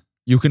 Yeah.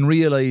 You can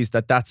realize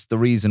that that's the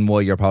reason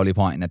why you're probably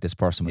pointing at this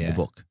person with the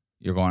book.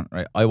 You're going,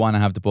 right, I want to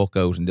have the book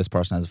out and this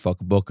person has a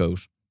fucking book out.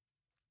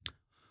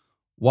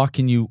 what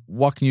can you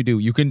do?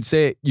 You can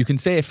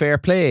say fair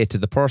play to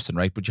the person,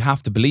 right? But you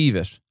have to believe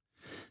it.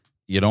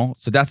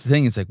 So that's the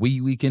thing. It's like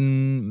we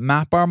can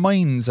map our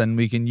minds and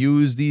we can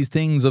use these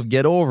things of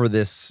get over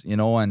this,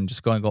 and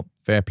just go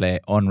fair play,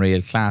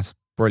 unreal, class,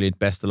 brilliant,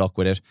 best of luck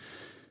with it.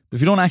 But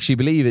if you don't actually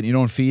believe it, you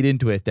don't feed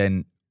into it,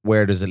 then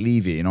where does it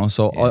leave you?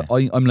 So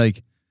Yeah. I'm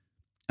like,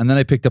 and then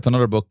I picked up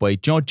another book by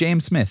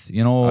James Smith. I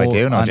do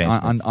know James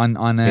Smith.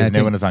 On His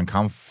new one is on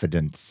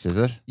confidence, is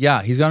it?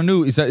 Yeah, he's got a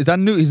new. Is that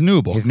his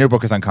new book? His new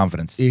book is on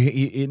confidence.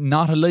 He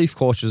not a life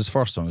coach is his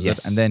first one, is Yes.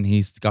 it? And then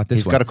he's got this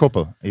He's one. got a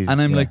couple.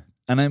 And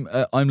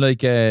I'm like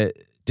to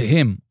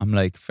him, I'm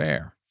like,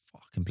 fair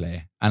fucking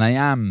play. And I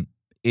am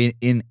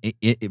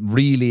it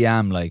really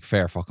am like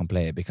fair fucking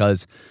play,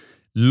 because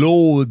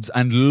loads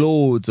and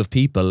loads of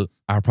people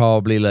are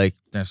probably like,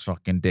 this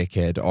fucking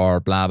dickhead or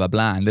blah blah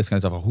blah and this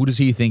kind of stuff. Who does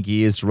he think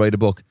he is to write a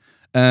book?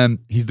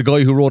 He's the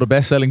guy who wrote a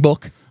best-selling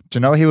book. Do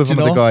you know he was one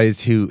of the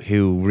guys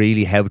who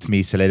really helped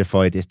me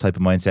solidify this type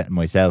of mindset in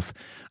myself?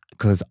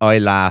 Because I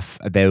laugh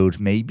about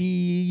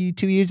maybe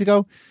 2 years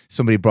ago,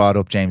 somebody brought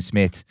up James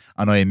Smith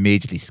and I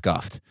immediately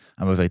scoffed.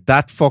 And I was like,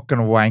 that fucking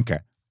wanker.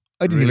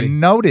 I didn't even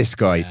know this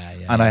guy.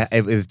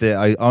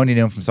 I only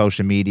knew him from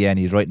social media and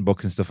he's writing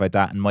books and stuff like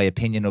that. And my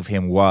opinion of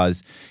him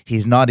was,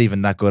 he's not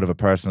even that good of a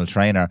personal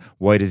trainer.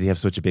 Why does he have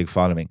such a big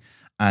following?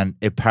 And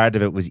part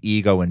of it was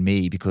ego in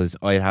me, because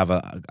I have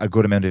a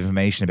good amount of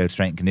information about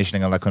strength and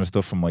conditioning, all that kind of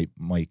stuff from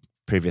my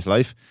previous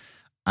life.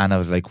 And I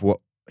was like,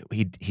 what?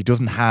 He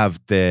doesn't have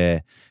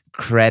the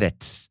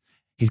credits.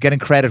 He's getting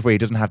credit where he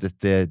doesn't have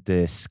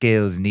the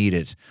skills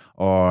needed,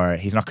 or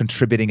he's not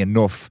contributing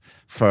enough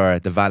for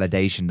the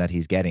validation that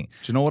he's getting.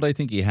 Do you know what I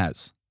think he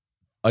has?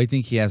 I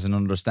think he has an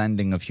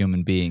understanding of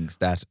human beings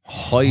that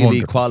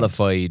highly 100%.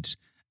 qualified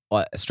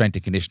strength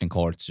and conditioning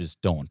coaches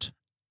don't.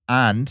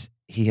 And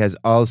he has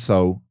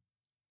also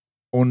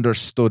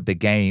understood the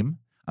game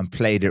and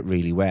played it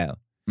really well.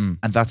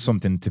 And that's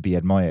something to be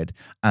admired.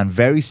 And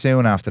very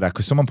soon after that,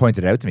 because someone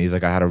pointed it out to me, he's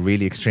like, I had a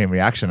really extreme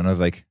reaction. And I was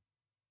like,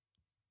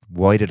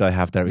 why did I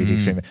have that really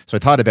extreme? So I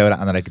thought about it,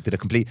 and then I did a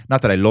complete,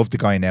 not that I love the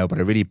guy now, but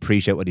I really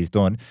appreciate what he's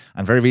done.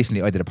 And very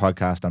recently I did a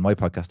podcast on my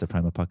podcast, the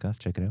Primal Podcast,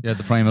 check it out. Yeah,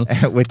 the Primal.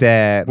 With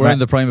We're in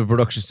the Primal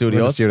Production Studios.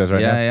 We're in the studios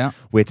right now. Yeah.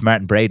 With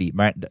Martin Brady.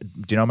 Martin, do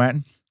you know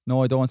Martin?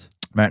 No, I don't.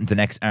 Martin's an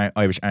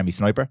ex-Irish Army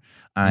sniper,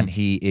 and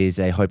he is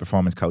a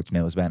high-performance coach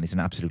now as well. And he's an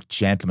absolute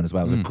gentleman as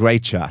well. It was a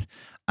great chat.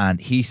 And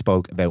he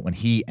spoke about when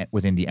he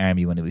was in the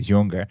army when he was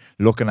younger,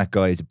 looking at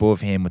guys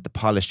above him with the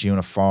polished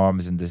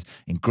uniforms and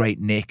in great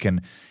nick,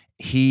 and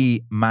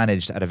he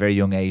managed at a very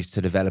young age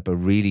to develop a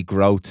really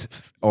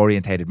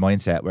growth-orientated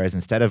mindset, whereas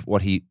instead of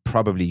what he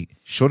probably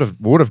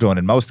would have done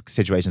in most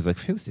situations, like,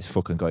 who's this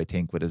fucking guy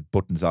think with his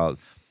buttons all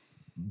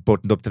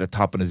buttoned up to the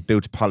top and his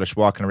boots polished,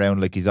 walking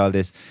around like he's all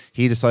this,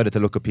 he decided to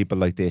look at people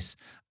like this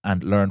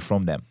and learn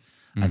from them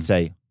and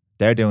say,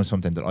 they're doing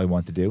something that I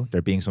want to do,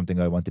 they're being something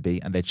I want to be,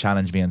 and they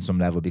challenge me on some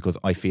level because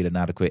I feel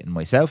inadequate in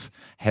myself.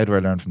 How do I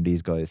learn from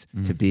these guys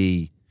to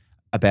be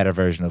a better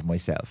version of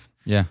myself?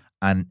 Yeah.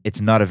 And it's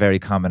not a very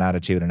common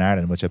attitude in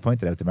Ireland, which I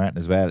pointed out to Martin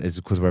as well, is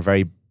because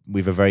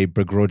we've a very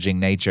begrudging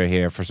nature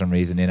here for some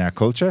reason in our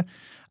culture.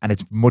 And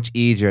it's much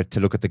easier to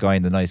look at the guy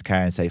in the nice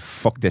car and say,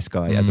 fuck this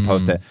guy, as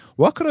opposed to,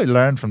 what could I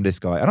learn from this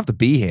guy? I don't have to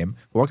be him,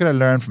 but what can I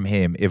learn from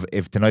him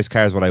if the nice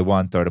car is what I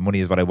want, or the money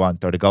is what I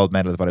want, or the gold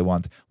medal is what I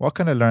want? What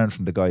can I learn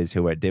from the guys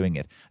who are doing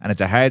it? And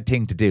it's a hard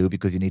thing to do,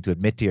 because you need to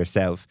admit to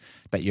yourself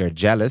that you're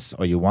jealous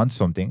or you want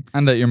something.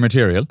 And that you're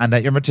material.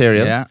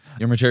 Yeah,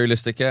 you're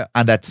materialistic, yeah.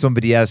 And that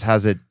somebody else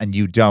has it and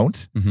you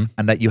don't,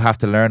 and that you have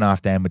to learn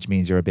off them, which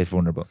means you're a bit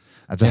vulnerable.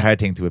 That's a hard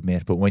thing to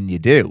admit, but when you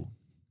do,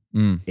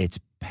 it's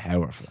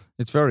powerful.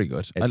 It's very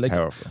good. It's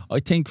powerful.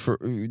 I think for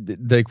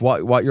like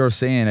what you're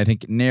saying, I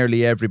think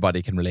nearly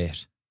everybody can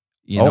relate.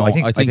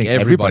 I think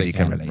everybody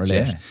can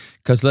relate.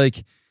 Because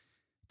like,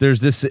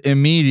 there's this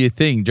immediate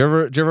thing.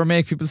 Do you ever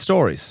make people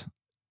stories?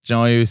 Do you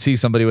know, you see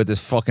somebody with this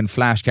fucking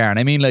flash car, and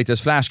I mean, like,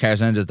 there's flash cars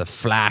and then there's the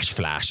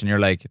flash, and you're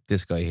like,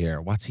 this guy here,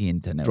 what's he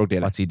into now? Drug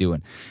dealer. What's he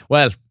doing?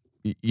 Well,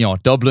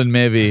 Dublin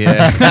maybe.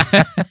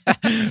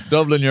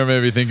 Dublin, you're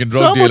maybe thinking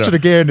drug dealer. So much of the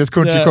gear in this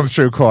country comes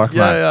through Cork,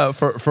 man. Yeah.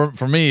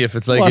 For me, if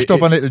it's like washed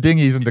up on little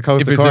dinghies in the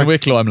coast of Cork. If it's in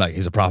Wicklow, I'm like,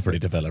 he's a property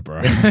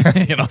developer,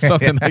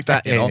 something like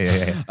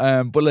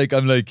that. But like,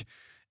 I'm like,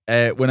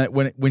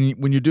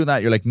 when you do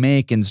that, you're like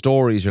making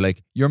stories.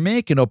 You're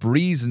making up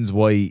reasons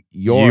why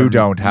you're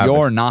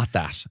not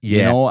that.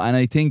 And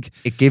I think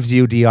it gives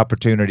you the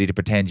opportunity to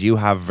pretend you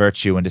have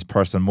virtue, and this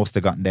person must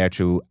have gotten there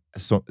through.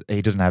 So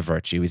he doesn't have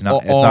virtue. He's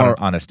not. It's not an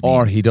honest means.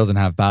 Or he doesn't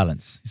have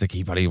balance. He's like,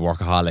 he probably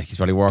workaholic. He's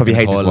probably working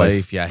his whole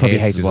life. Yeah,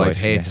 hates his wife,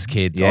 hates his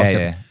kids.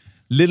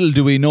 Little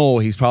do we know,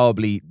 he's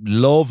probably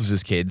loves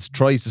his kids,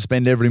 tries to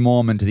spend every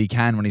moment that he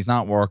can when he's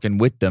not working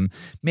with them.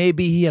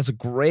 Maybe he has a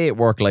great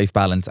work-life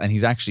balance and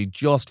he's actually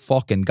just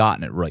fucking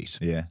gotten it right.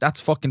 Yeah. That's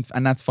fucking,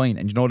 and that's fine.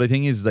 And you know, the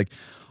thing is like,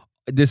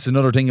 this is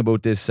another thing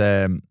about this,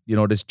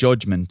 this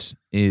judgment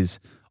is,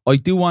 I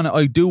do want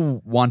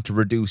to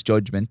reduce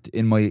judgment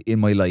in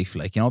my life,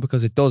 like,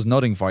 because it does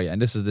nothing for you.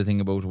 And this is the thing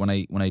about when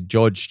I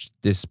judged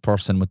this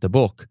person with the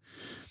book,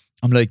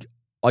 I'm like,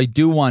 I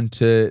do want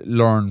to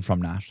learn from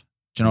that.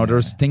 Do you know,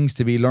 there's things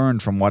to be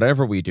learned from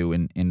whatever we do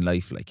in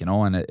life, like, you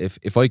know, and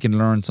if I can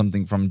learn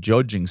something from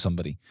judging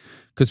somebody,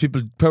 because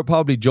people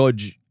probably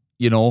judge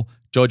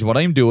what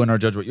I'm doing or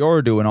judge what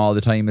you're doing all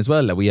the time as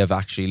well, that we have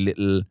actually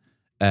little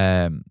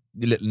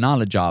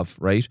knowledge of,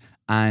 right?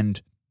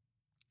 And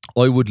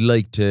I would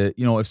like to,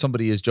 you know, if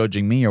somebody is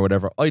judging me or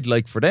whatever, I'd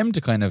like for them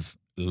to kind of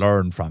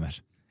learn from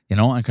it, you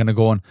know, and kind of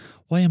going,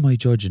 why am I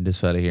judging this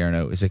fella here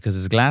now? Is it because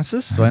his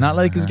glasses? Do I not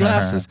like his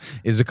glasses?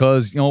 Is it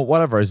because, you know,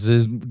 whatever? Is it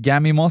his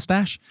gammy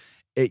mustache?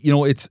 For me.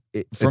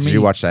 Did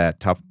you watch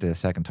the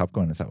second Top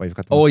Gun? Is that why you've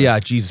got the mustache? Oh yeah,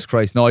 Jesus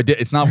Christ! No, I did.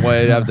 It's not why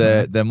I have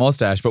the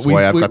mustache, but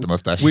I've got the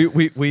mustache.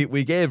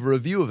 We gave a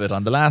review of it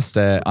on the last.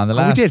 We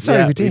did.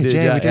 Sorry, we did.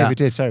 We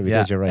did. Sorry, we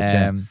did. You're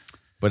right.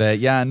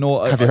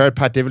 No. Have you heard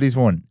Pat Divilly's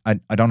one? I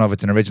don't know if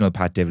it's an original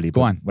Pat Divilly.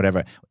 Go on.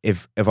 Whatever.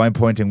 If I'm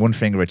pointing one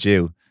finger at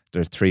you,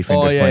 there's three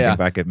fingers pointing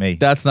back at me.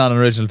 That's not an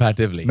original Pat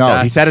Divilly. No,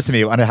 he said it to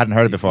me and I hadn't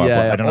heard it before.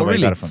 But I don't know where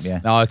he got it from.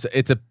 Yeah. No,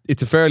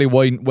 it's a fairly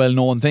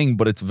well-known thing,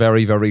 but it's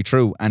very, very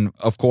true. And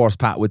of course,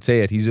 Pat would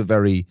say it. He's a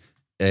very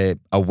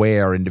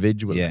aware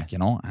individual. Yeah. Like, you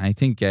know. And I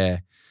think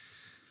to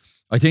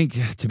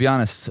be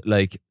honest,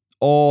 like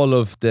all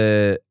of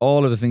the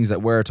things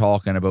that we're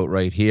talking about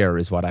right here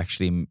is what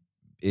actually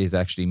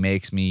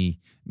makes me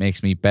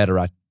better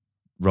at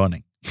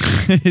running.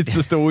 It's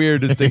just the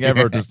weirdest thing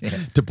ever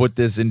to put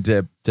this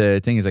into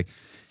things. Like,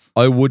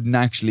 I wouldn't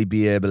actually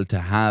be able to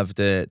have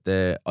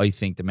the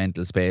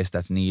mental space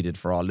that's needed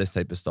for all this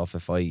type of stuff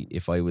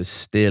if I was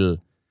still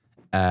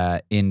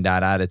in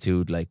that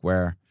attitude, like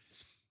where.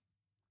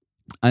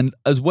 And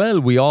as well,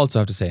 we also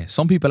have to say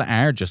some people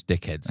are just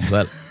dickheads as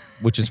well,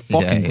 which is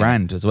fucking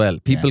grand as well.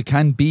 People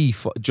can be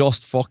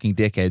just fucking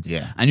dickheads,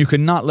 and you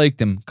can not like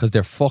them because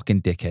they're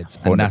fucking dickheads,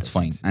 and that's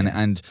fine.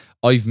 And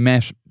I've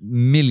met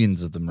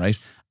millions of them, right?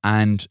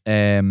 And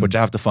but you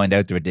have to find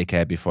out they're a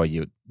dickhead before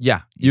you.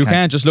 Yeah, you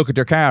can't just look at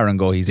their car and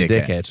go, he's a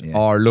dickhead,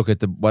 or look at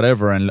the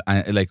whatever and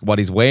like what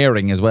he's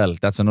wearing as well.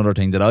 That's another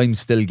thing that I'm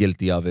still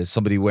guilty of, is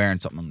somebody wearing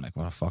something. I'm like,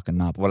 what a fucking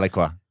knob. Well, like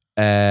what?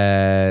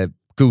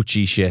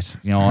 Gucci shit,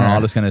 you know, and all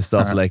this kind of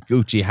stuff, like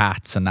Gucci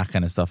hats and that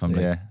kind of stuff. I'm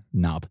like,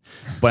 knob.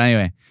 But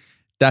anyway,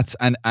 that's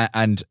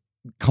and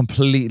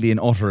completely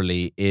and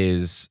utterly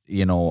is,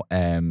 you know,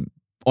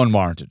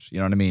 unwarranted, you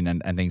know what I mean,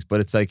 and things. But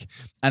it's like,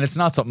 and it's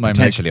not something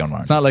potentially I'm like,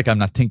 unwarranted. It's not like I'm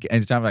not thinking.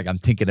 It's not like I'm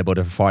thinking about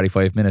it for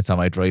 45 minutes on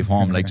my drive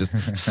home, like just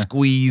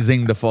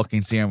squeezing the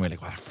fucking steering wheel,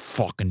 like, what a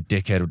fucking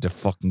dickhead with the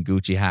fucking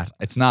Gucci hat.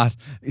 It's not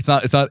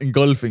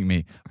engulfing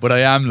me, but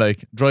I am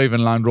like driving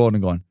along the road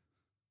and going,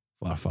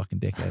 what a fucking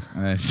dickhead.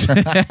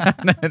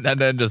 And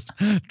then just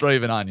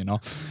driving on, you know.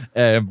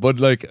 But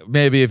like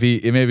maybe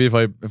if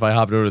I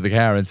hopped over to the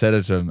car and said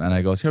it to him and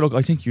I goes, here, look,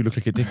 I think you look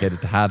like a dickhead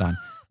with the hat on.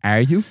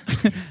 Are you?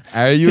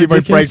 Are you? He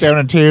might break down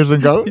in tears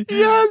and go,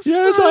 yes,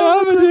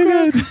 I am a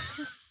dickhead.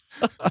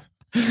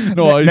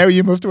 No, now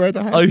you must wear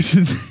the hat.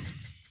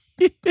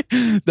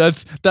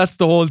 That's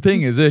the whole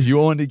thing, is it? You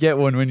only get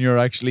one when you're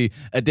actually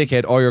a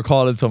dickhead or you're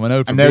calling someone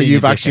out for and now being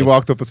you've a actually dickhead.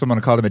 walked up with someone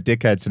and called them a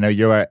dickhead, so now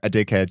you're a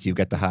dickhead, so you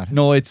get the hat.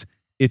 No, it's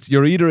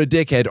you're either a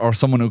dickhead or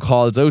someone who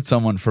calls out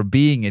someone for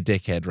being a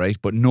dickhead, right?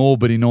 But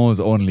nobody knows,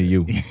 only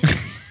you.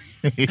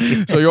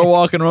 So you're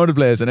walking around the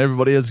place and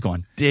everybody else is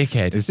going,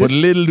 dickhead. But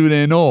little do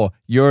they know,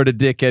 you're the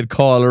dickhead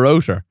caller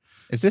outer.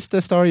 Is this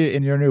the story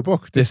in your new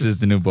book? This is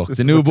the new book.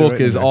 The new book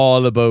is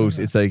all about,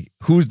 it's like,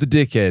 who's the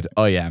dickhead?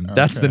 I am. Okay.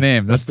 That's the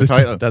name. That's the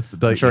title. That's the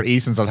title. I'm sure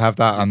Eason's will have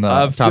that on the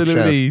absolutely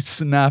top shelf.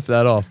 Snap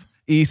that off.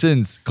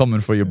 Eason's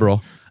coming for you,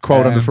 bro.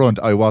 Quote on the front,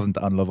 I wasn't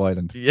on Love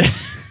Island. Yeah.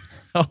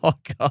 Oh,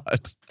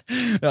 God.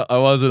 I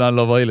wasn't on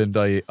Love Island.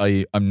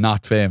 I'm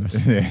not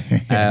famous.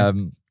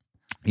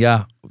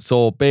 Yeah.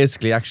 So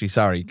basically, actually,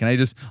 sorry. Can I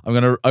just? I'm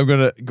gonna.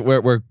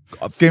 We're.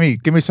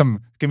 Give me some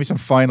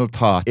final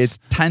thoughts. It's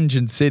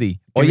Tangent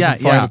City. Give me some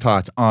final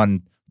thoughts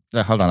on.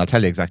 Hold on, I'll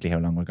tell you exactly how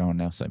long we're going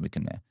now, so we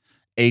can.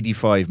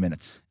 85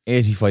 minutes.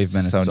 85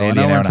 minutes. So an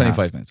hour and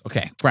 25 minutes.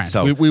 Okay, grand.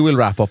 So we will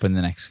wrap up in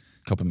the next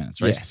couple of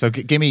minutes, right? Yeah. So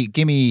give me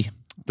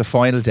the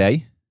final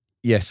day.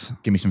 Yes.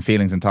 Give me some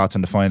feelings and thoughts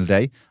on the final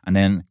day, and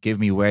then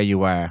give me where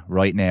you are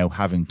right now,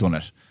 having done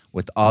it,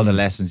 with all the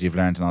lessons you've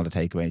learned and all the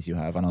takeaways you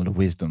have and all the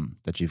wisdom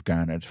that you've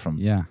garnered from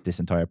this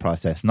entire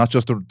process. Not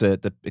just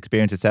the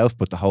experience itself,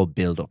 but the whole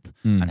build-up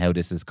and how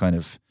this has kind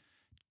of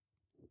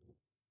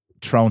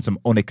thrown some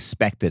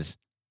unexpected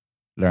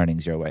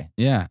learnings your way.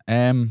 Yeah.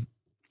 The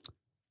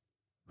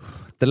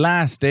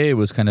last day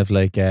was kind of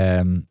like,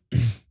 do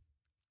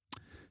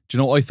you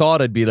know, I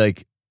thought I'd be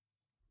like,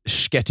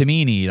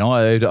 Sketamini, you know,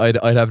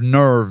 I'd have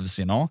nerves,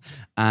 you know,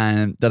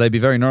 and that I'd be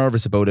very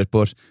nervous about it,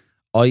 but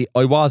I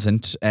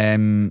wasn't.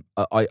 I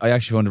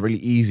actually found it really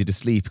easy to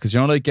sleep because, you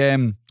know, like,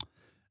 do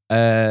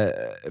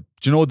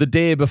you know, the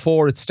day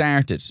before it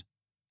started,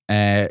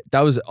 I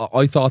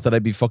thought that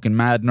I'd be fucking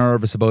mad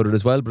nervous about it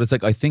as well, but it's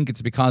like, I think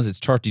it's because it's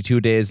 32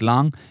 days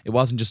long. It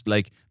wasn't just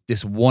like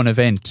this one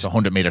event. It's a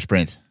 100-meter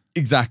sprint.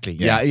 Exactly.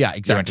 Yeah,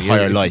 exactly. Your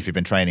entire life you've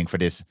been training for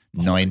this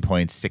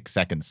 9.6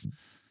 seconds.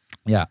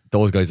 Yeah,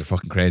 those guys are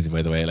fucking crazy,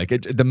 by the way. Like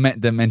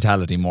the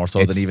mentality more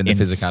so than even the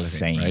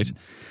physicality,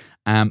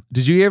 right?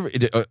 Did you ever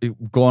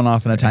going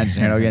off on a tangent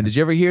here now again? Did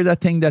you ever hear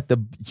that thing that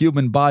the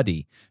human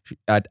body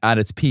at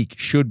its peak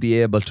should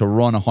be able to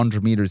run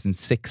 100 meters in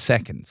 6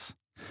 seconds,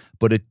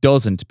 but it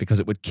doesn't because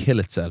it would kill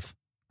itself?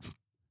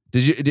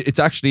 Did you? It's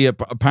actually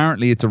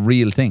apparently it's a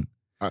real thing.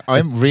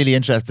 I'm really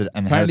interested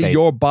in how they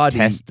your body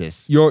test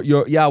this. Well,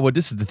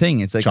 this is the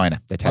thing. It's like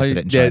China. They tested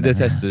it in China. Yeah, they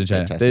tested it in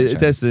China. They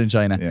tested it in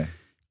China. Yeah.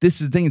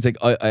 This is the thing. It's like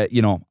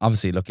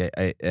obviously, look,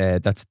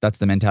 that's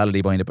the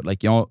mentality behind it. But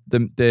like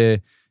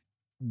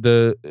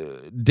the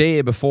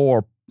day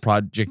before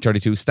Project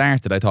 32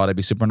 started, I thought I'd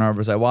be super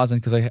nervous. I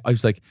wasn't, because I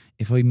was like,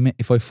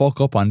 if I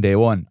fuck up on day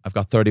one, I've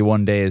got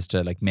 31 days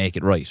to like make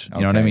it right.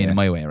 You know what I mean? In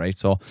my way, right?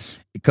 So,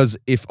 because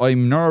if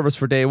I'm nervous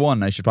for day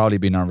one, I should probably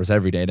be nervous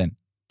every day then.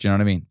 Do you know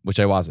what I mean? Which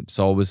I wasn't.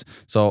 So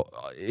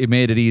it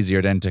made it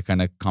easier then to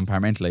kind of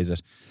compartmentalize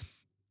it.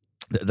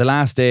 The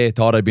last day, I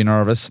thought I'd be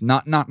nervous.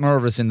 Not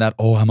nervous in that,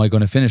 oh, am I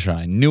going to finish it?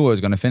 I knew I was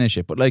going to finish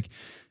it. But like,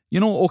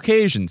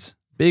 occasions,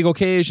 big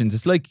occasions,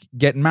 it's like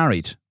getting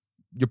married.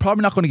 You're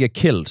probably not going to get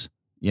killed,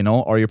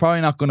 or you're probably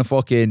not going to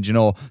fucking,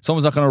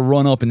 someone's not going to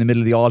run up in the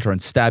middle of the altar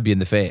and stab you in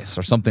the face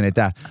or something like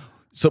that.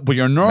 So, but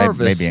you're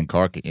nervous. Maybe in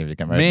Cork, if you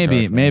get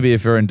married. Maybe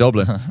if you're in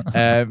Dublin.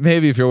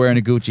 Maybe if you're wearing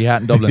a Gucci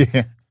hat in Dublin.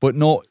 Yeah. But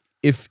no,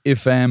 if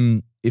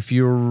you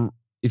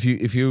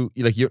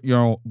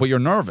but you're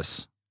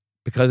nervous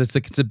because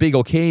it's a big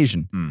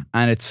occasion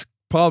and it's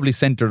probably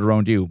centered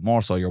around you,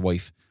 more so your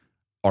wife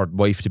or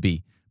wife to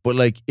be. But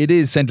like it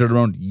is centered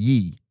around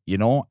ye,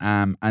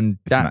 and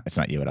it's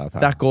not you at all.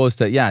 That goes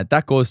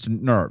to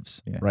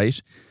nerves,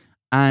 right?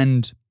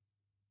 And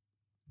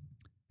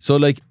so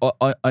like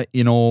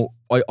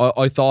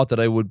I thought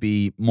that I would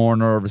be more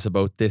nervous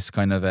about this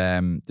kind of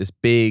this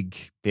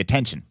big the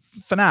attention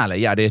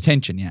finale, the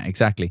attention,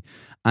 exactly.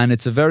 And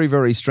it's a very,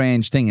 very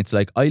strange thing. It's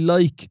like I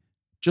like,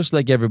 just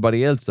like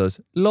everybody else does,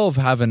 love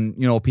having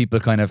people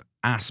kind of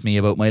ask me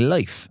about my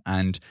life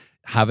and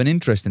have an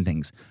interest in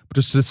things, but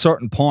just to a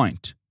certain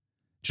point,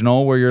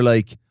 where you're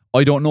like,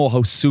 I don't know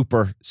how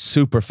super,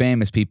 super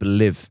famous people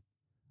live.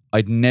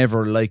 I'd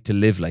never like to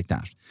live like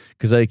that,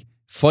 because like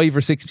 5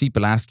 or 6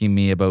 people asking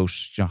me about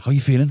how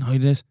you feeling, how you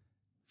this,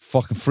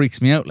 fucking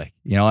freaks me out. Like,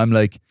 I'm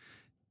like,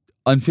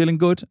 I'm feeling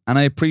good and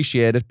I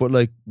appreciate it, but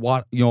like,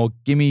 what,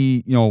 give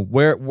me,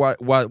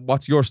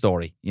 what's your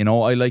story?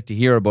 I like to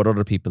hear about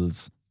other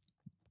people's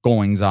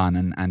goings on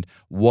and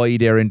why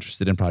they're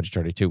interested in Project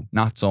 32.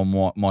 Not so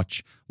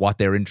much what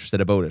they're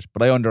interested about it,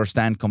 but I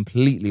understand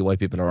completely why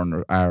people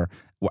are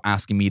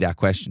asking me that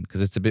question,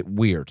 because it's a bit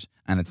weird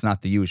and it's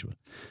not the usual.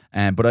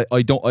 But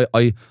I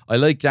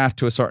like that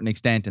to a certain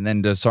extent, and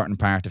then there's a certain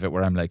part of it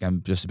where I'm like,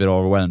 I'm just a bit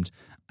overwhelmed,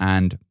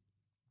 and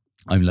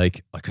I'm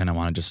like, I kind of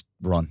want to just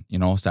run,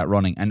 start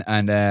running, and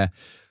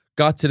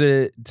got to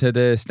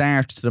the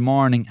start, to the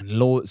morning, and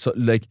so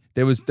like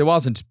there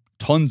wasn't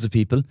tons of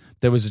people.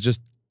 There was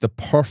just the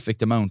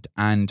perfect amount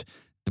and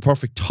the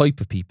perfect type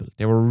of people.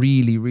 They were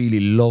really, really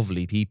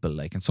lovely people,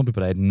 like, and some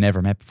people I had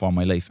never met before in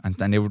my life, and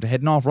they were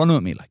heading off running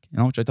with me, like,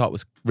 which I thought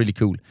was really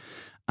cool.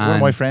 One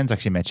of my friends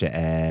actually met you,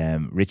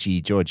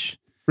 Richie Judge.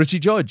 Richie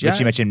Judge, yeah.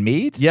 Richie met you in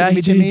Meath? Yeah, he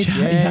did.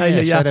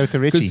 Yeah. Shout out to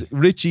Richie. Because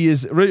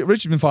Richie's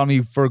been following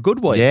me for a good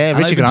while. Yeah,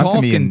 Richie got on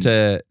to me.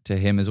 To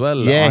him as well.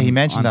 Yeah, he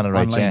mentioned that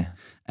alright,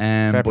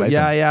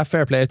 yeah.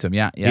 Fair play to him.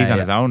 Yeah, he's on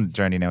his own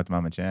journey now at the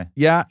moment.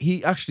 Yeah,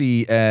 he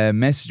actually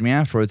messaged me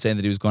afterwards saying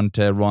that he was going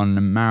to run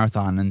a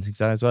marathon and things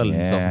like that as well,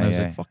 and stuff. And I was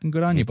like, "Fucking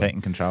good on you, boy."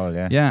 Taking control.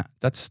 Yeah,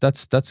 that's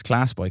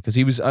class, boy. Because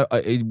he was,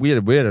 we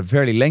had a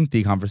fairly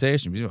lengthy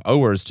conversation,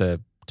 hours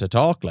to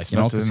talk, like,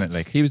 isn't it?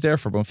 Like, he was there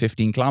for about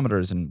 15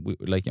 kilometers, and we,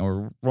 like,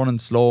 we're running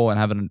slow and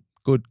having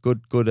a good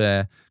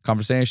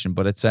conversation.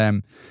 But it's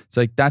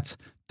like that's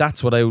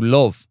what I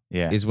love.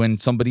 Yeah. Is when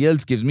somebody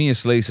else gives me a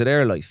slice of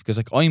their life, because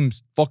like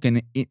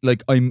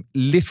I'm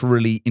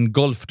literally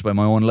engulfed by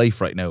my own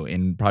life right now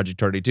in Project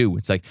 32.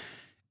 It's like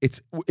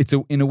it's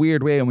in a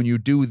weird way, and when you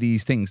do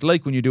these things,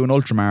 like when you do an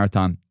ultra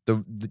marathon,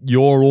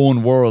 your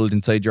own world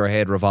inside your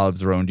head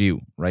revolves around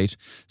you, right?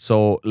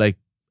 So like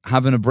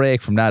having a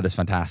break from that is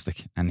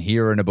fantastic, and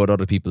hearing about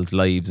other people's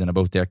lives and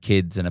about their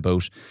kids and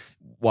about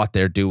what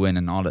they're doing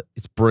and all that,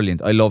 it's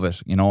brilliant. I love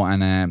it,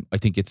 and I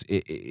think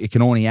it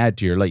can only add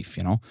to your life,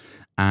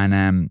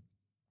 and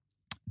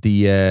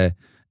the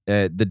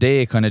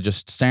day kind of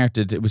just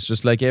started. It was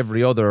just like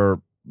every other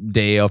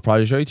day of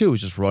Project 32. It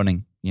was just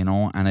running, and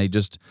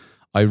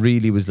I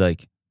really was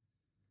like,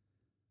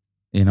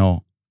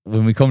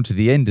 when we come to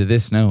the end of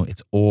this now,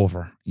 it's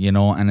over,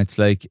 and it's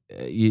like,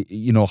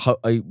 how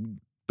I've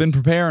been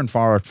preparing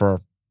for it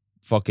for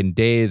fucking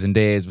days and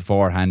days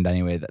beforehand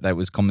anyway, that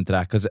was coming to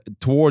that, because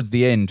towards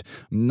the end,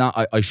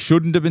 I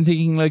shouldn't have been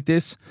thinking like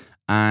this,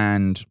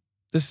 and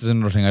this is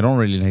another thing I don't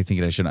really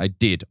think I shouldn't.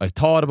 I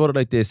thought about it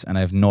like this, and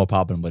I have no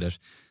problem with it.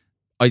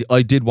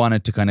 I did want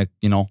it to kind of,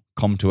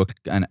 come to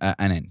an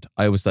end.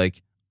 I was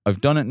like,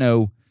 I've done it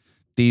now.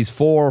 These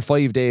 4 or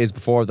 5 days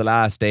before the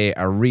last day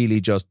are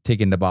really just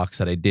ticking the box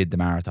that I did the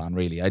marathon,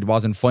 really. I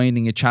wasn't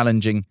finding it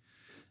challenging.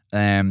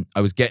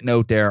 I was getting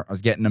out there, I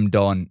was getting them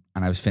done,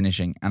 and I was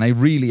finishing. And I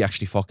really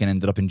actually fucking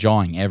ended up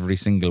enjoying every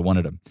single one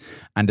of them.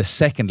 And the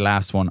second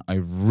last one, I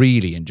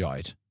really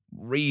enjoyed.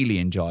 Really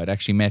enjoyed. I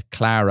actually met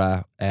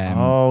Clara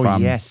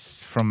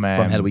from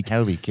Hell Week.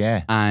 Hell Week,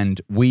 yeah.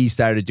 And we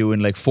started doing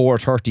like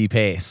 4:30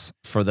 pace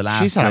for the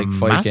last She's had like a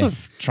 5K.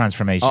 massive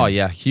transformation. Oh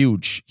yeah,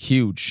 huge.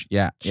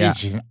 Yeah.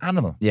 She's an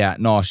animal. Yeah,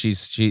 no,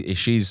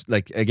 she's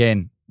like,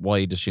 again,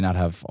 why does she not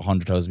have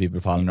 100,000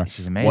 people following her?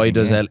 She's amazing. Why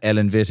does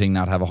Ellen Vitting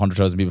not have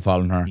 100,000 people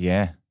following her?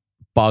 Yeah.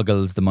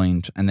 Boggles the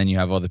mind. And then you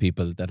have other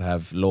people that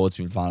have loads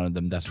of people following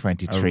them that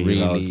 23-year-old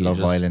really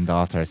Love Island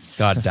authors.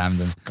 God damn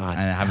them. God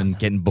and having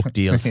getting book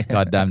deals.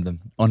 God damn them.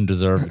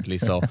 Undeservedly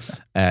so.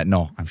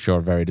 No, I'm sure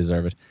very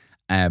deserved.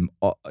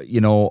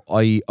 You know,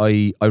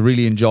 I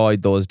really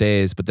enjoyed those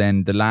days, but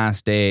then the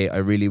last day I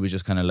really was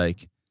just kind of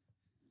like,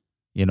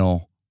 you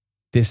know,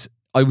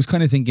 I was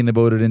kind of thinking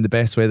about it in the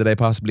best way that I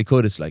possibly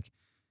could. It's like,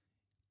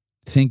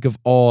 think of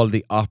all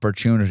the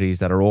opportunities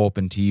that are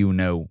open to you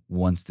now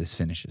once this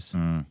finishes.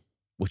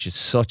 Which is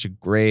such a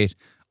great.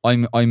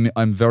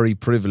 I'm very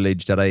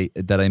privileged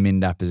that I'm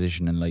in that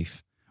position in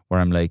life where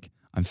I'm like,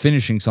 I'm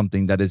finishing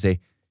something that is a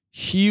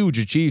huge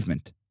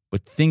achievement,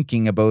 but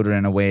thinking about it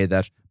in a way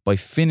that by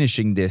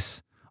finishing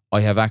this, I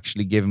have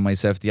actually given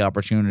myself the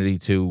opportunity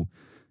to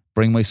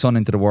bring my son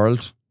into the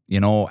world, you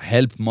know,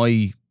 help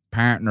my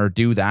partner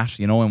do that,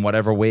 you know, in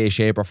whatever way,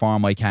 shape or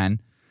form I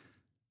can,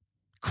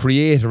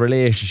 create a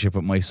relationship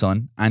with my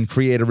son and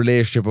create a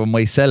relationship with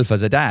myself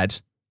as a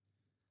dad.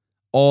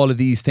 All of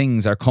these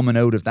things are coming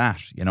out of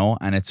that, you know,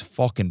 and it's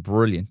fucking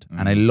brilliant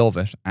and I love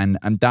it. And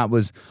I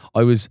was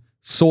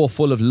so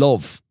full of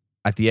love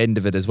at the end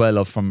of it as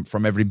well,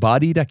 from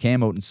everybody that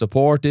came out and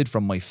supported,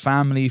 from my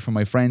family, from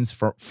my friends,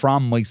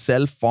 from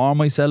myself, for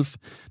myself,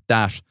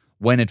 that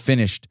when it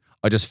finished,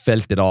 I just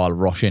felt it all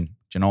rush in,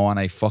 you know, and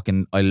I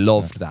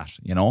loved that,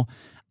 you know.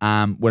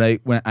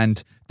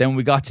 And then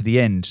we got to the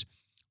end,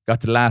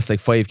 got to the last like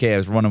 5K, I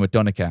was running with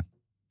Donica.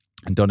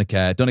 And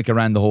Donica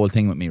ran the whole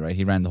thing with me, right?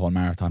 He ran the whole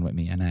marathon with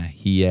me, and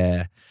he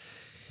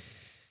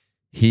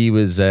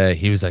was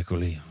like,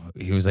 well,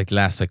 he was like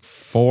last like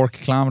 4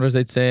 kilometers,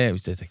 I'd say. It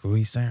was just like, well,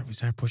 we start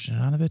pushing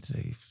it on a bit.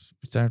 We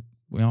start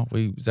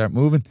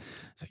moving.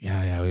 It's like,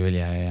 yeah, we will,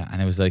 yeah.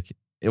 And it was like,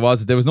 there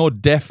was no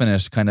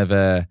definite kind of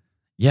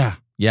yeah,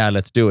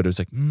 let's do it. It was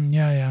like,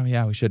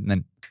 yeah, we should. And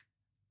then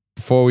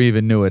before we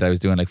even knew it, I was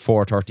doing like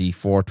 4:30,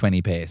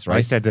 4:20 pace, right?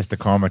 I said this to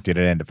Cormac the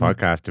other day in the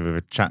podcast. We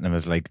were chatting. I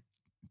was like,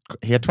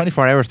 he had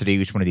 24 hours to do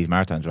each one of these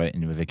marathons, right?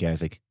 And he was like, yeah, I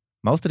was like,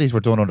 most of these were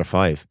done under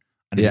 5.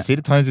 And did you see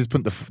the times he's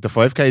putting the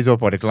 5Ks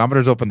up or the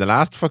kilometers up in the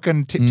last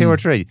fucking 2 or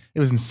 3? It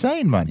was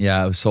insane, man.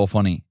 Yeah, it was so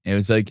funny. It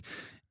was like,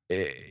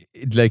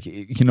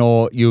 you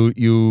know,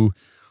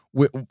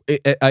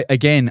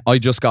 again, I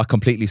just got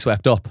completely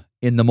swept up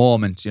in the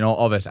moment, you know,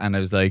 of it. And I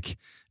was like,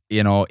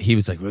 you know, he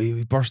was like, well,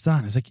 we burst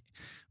on. It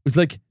was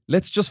like,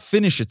 let's just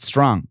finish it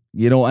strong,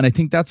 you know. And I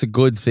think that's a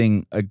good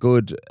thing. A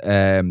good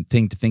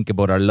thing to think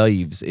about our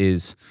lives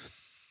is,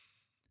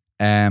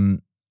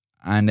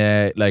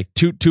 like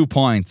two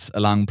points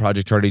along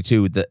Project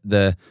 32.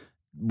 The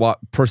what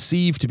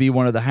perceived to be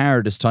one of the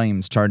hardest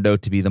times turned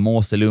out to be the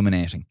most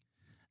illuminating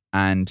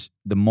and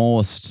the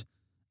most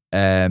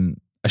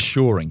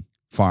assuring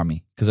for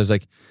me, because I was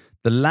like,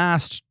 the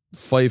last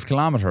 5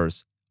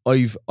 kilometers,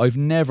 I've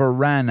never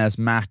ran as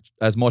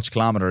much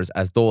kilometers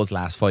as those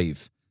last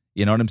 5.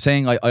 You know what I'm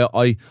saying?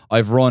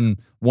 I've run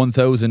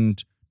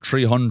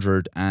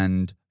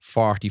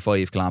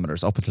 1,345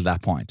 kilometers up until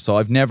that point. So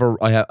at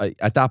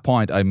that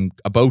point, I'm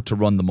about to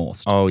run the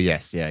most. Oh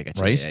yes, yeah, I get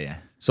you. Right? Yeah.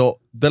 So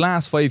the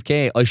last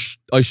 5K,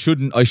 I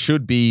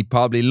should be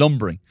probably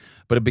lumbering,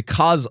 but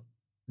because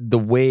the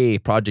way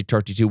Project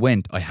 32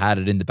 went, I had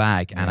it in the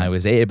bag and I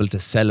was able to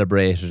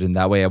celebrate it in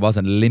that way. I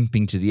wasn't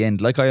limping to the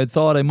end like I had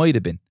thought I might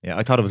have been. Yeah,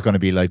 I thought it was going to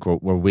be like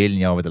we're wheeling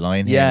you over the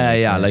line here.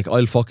 Yeah. Like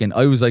I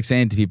was like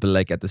saying to people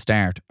like at the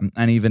start,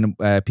 and even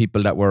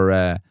people that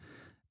were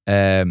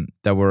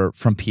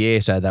from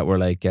Pieta that were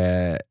like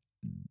that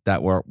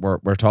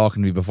were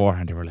talking to me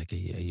beforehand. They were like, "Are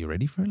you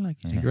ready for it? Like,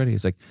 are you ready?"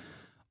 It's like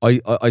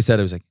I said,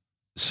 I was like,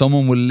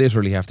 someone will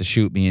literally have to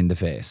shoot me in the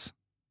face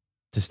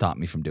to stop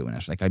me from doing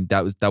it. Like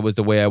that was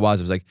the way I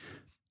was. It was like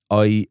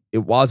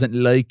it wasn't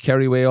like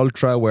Kerryway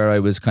Ultra where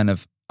I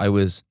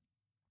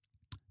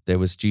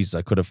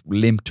could have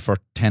limped for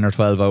 10 or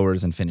 12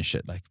 hours and finished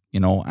it, like,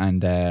 you know,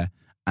 and I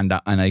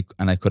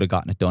could have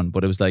gotten it done.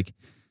 But it was like,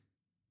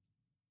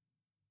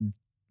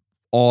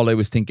 all I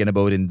was thinking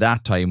about in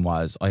that time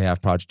was I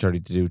have Project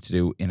 32 to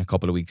do in a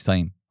couple of weeks'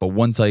 time. But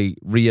once I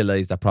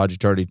realized that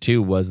Project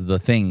 32 was the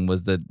thing,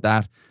 was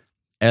that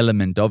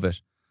element of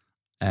it,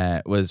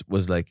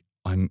 was like,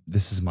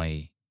 this is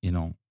my, you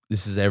know,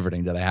 this is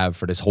everything that I have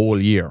for this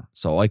whole year.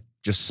 So I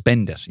just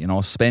spend it. And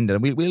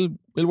we'll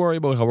worry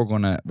about how we're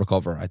going to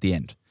recover at the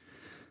end.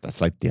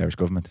 That's like the Irish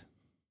government.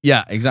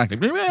 Yeah, exactly.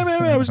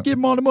 I was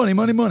giving all the money.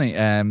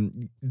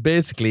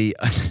 Basically,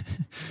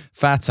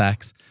 fat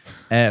sacks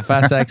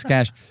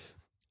cash.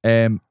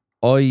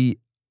 I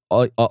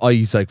I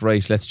was like,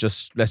 right, let's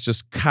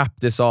just cap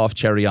this off,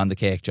 cherry on the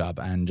cake job,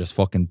 and just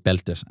fucking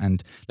belt it.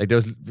 And like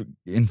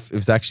it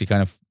was actually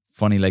kind of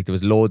funny. Like there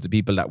was loads of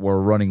people that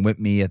were running with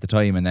me at the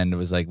time, and then there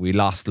was like we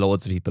lost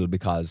loads of people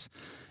because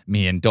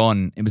me and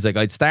Dunn, it was like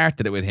I'd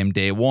started it with him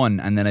day one,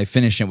 and then I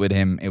finished it with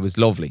him. It was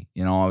lovely,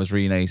 you know. It was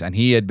really nice, and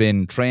he had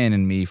been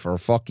training me for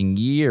fucking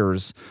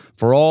years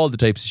for all the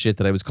types of shit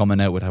that I was coming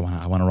out with. I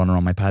want to run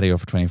around my patio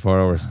for 24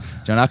 hours,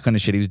 you know, that kind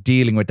of shit. He was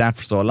dealing with that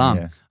for so long.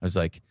 Yeah. I was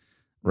like,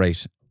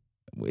 right,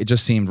 it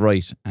just seemed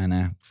right,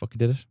 and fucking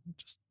did it.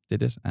 Just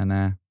did it,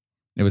 and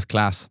it was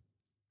class.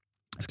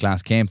 This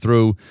class came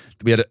through.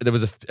 There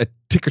was a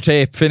ticker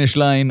tape finish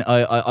line.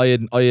 I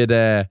had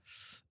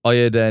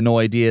no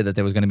idea that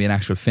there was going to be an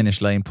actual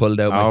finish line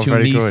pulled out. My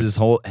two nieces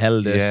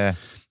held it. Yeah.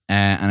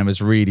 And it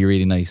was really,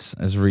 really nice.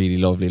 It was really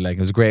lovely. Like, it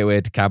was a great way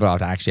to cap it off,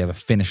 to actually have a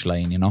finish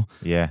line, you know?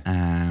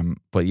 Yeah.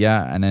 But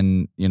yeah, and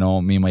then, you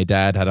know, me and my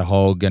dad had a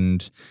hug,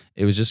 and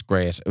it was just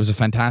great. It was a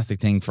fantastic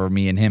thing for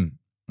me and him.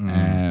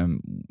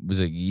 It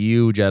was a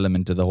huge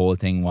element of the whole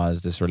thing,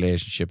 was this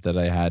relationship that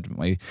I had,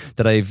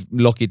 that I've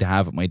lucky to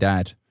have with my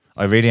dad.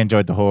 I really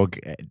enjoyed the hug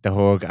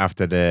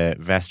after the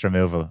vest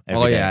removal.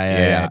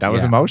 Yeah. That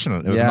was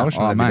emotional. It was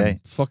emotional every day.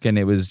 Fucking,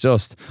 it was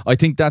just. I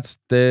think that's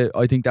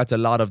a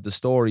lot of the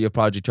story of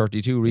Project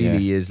 32.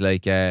 Really, is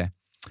like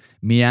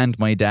me and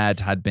my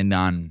dad had been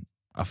on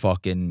a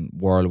fucking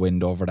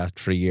whirlwind over that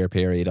 3-year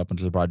period up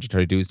until Project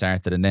 32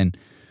 started, and then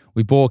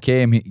we both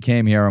came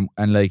here,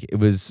 and like it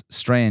was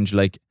strange.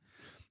 Like,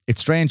 it's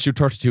strange to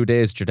do 32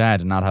 days with your dad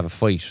and not have a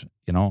fight,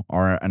 you know,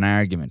 or an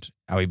argument.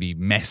 I would be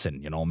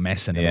messing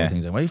about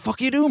things. Like, what the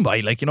fuck are you doing,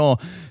 boy? Like, you know,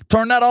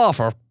 turn that off,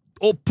 or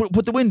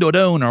put the window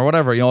down, or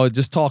whatever, you know,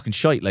 just talking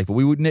shite. Like, but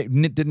we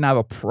didn't have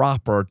a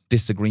proper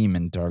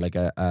disagreement, or like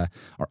or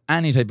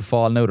any type of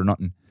falling out or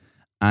nothing.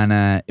 And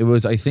I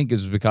think it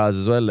was because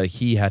as well, like,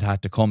 he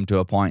had to come to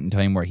a point in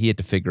time where he had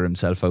to figure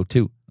himself out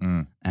too.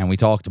 And we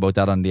talked about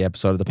that on the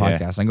episode of the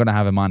podcast. I'm going to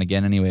have him on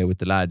again anyway with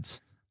the lads.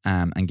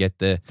 And get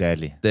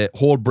the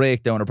whole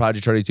breakdown of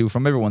Project 32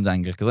 from everyone's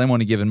angle, because I'm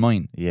only giving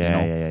mine.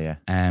 Yeah.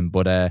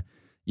 But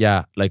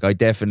like, I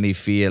definitely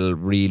feel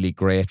really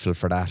grateful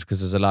for that,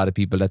 because there's a lot of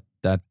people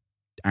that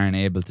aren't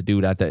able to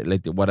do that. That,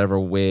 like, whatever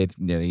way,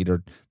 you know,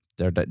 either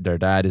their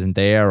dad isn't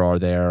there, or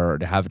they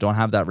don't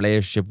have that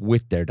relationship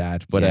with their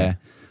dad. But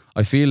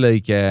I feel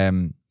like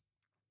I'm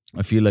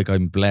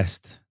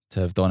blessed to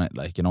have done it,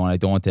 like, you know, and I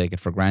don't take it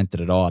for granted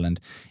at all. And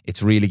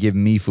it's really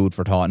given me food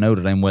for thought. Now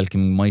that I'm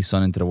welcoming my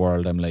son into the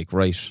world, I'm like,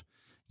 right,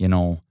 you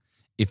know,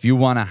 if you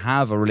want to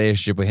have a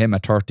relationship with him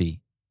at 30,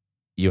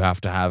 you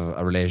have to have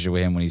a relationship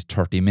with him when he's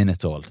 30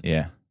 minutes old.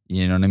 Yeah.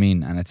 You know what I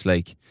mean? And it's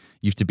like,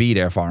 you have to be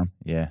there for him.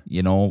 Yeah.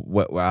 You know,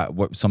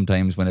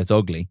 sometimes when it's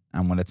ugly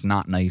and when it's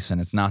not nice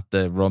and it's not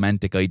the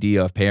romantic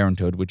idea of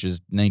parenthood, which is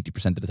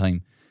 90% of the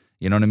time.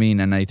 You know what I mean?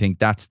 And I think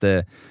that's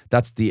the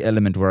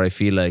element where I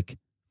feel like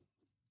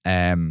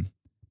a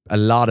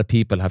lot of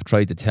people have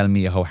tried to tell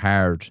me how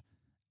hard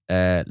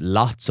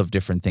lots of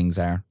different things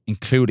are,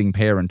 including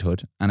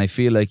parenthood, and I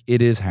feel like it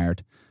is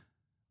hard.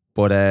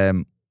 But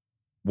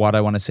what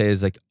I want to say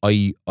is, like,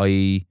 I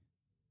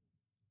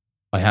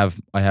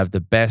have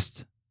the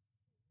best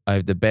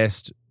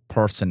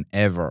person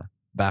ever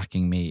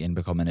backing me in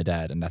becoming a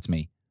dad, and that's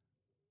me.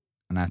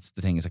 And that's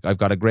the thing, is like, I've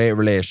got a great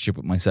relationship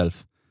with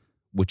myself,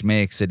 which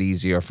makes it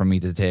easier for me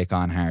to take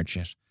on hard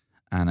shit.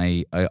 And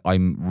I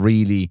am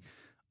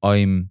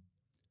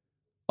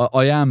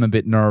a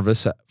bit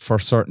nervous for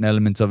certain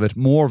elements of it,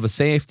 more of a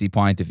safety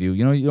point of view.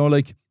 You know,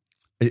 like,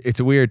 it's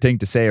a weird thing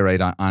to say, right,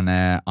 on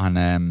a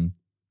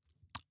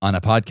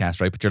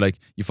podcast, right? But you're like,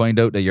 you find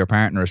out that your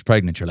partner is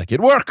pregnant, you're like, it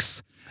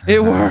works.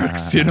 It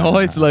works, you know.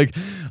 It's like,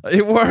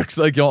 it works.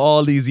 Like, you know,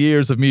 all these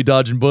years of me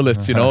dodging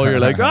bullets, you know, you're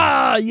like,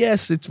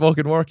 yes, it's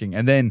fucking working.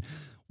 And then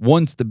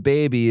once the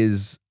baby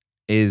is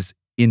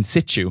in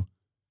situ,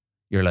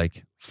 you're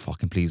like,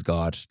 fucking please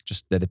God,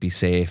 just let it be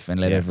safe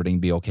and let everything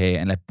be okay,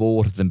 and let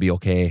both of them be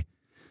okay.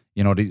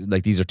 You know,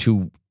 these are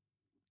two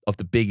of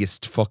the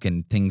biggest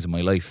fucking things in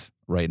my life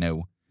right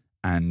now,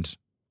 and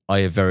I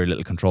have very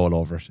little control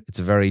over it. It's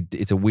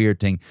a weird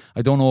thing.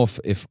 I don't know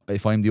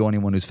if I'm the only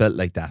one who's felt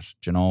like that,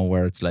 you know,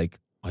 where it's like,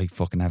 I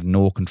fucking have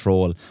no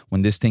control.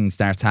 When this thing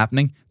starts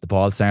happening, the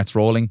ball starts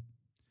rolling,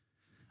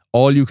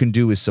 all you can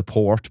do is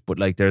support, but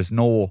like, there's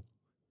no,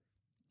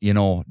 you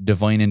know,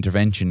 divine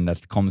intervention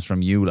that comes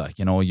from you. Like,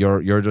 you know,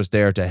 you're just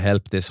there to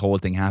help this whole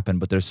thing happen,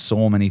 but there's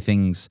so many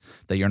things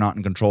that you're not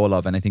in control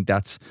of. And I think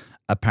that's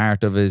a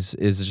part of is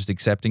just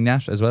accepting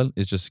that as well,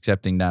 is just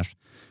accepting that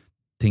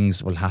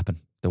things will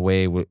happen the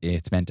way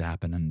it's meant to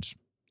happen, and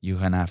you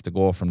kind of have to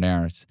go from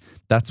there.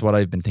 That's what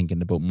I've been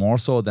thinking about, more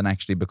so than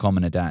actually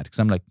becoming a dad, because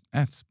I'm like,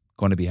 it's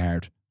going to be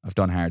hard. I've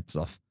done hard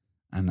stuff.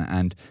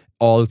 And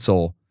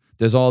also,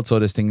 there's also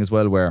this thing as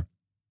well where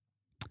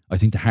I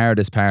think the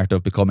hardest part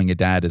of becoming a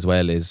dad as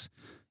well is,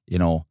 you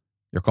know,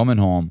 you're coming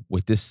home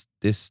with this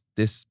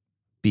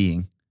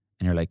being,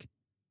 and you're like,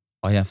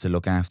 I have to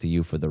look after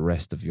you for the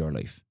rest of your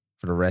life,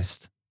 for the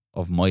rest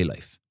of my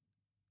life.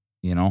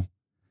 You know,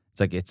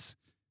 it's like,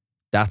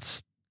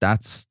 that's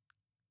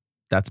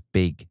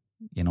big.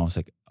 You know, it's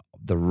like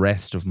the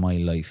rest of my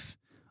life,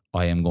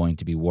 I am going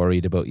to be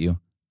worried about you.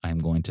 I'm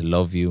going to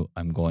love you.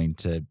 I'm going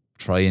to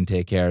try and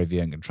take care of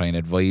you. I'm going to try and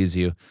advise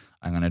you.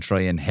 I'm going to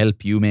try and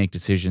help you make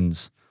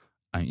decisions.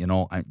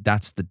 And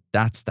that's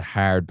the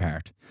hard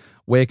part.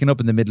 Waking up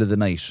in the middle of the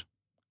night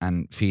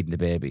and feeding the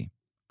baby.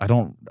 I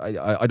don't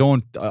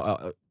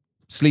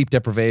sleep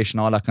deprivation,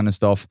 all that kind of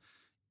stuff.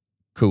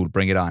 Cool,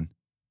 bring it on.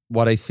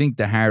 What I think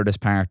the hardest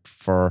part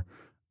for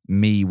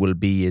me will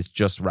be is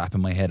just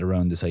wrapping my head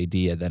around this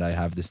idea that I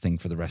have this thing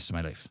for the rest of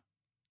my life.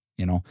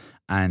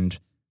 And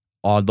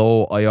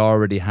although I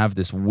already have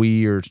this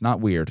not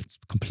weird, it's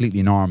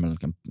completely normal,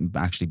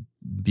 actually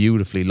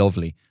beautifully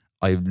lovely.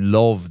 I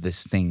love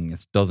this thing.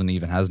 It hasn't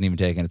even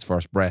taken its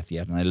first breath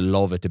yet, and I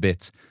love it to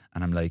bits.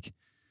 And I'm like,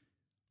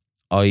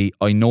 I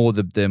know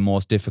that the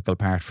most difficult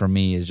part for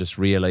me is just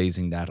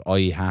realizing that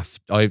I have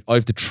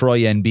to try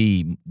and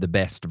be the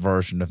best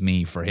version of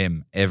me for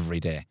him every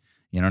day.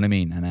 You know what I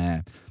mean?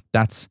 And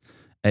that's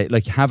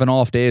like having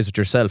off days with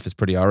yourself is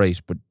pretty alright,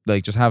 but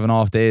like just having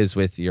off days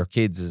with your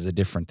kids is a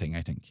different thing,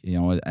 I think.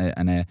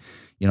 And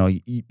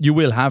you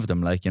will have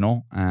them,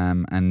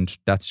 and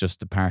that's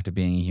just a part of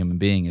being a human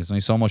being. There's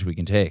only so much we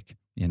can take,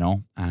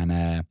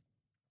 and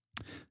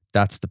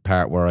that's the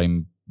part where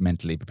I'm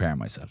mentally preparing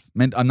myself.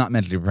 I'm not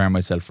mentally preparing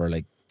myself for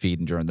like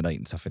feeding during the night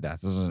and stuff like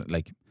that. This isn't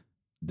like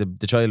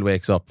the child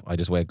wakes up, I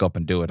just wake up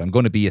and do it. I'm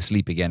going to be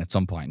asleep again at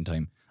some point in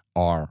time,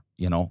 or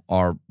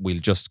we'll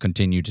just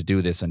continue to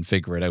do this and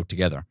figure it out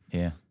together.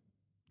 Yeah.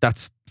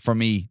 That's for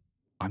me.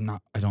 And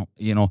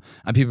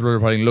people are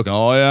probably looking,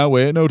 oh yeah,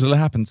 wait no till it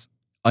happens.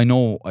 I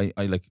know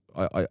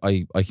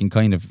I can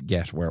kind of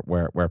get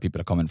where people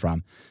are coming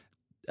from.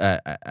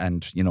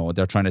 And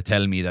they're trying to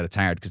tell me that it's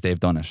hard because they've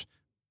done it.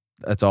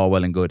 That's all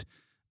well and good.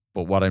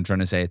 But what I'm trying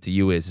to say to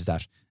you is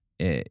that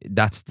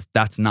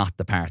that's not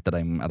the part that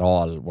I'm at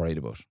all worried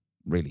about,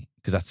 really,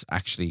 because that's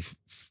actually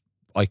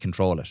I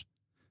control it.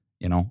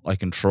 I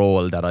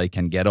control that I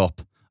can get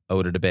up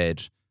out of the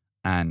bed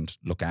and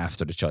look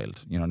after the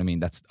child. You know what I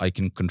mean? I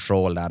can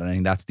control that, and I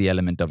think that's the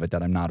element of it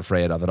that I'm not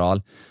afraid of at all.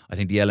 I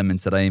think the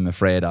elements that I'm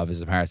afraid of is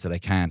the parts that I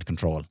can't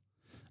control,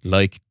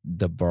 like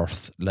the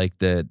birth, like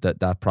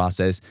that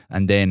process,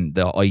 and then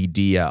the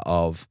idea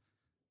of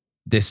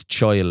this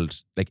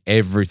child, like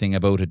everything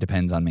about it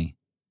depends on me.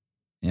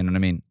 You know what I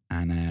mean?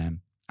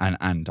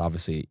 And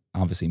obviously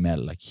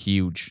Mel, like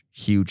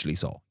hugely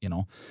so.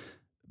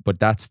 But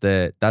that's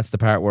the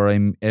part where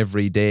I'm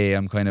every day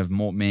I'm kind of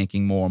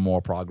making more and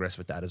more progress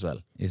with that as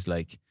well. Is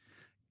like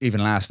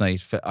even last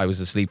night I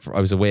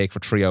was awake for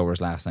 3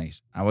 hours last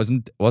night. I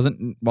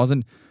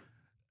wasn't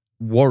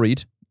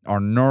worried or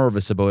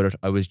nervous about it.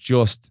 I was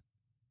just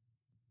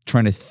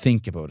trying to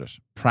think about it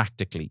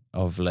practically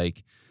of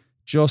like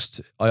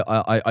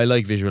I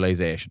like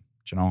visualization,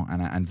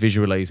 and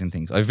visualizing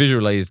things. I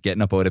visualized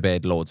getting up out of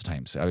bed loads of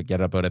times. I would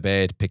get up out of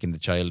bed, picking the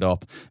child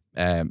up,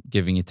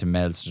 giving it to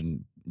Mels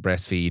and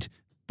breastfeed,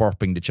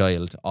 burping the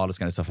child, all this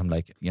kind of stuff. I'm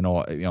like,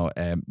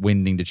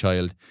 winding the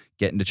child,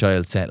 getting the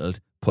child settled,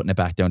 putting it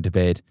back down to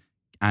bed,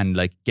 and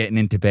like getting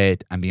into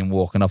bed and being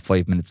woken up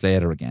 5 minutes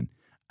later again.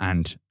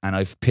 And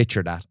I've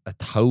pictured that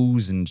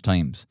 1,000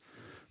 times.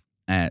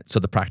 So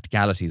the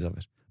practicalities of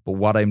it. But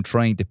what I'm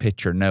trying to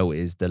picture now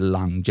is the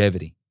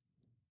longevity.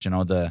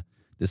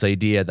 This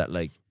idea that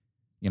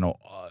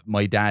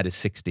my dad is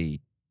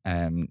 60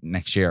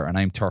 next year and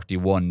I'm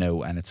 31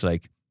 now, and it's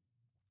like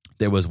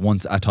there was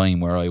once a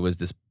time where I was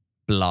this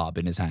blob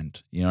in his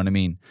hand. You know what I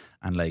mean?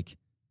 And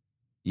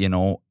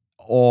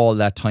all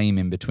that time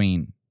in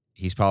between,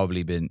 he's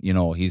probably been,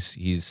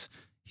 he's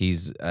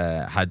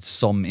had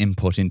some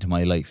input into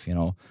my life,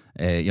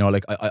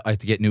 like I had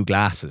to get new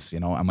glasses,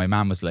 and my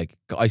mom was like,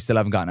 I still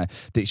haven't gotten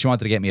she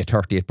wanted to get me a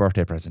 30th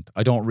birthday present.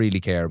 I don't really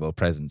care about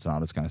presents and all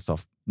this kind of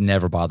stuff.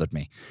 Never bothered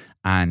me.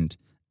 And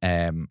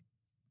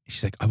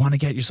she's like, I want to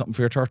get you something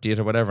for your 30th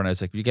or whatever. And I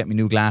was like, will you get me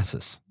new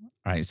glasses?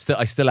 Right.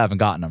 I still haven't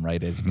gotten them,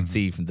 right? As you can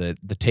see from the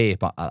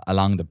tape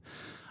along them.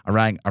 I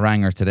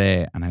rang her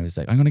today and I was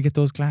like, I'm going to get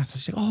those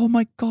glasses. She's like, oh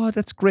my God,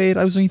 that's great.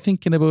 I was only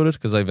thinking about it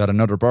because I've had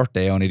another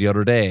birthday only the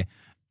other day.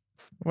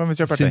 When was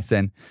your birthday? Since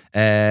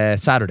then,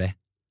 Saturday.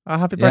 Oh,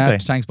 happy birthday! Yeah,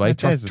 thanks, bye.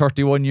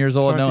 31 years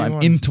old 31. Now.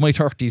 I'm into my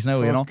 30s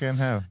now. Fucking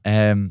hell.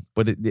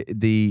 But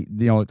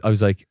I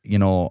was like,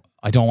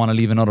 I don't want to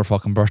leave another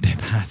fucking birthday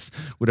pass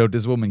without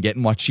this woman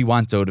getting what she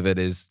wants out of it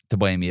is to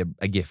buy me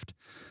a gift.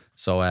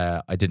 So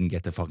I didn't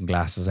get the fucking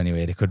glasses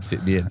anyway. They couldn't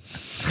fit me in.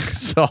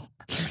 So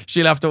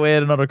she'll have to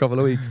wait another couple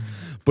of weeks.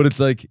 But it's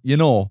like,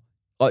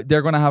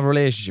 they're going to have a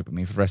relationship with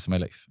me for the rest of my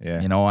life.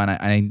 Yeah. And I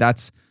think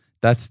that's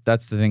the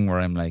thing where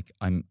I'm like,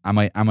 am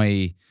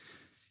I,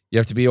 you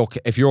have to be okay.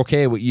 If you're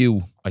okay with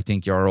you, I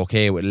think you're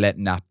okay with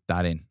letting that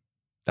in.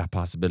 That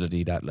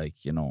possibility that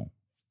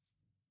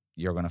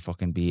you're going to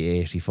fucking be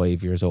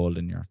 85 years old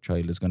and your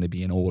child is going to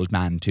be an old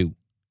man too.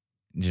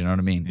 Do you know what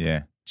I mean?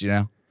 Yeah. Do you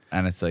know?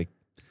 And it's like,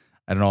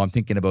 I don't know. I'm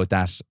thinking about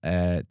that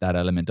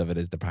element of it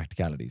is the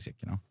practicalities, you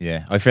know.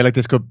 Yeah, I feel like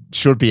this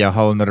should be a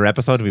whole another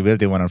episode. We will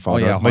do one on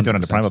fatherhood. yeah, Might do it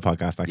on the 100%. Primal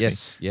podcast, actually.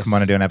 Yes. Come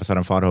on and do an episode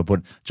on fatherhood.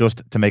 But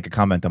just to make a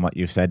comment on what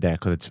you've said there,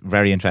 because it's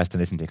very interesting to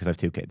listen to, because I have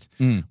 2 kids.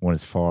 One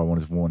is 4, one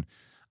is 1.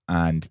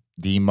 And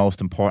the most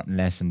important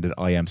lesson that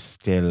I am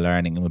still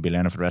learning and will be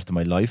learning for the rest of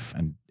my life,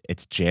 and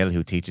it's Jill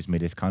who teaches me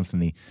this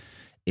constantly,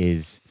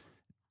 is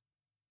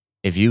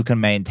if you can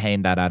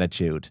maintain that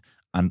attitude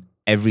and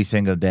every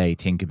single day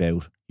think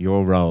about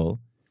your role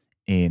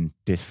in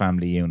this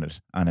family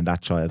unit and in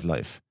that child's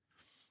life,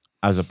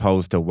 as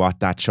opposed to what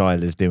that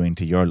child is doing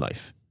to your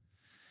life,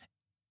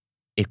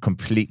 it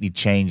completely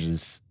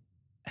changes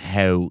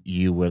how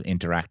you will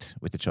interact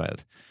with the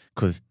child.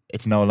 Because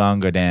it's no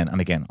longer then,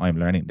 and again, I'm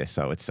learning this,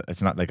 so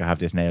it's not like I have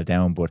this nailed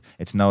down, but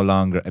it's no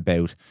longer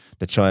about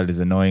the child is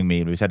annoying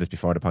me. We said this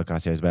before the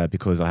podcast here as well,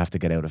 because I have to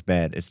get out of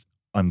bed.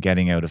 I'm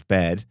getting out of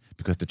bed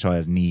because the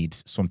child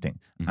needs something,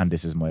 and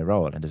this is my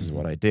role, and this is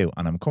what I do,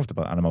 and I'm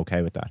comfortable, and I'm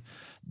okay with that.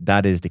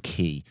 That is the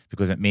key,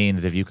 because it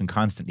means if you can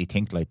constantly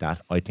think like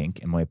that, I think,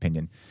 in my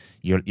opinion,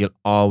 you'll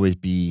always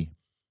be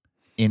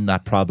in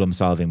that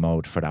problem-solving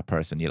mode for that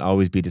person. You'll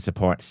always be the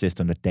support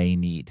system that they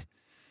need,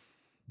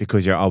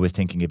 because you're always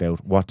thinking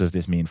about, what does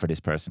this mean for this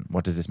person?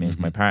 What does this mean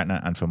for my partner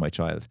and for my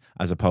child?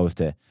 As opposed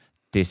to,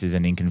 this is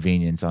an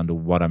inconvenience onto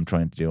what I'm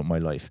trying to do in my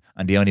life.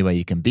 And the only way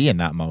you can be in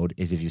that mode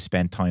is if you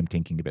spend time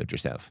thinking about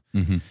yourself.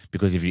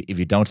 Because if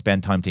you don't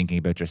spend time thinking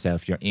about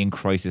yourself, you're in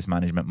crisis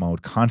management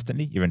mode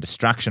constantly, you're in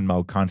distraction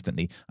mode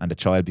constantly, and the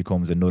child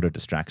becomes another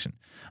distraction.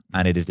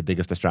 And it is the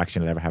biggest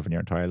distraction you'll ever have in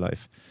your entire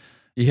life.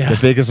 Yeah.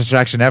 The biggest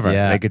distraction ever.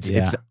 Yeah, Like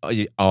it's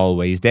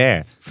always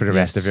there for the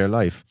rest of your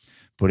life.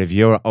 But if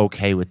you're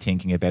okay with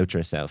thinking about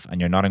yourself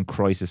and you're not in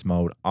crisis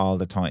mode all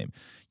the time,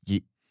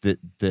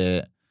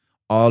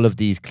 all of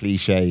these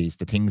cliches,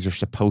 the things you're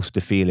supposed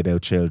to feel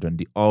about children,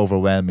 the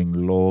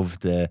overwhelming love,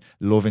 the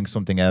loving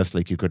something else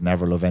like you could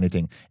never love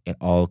anything, it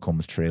all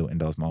comes true in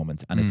those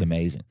moments, and it's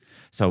amazing.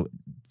 So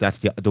that's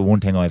the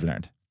one thing I've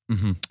learned.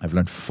 I've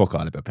learned fuck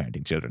all about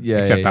parenting children,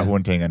 except that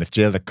one thing, and it's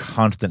Jill that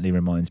constantly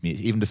reminds me.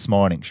 Even this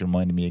morning, she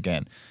reminded me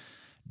again.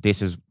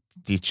 These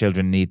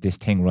children need this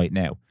thing right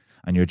now,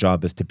 and your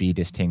job is to be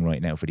this thing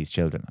right now for these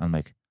children. I'm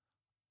like,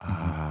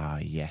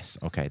 yes,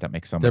 okay, that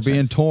makes so much sense. They're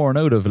being torn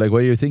out of, like,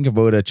 what you think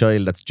about a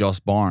child that's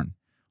just born.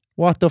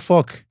 What the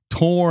fuck?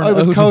 Torn I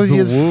was out cozy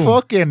of the as womb.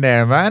 fuck in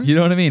there, man. You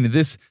know what I mean?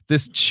 This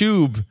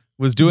tube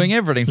was doing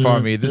everything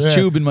for me. This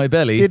tube in my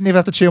belly, Didn't even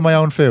have to chew my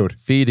own food.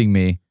 feeding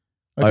me.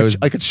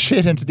 I could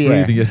shit into the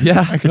air. breathing it.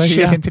 Yeah, I could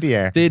shit into the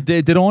air. They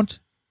don't.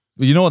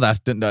 You know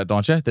that,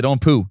 don't you? They don't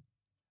poo.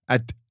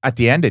 At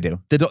the end, they do.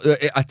 They don't.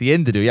 At the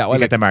end, they do. Yeah. Well,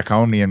 You get the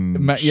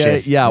Marconian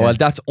shit. Yeah. Well,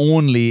 that's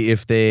only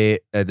if they.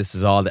 This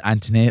is all the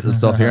antenatal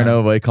stuff here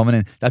now, by coming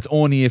in. That's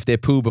only if they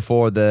poo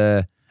before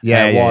the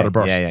water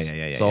bursts.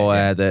 Yeah. So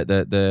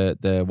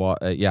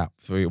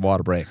the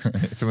water breaks.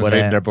 Someone's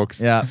reading their books.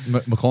 Yeah,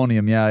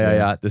 meconium.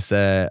 Yeah. This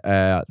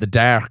the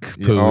dark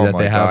poo that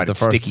they have. The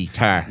first sticky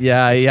tar.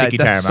 Yeah. Sticky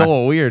tar, That's man.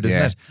 so weird,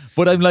 isn't it?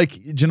 But I'm like,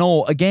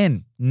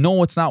 again,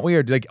 no, it's not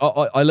weird. Like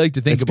I like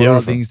to think It's about all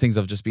beautiful. these things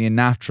of just being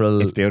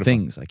natural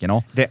things, like,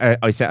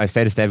 I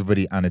say this to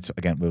everybody, and it's,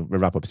 again, we'll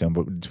wrap up soon,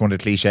 but it's one of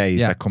the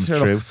cliches that comes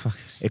true.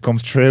 It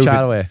comes true Chat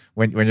that away.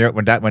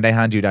 when they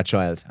hand you that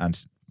child,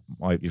 and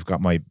you've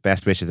got my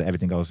best wishes that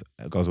everything goes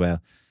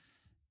well.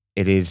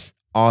 It is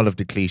all of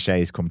the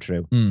cliches come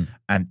true.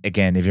 And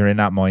again, if you're in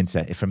that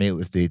mindset, for me it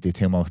was the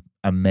 2 most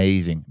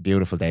amazing,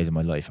 beautiful days of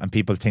my life. And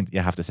people think that you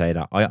have to say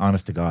that.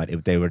 Honest to God,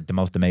 they were the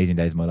most amazing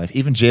days of my life.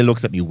 Even Jill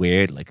looks at me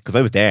weird, like, because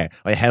I was there.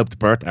 I helped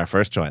birth our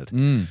first child.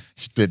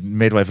 The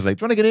midwife was like,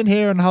 "Do you want to get in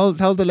here and hold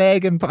the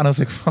leg?" And I was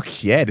like,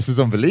 "Fuck yeah, this is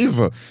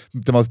unbelievable."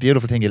 The most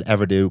beautiful thing you'll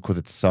ever do, because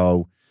it's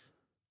so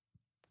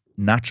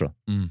natural.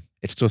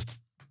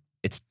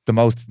 It's the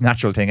most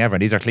natural thing ever.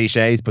 And these are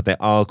cliches, but they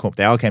all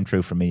came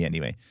true for me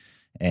anyway.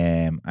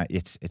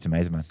 It's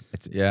amazing, man.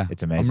 It's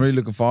amazing. I'm really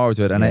looking forward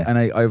to it, and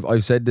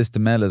I've said this to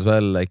Mel as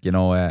well. Like,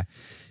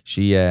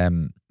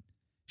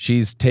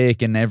 she's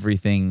taken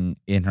everything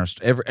in her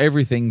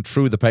everything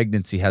through the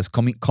pregnancy has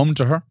come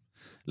to her.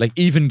 Like,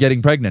 even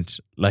getting pregnant,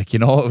 like,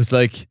 it was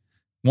like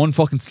one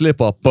fucking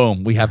slip up,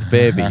 boom, we have a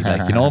baby.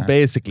 Like,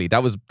 basically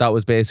that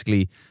was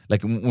basically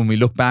like when we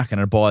look back and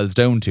it boils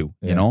down to,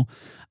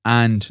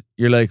 and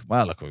you're like,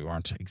 well, look, we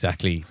weren't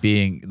exactly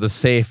being the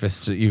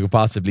safest you could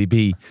possibly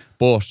be,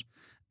 but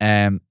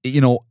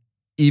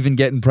even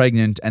getting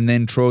pregnant and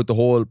then throughout the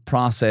whole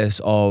process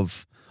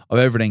of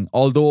everything,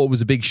 although it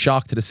was a big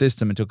shock to the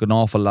system, it took an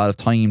awful lot of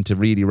time to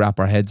really wrap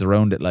our heads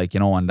around it, like,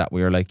 and that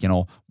we were like,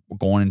 we're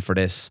going in for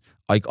this.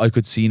 I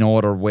could see no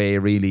other way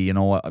really, in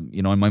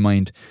my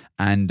mind.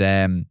 And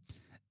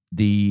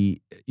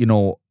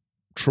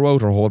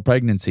throughout her whole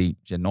pregnancy,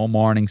 she had no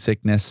morning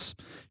sickness.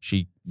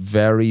 She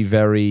very,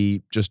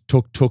 very just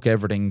took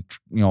everything,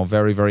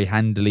 very, very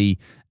handily.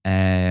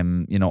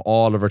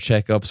 All of her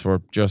checkups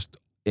were just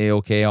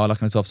A-okay, all that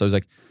kind of stuff. So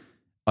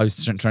I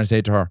was trying to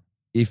say to her,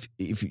 if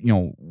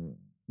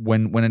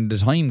when the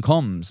time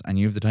comes and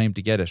you have the time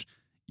to get it,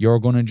 you're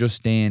going to just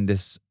stay in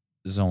this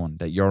zone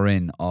that you're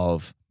in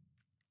of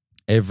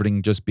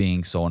everything just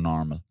being so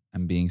normal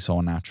and being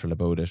so natural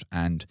about it,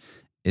 and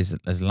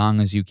as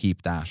long as you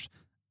keep that,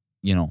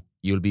 you know,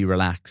 you'll be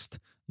relaxed,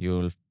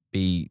 you'll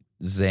be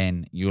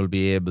zen, you'll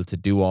be able to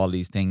do all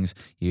these things.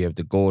 You have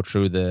to go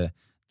through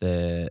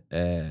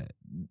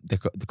they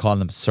call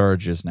them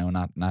surges now,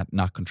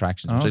 not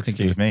contractions, which I think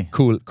is a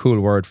cool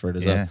word for it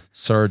as well.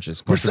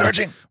 Surges. We're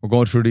surging. We're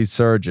going through these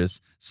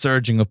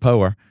surging of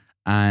power,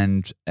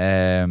 and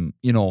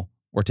you know,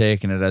 we're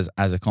taking it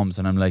as it comes.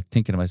 And I'm like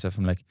thinking to myself,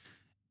 I'm like,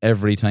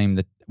 every time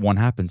that one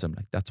happens, I'm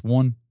like, that's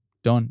one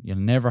done. You'll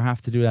never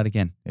have to do that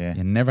again. Yeah.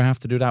 You never have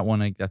to do that one.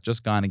 Like, that's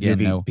just gone again. You'll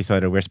be now.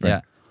 beside her whispering,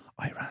 Yeah.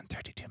 I ran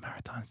 32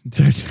 marathons in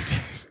 30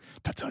 days.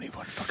 That's only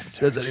one fucking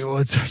surge. There's only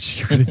one surge.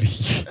 You're gonna be.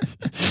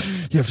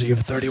 you have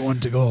 31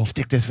 to go.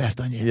 Stick this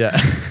vest on you. Yeah.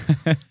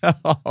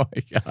 Oh my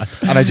God.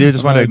 And I do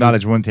just want to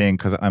acknowledge one thing,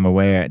 because I'm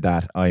aware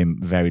that I'm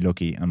very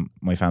lucky and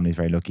my family's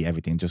very lucky.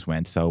 Everything just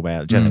went so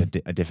well. Generally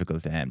a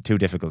difficult, two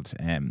difficult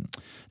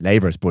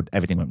labours, but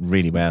everything went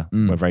really well.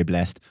 We're very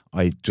blessed.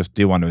 I just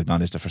do want to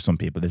acknowledge that for some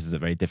people this is a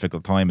very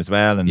difficult time as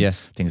well, and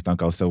things don't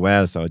go so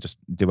well. So I just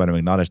do want to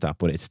acknowledge that,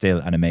 but it's still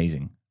an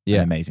amazing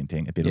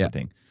thing, a beautiful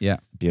thing. Yeah.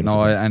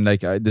 Beautiful thing. And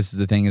like this is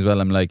the thing as well.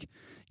 I'm like,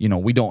 you know,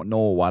 we don't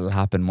know what'll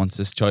happen once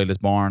this child is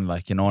born.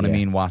 Like, you know what I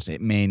mean? What it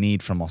may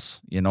need from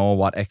us, you know,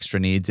 what extra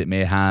needs it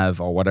may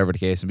have, or whatever the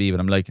case may be. But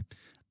I'm like,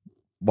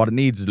 what it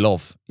needs is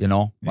love, you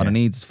know? What it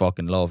needs is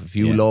fucking love. If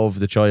you love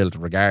the child,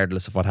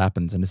 regardless of what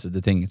happens, and this is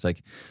the thing, it's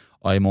like,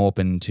 I'm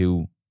open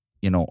to,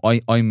 you know,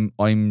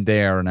 I'm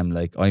there, and I'm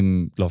like,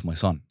 love my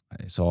son.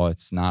 So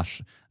it's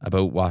not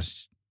about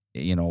what,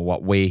 you know,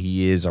 what way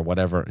he is or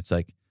whatever. It's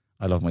like,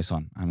 I love my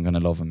son. I'm going to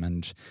love him.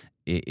 And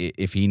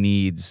if he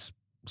needs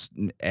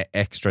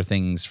extra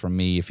things from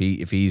me, if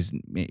he's,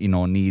 you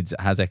know,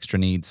 has extra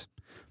needs,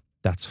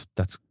 that's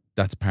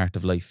part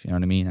of life. You know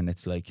what I mean? And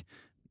it's like,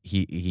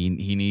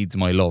 he needs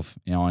my love,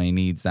 you know, he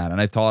needs that. And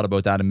I've thought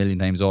about that a million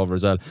times over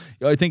as well.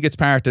 I think it's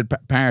part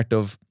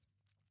of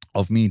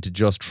me to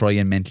just try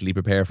and mentally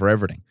prepare for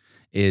everything.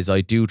 Is I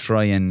do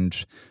try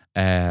and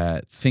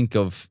think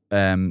of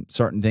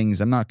certain things.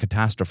 I'm not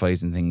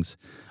catastrophizing things.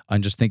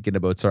 I'm just thinking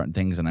about certain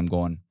things, and I'm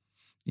going,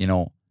 you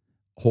know,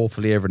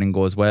 hopefully everything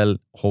goes well.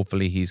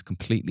 Hopefully he's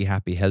completely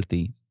happy,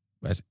 healthy.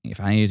 But if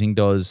anything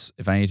does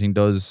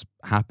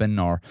happen,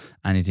 or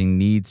anything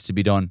needs to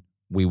be done,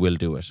 we will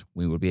do it.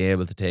 We will be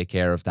able to take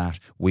care of that.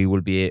 We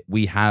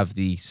have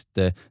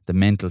the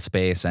mental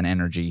space and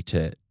energy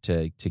to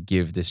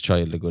give this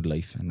child a good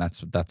life, and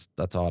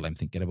that's all I'm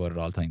thinking about at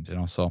all times, you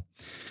know. So,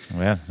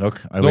 well,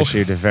 look, I wish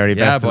you the very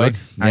best of luck,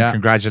 and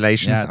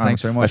congratulations. Yeah,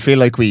 thanks very much. I feel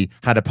like we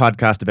had a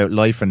podcast about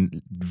life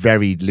and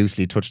very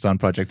loosely touched on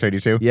Project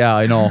 32. Yeah,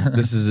 I know.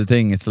 This is the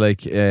thing. It's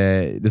like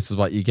this is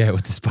what you get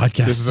with this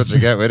podcast. This is what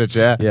you get with it,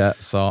 yeah. Yeah.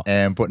 So,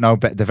 but no,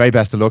 the very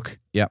best of luck.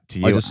 Yeah, to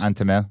you and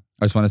to Mel.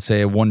 I just want to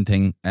say one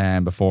thing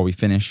before we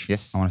finish.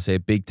 Yes. I want to say a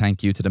big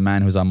thank you to the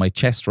man who's on my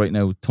chest right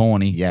now,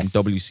 Tony, from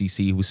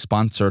WCC, who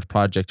sponsored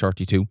Project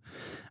 32.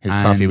 His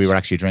coffee we were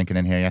actually drinking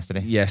in here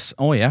yesterday. Yes.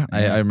 Oh, yeah.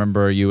 I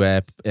remember you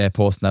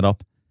posting that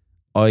up.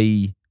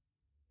 I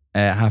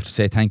have to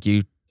say thank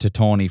you to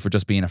Tony for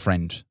just being a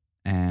friend.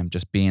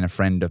 Just being a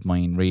friend of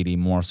mine, really,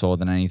 more so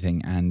than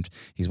anything. And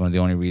he's one of the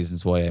only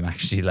reasons why I'm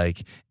actually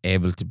like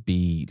able to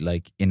be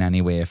like in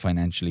any way a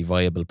financially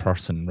viable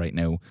person right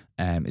now,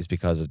 is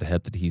because of the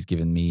help that he's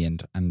given me,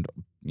 and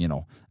you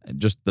know,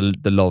 just the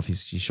love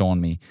he's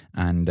shown me,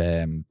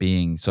 and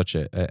being such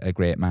a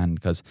great man,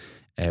 because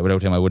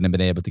without him I wouldn't have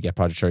been able to get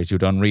Project 32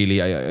 done. Really,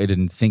 I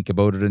didn't think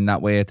about it in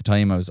that way at the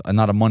time. I'm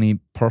not a money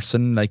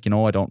person, like, you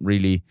know, I don't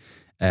really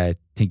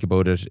think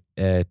about it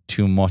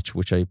too much,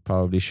 which I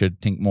probably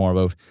should think more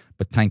about.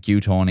 But thank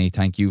you, Tony.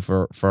 Thank you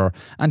for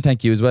and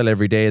thank you as well.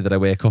 Every day that I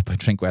wake up, I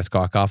drink West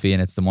Cork coffee,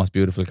 and it's the most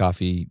beautiful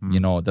coffee, you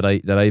know, that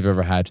I've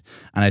ever had.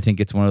 And I think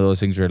it's one of those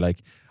things where,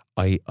 like,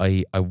 I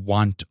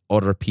want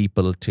other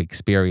people to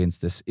experience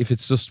this. If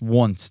it's just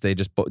once, they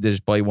just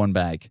buy one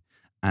bag,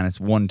 and it's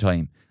one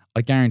time.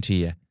 I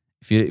guarantee you,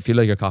 if you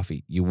like your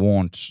coffee,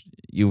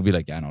 you'll be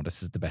like, yeah, no,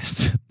 this is the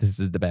best. This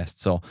is the best.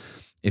 So,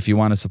 if you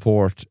want to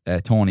support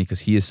Tony,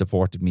 because he has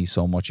supported me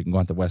so much, you can go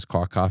on to West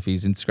Cork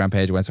Coffee's Instagram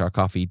page,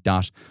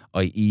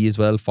 westcorkcoffee.ie as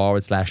well,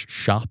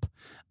 /shop,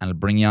 and it'll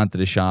bring you onto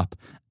the shop.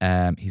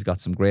 He's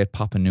got some great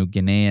Papua New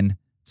Guinean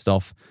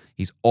stuff.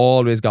 He's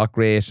always got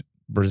great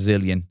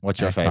Brazilian What's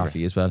your favorite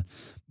coffee as well.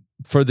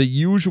 For the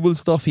usual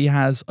stuff he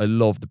has, I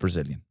love the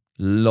Brazilian.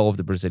 Love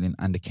the Brazilian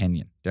and the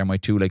Kenyan. They're my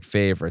two like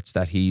favorites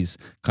that he's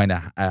kind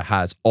of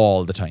has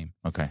all the time.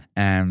 Okay.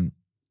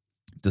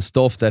 The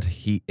stuff that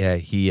he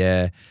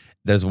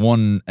there's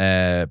one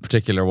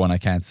particular one, I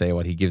can't say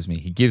what he gives me.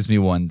 He gives me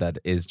one that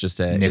is just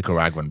a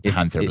Nicaraguan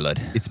panther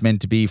blood. It's meant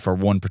to be for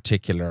one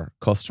particular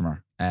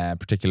customer,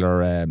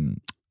 particular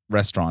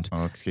restaurant.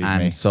 Oh, excuse me.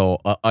 And so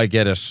I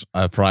get it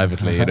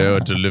privately, you know,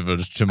 delivered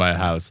to my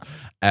house.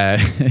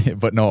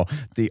 But no,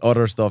 the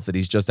other stuff that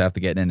he's just after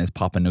getting in is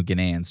Papua New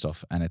Guinea and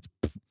stuff, and it's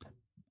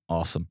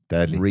Awesome.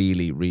 Deadly.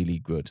 Really, really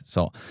good.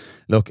 So,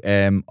 look,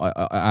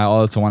 I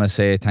also want to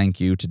say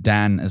thank you to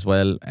Dan as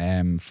well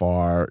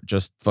for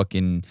just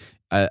fucking,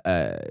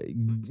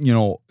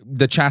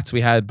 the chats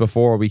we had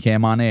before we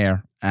came on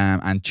air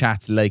and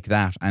chats like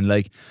that. And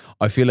like,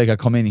 I feel like I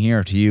come in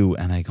here to you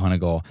and I kind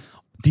of go,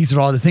 these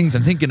are all the things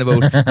I'm thinking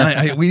about,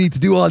 and we need to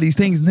do all these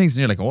things and things. And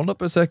you're like, hold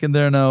up a second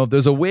there now. If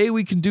there's a way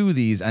we can do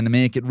these and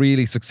make it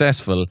really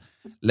successful,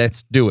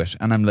 let's do it.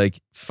 And I'm like,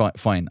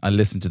 fine, I'll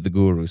listen to the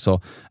guru. So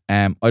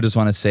I just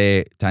want to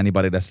say to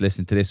anybody that's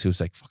listening to this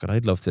who's like, fuck it,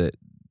 I'd love to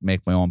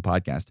make my own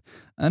podcast.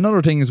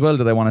 Another thing as well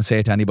that I want to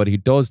say to anybody who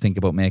does think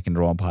about making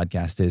their own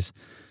podcast is,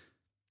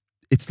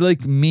 it's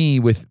like me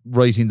with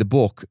writing the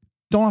book.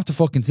 Don't have to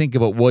fucking think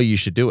about why you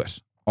should do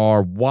it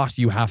or what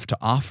you have to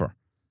offer.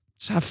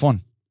 Just have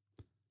fun.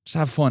 Just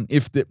have fun.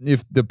 If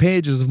the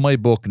pages of my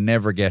book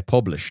never get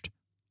published,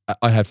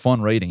 I had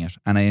fun writing it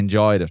and I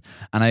enjoyed it.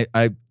 And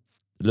I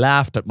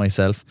laughed at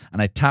myself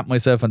and I tapped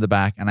myself on the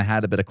back and I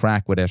had a bit of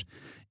crack with it.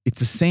 It's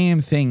the same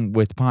thing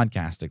with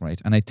podcasting, right?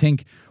 And I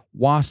think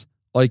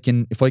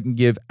if I can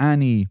give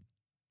any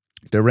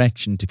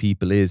direction to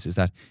people is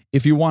that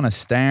if you want to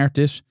start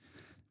it,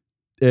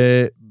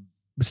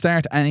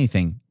 start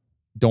anything.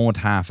 Don't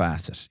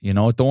half-ass it,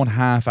 don't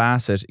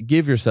half-ass it.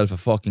 Give yourself a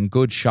fucking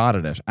good shot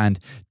at it. And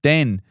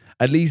then,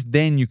 at least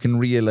then you can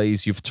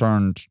realize you've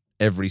turned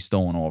every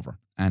stone over.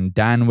 And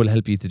Dan will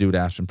help you to do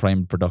that, and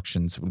Prime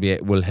Productions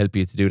will help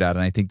you to do that.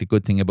 And I think the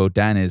good thing about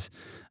Dan is,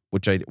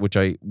 which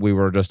we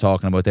were just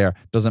talking about there,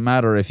 doesn't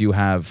matter if you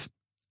have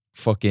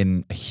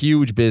fucking a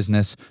huge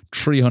business,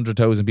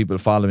 300,000 people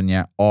following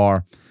you,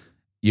 or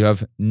you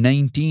have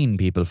 19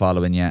 people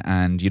following you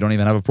and you don't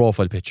even have a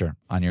profile picture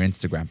on your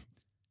Instagram.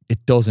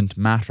 It doesn't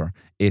matter.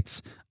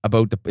 It's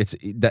about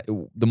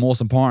the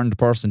most important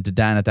person to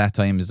Dan at that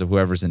time is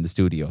whoever's in the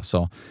studio.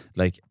 So,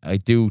 like, I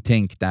do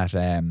think that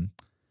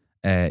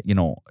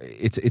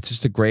it's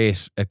just a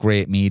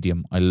great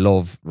medium. I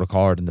love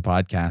recording the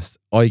podcast.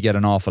 I get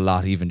an awful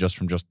lot even just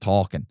from just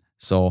talking.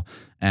 So,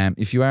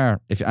 if you are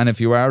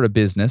a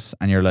business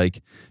and you're like,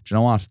 do you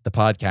know what? The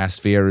podcast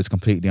sphere is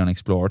completely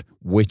unexplored,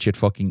 which it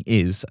fucking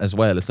is as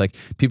well. It's like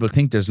people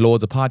think there's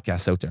loads of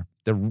podcasts out there.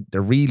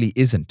 There really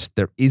isn't.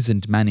 There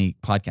isn't many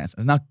podcasts.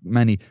 There's not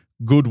many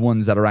good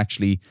ones that are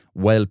actually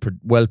well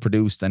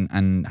produced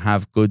and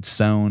have good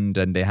sound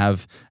and they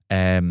have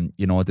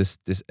this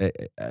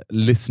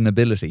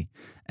listenability.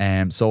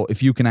 So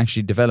if you can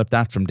actually develop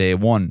that from day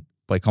one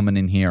by coming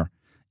in here,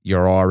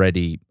 you're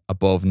already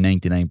above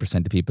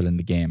 99% of people in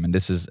the game. And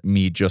this is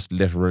me just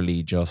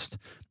literally just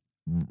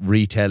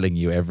retelling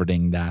you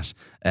everything that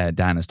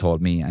Dan has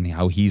told me and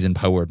how he's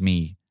empowered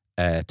me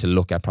to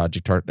look at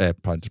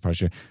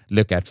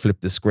look at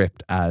Flip the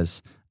Script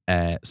as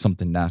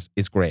something that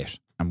is great.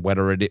 And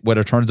whether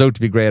it turns out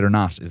to be great or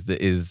not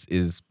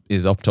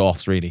is up to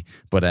us really.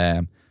 But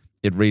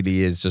it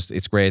really is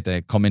it's great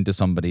to come into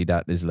somebody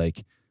that is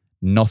like,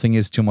 nothing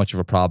is too much of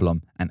a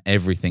problem and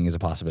everything is a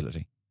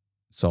possibility.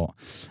 So,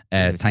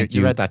 thank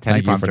you. You read that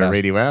teleprompter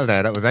really well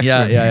there. That was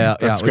excellent. Yeah.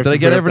 Did I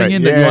get everything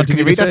in that you wanted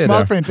me to read that say small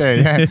there? print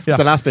there? Yeah.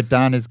 The last bit,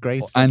 Dan, is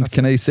great. And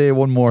can I say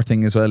one more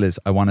thing as well?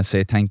 Is I want to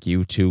say thank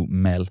you to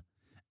Mel,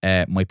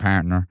 my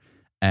partner.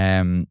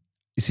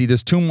 You see,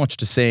 there's too much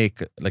to say.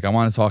 Like, I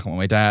want to talk about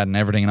my dad and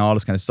everything and all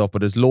this kind of stuff,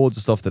 but there's loads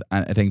of stuff that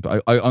I think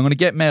I'm going to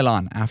get Mel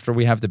on after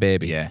we have the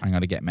baby. Yeah. I'm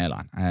going to get Mel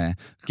on.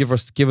 Give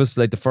us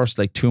like the first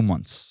 2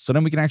 months, so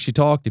then we can actually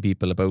talk to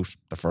people about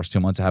the first 2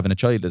 months of having a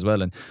child as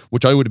well, and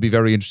which I would be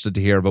very interested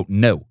to hear about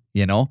now.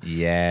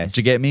 Yes.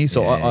 Do you get me?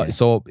 So, Yeah.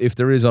 So if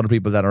there is other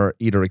people that are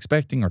either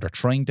expecting or they're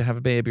trying to have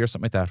a baby or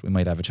something like that, we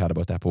might have a chat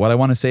about that. But what I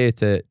want to say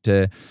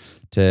to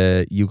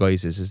you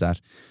guys is that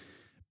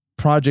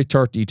Project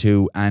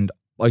 32, and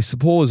I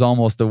suppose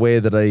almost the way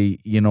that I,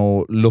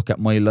 look at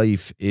my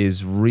life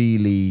is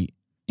really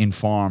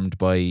informed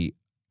by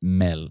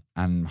Mel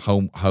and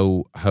how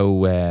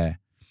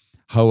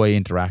I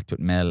interact with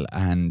Mel.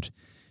 And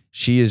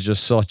she is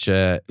just such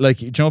a,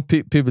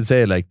 people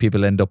say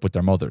people end up with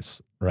their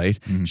mothers, right?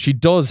 Mm-hmm. She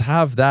does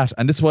have that.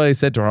 And this is why I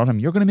said to her,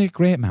 you're going to make a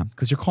great mom,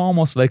 because you're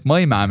almost like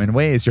my mom in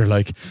ways. You're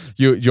like,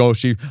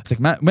 it's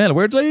like, Mel,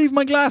 where did I leave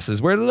my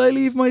glasses? Where did I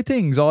leave my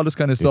things? All this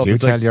kind of stuff. Did you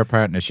it's tell your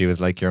partner she was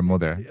like your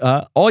mother?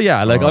 Oh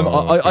yeah,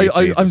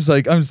 I'm just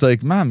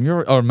like, ma'am,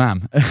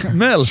 ma'am,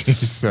 Mel,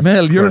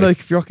 Mel, you're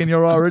Christ.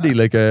 you're already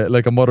like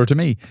a mother to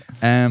me.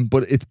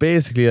 But it's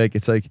basically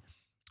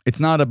it's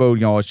not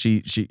about,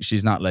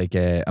 she's not like,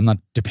 I'm not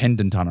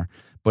dependent on her.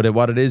 But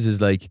what it is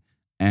like,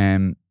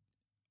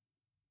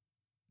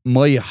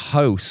 my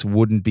house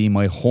wouldn't be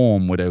my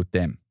home without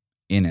them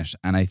in it.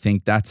 And I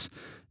think that's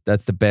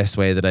the best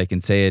way that I can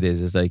say it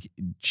is like,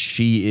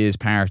 she is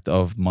part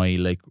of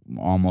my,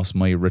 almost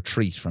my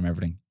retreat from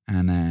everything.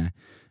 And,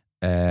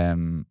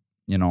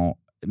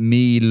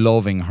 me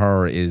loving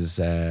her is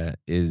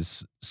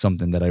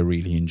something that I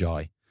really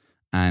enjoy.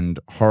 And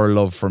her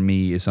love for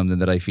me is something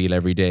that I feel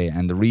every day.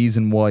 And the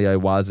reason why I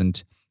was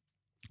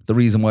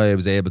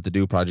able to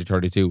do Project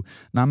 32,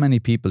 not many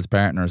people's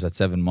partners at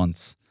 7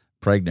 months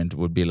pregnant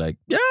would be like,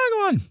 yeah,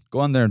 go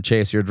on there and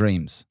chase your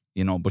dreams.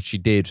 but she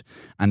did,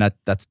 and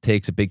that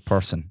takes a big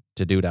person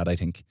to do that, I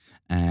think.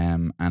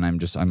 And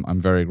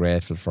I'm very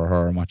grateful for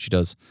her and what she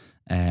does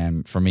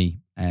for me.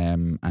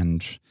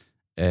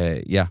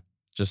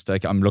 Just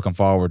like I'm looking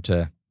forward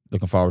to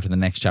the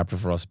next chapter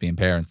for us being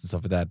parents and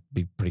stuff like that.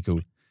 Be pretty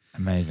cool.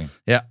 Amazing.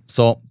 Yeah.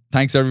 So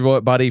thanks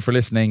everybody for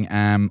listening.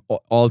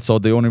 Also,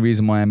 the only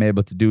reason why I'm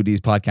able to do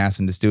these podcasts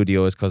in the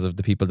studio is because of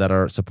the people that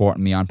are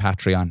supporting me on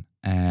Patreon.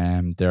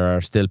 There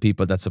are still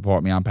people that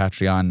support me on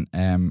Patreon.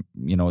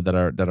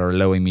 That are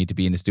allowing me to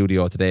be in the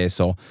studio today.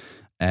 So,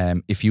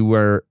 if you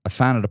were a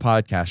fan of the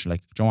podcast, you're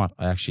like, do you know what?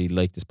 I actually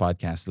like this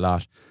podcast a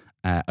lot.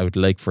 I would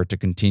like for it to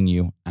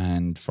continue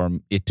and for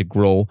it to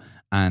grow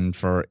and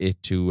for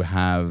it to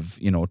have,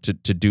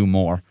 to do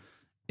more.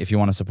 If you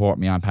want to support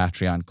me on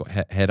Patreon,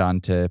 head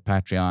on to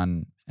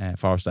Patreon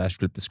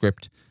 /Flip the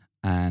Script,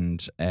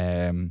 and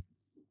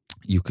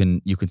you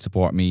can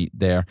support me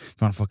there.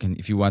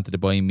 If you wanted to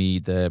buy me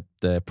the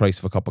price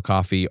of a cup of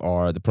coffee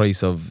or the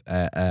price of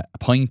a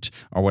pint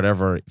or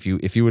whatever,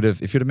 if you'd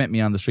have met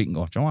me on the street and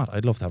go, do you know what?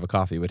 I'd love to have a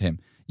coffee with him.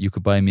 You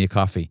could buy me a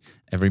coffee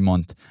every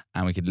month,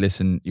 and you could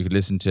listen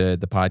to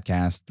the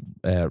podcast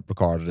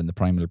recorded in the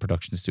Primal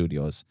Production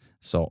Studios.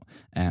 So,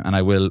 and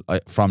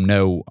from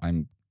now,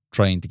 I'm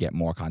trying to get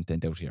more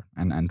content out here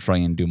and try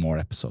and do more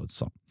episodes.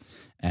 So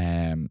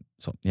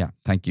yeah,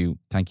 thank you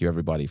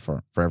everybody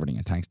for everything,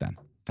 and thanks, Dan.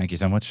 Thank you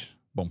so much.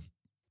 Boom.